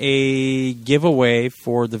doing a giveaway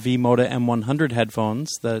for the V-Moda M100 headphones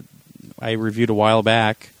that I reviewed a while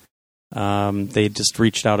back. They just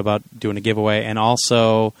reached out about doing a giveaway. And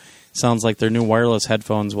also, sounds like their new wireless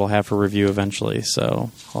headphones we'll have for review eventually. So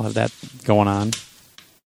I'll have that going on.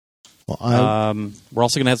 Well, we're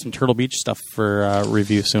also going to have some Turtle Beach stuff for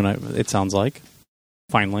review soon, it sounds like.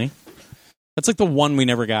 Finally. That's like the one we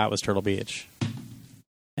never got was Turtle Beach.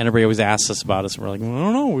 And everybody always asks us about us, and we're like, well, I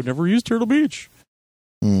don't know, we've never used Turtle Beach.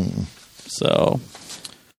 So,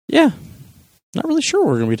 yeah. Not really sure what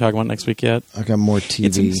we're going to be talking about next week yet. I got more TV.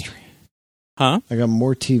 It's a mystery. Huh? I got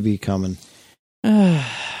more TV coming.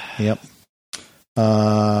 Yep.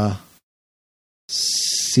 CPO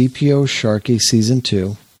Sharky Season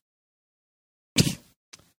 2.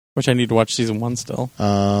 Which I need to watch Season 1 still.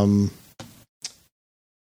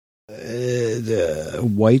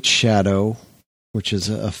 White Shadow, which is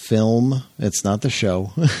a film. It's not the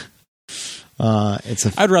show.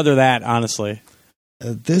 I'd rather that, honestly.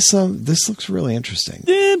 This looks really interesting.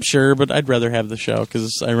 Yeah, I'm sure, but I'd rather have the show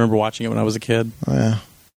because I remember watching it when I was a kid. Yeah.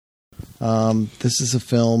 This is a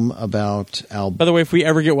film about By the way, if we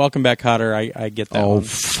ever get Welcome Back Kotter, I get that one. Oh,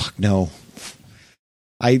 fuck no.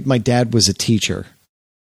 My dad was a teacher,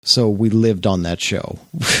 so we lived on that show.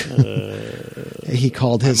 He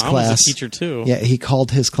called his My mom class was a teacher too. Yeah, he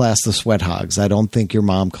called his class the Sweat Hogs. I don't think your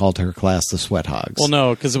mom called her class the Sweat Hogs. Well,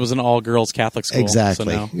 no, because it was an all-girls Catholic school.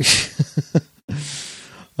 Exactly. So,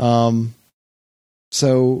 no.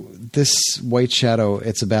 So this White Shadow,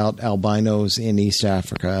 it's about albinos in East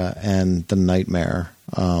Africa and the nightmare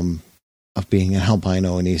of being an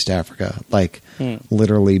albino in East Africa, like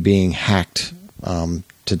literally being hacked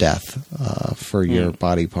to death for your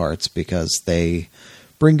body parts because they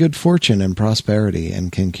bring good fortune and prosperity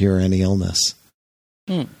and can cure any illness.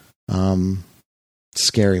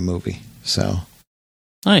 Scary movie. So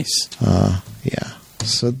Nice. yeah.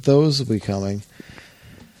 So those will be coming.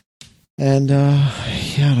 And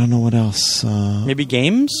I don't know what else. Maybe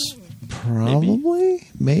games? Probably.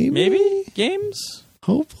 Maybe. Games?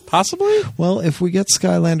 Hope. Possibly? Well, if we get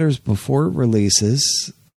Skylanders before it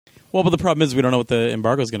releases. Well, but the problem is we don't know what the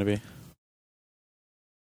embargo is going to be.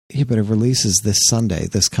 Yeah, but it releases this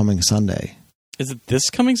coming Sunday. Is it this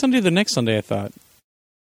coming Sunday or the next Sunday, I thought?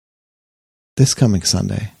 This coming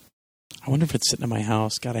Sunday. I wonder if it's sitting in my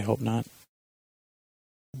house. God, I hope not.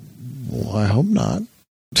 Well, I hope not.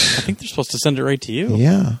 I think they're supposed to send it right to you.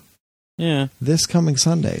 Yeah. Yeah. This coming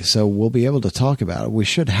Sunday. So we'll be able to talk about it. We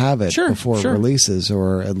should have it before it releases,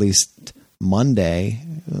 or at least Monday.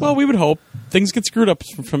 Well, we would hope. Things get screwed up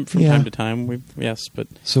from time to time. But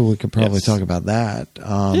so we could probably talk about that.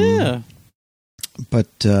 Yeah. But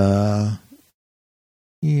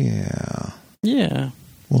yeah.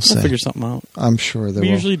 We'll figure something out. I'm sure that we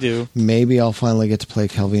usually do. Maybe I'll finally get to play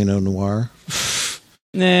Calvino Noir.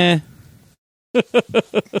 Nah.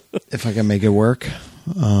 If I can make it work.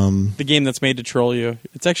 The game that's made to troll you.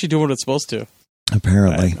 It's actually doing what it's supposed to.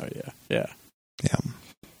 Apparently. Yeah.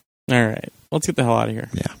 All right. Let's get the hell out of here.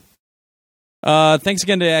 Yeah. Thanks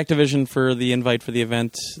again to Activision for the invite for the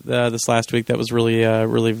event this last week. That was really,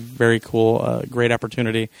 really very cool. Great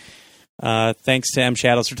opportunity. Thanks to M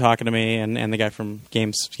Shadows for talking to me and the guy from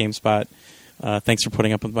GameSpot. Thanks for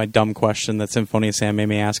putting up with my dumb question that Symphonia Sam made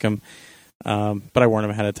me ask him. But I warned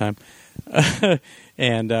him ahead of time.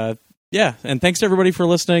 And thanks to everybody for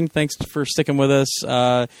listening. Thanks for sticking with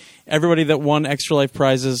us. Everybody that won Extra Life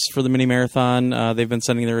prizes for the mini marathon, they've been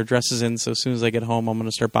sending their addresses in. So as soon as I get home, I'm going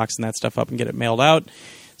to start boxing that stuff up and get it mailed out.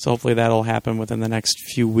 So hopefully that'll happen within the next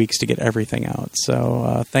few weeks to get everything out.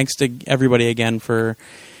 So thanks to everybody again for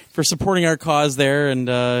supporting our cause there, and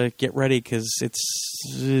get ready because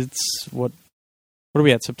it's what are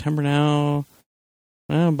we at, September now?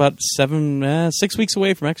 About 6 weeks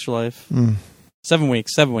away from Extra Life. 7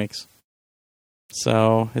 weeks.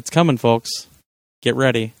 So it's coming, folks. Get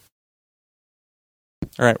ready.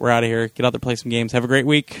 All right, we're out of here. Get out there, play some games. Have a great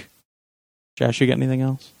week. Josh, you got anything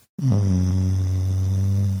else?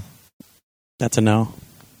 That's a no.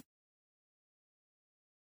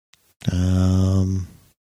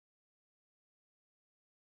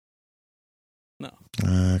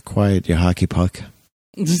 No. Quiet, you hockey puck.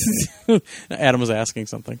 Adam was asking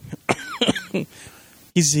something.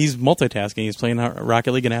 He's multitasking. He's playing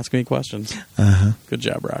Rocket League and asking me questions. Good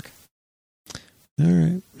job, Rock. All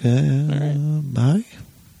right. Bye.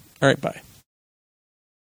 All right, bye.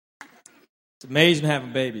 It's amazing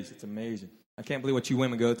having babies. It's amazing. I can't believe what you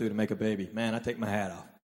women go through to make a baby. Man, I take my hat off.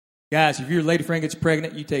 Guys, if your lady friend gets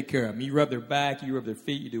pregnant, you take care of them. You rub their back, you rub their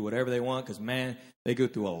feet, you do whatever they want because, man, they go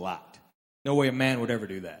through a lot. No way a man would ever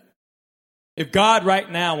do that. If God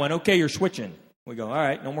right now went, okay, you're switching, we go, all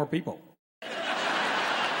right, no more people.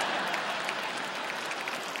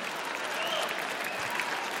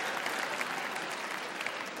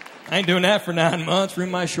 I ain't doing that for 9 months.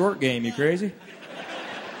 Ruin my short game. You crazy?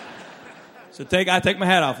 So I take my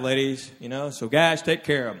hat off, ladies. So guys, take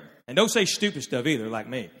care of them. And don't say stupid stuff either, like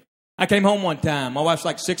me. I came home one time. My wife's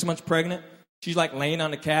like 6 months pregnant. She's like laying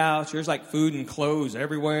on the couch. There's like food and clothes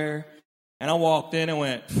everywhere. And I walked in and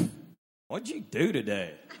went, what'd you do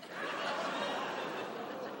today?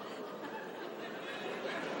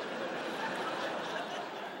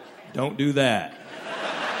 Don't do that.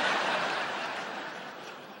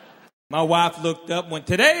 My wife looked up and went,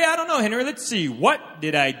 today, I don't know, Henry, let's see. What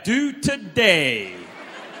did I do today?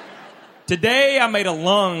 Today, I made a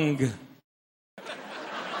lung.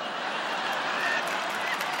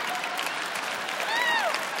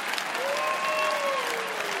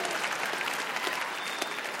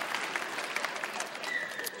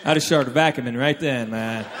 I just started vacuuming right then,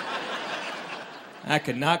 man. I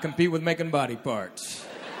could not compete with making body parts.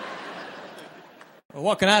 Well,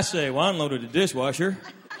 what can I say? Well, I unloaded the dishwasher.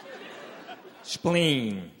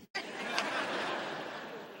 Spleen.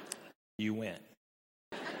 You win.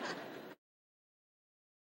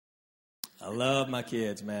 I love my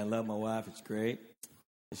kids, man. I love my wife. It's great.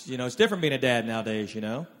 It's different being a dad nowadays,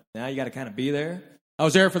 Now you got to kind of be there. I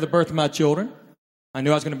was there for the birth of my children. I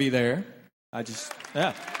knew I was going to be there. I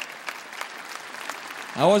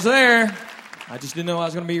was there. I just didn't know I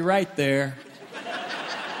was going to be right there.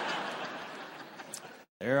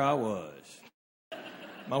 There I was.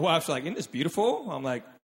 My wife's like, isn't this beautiful? I'm like,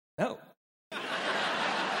 no.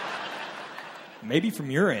 Maybe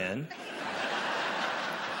from your end.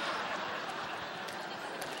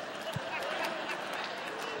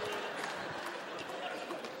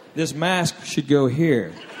 This mask should go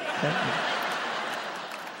here.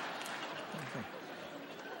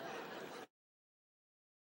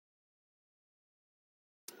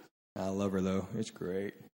 I love her, though. It's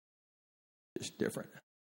great. Just different.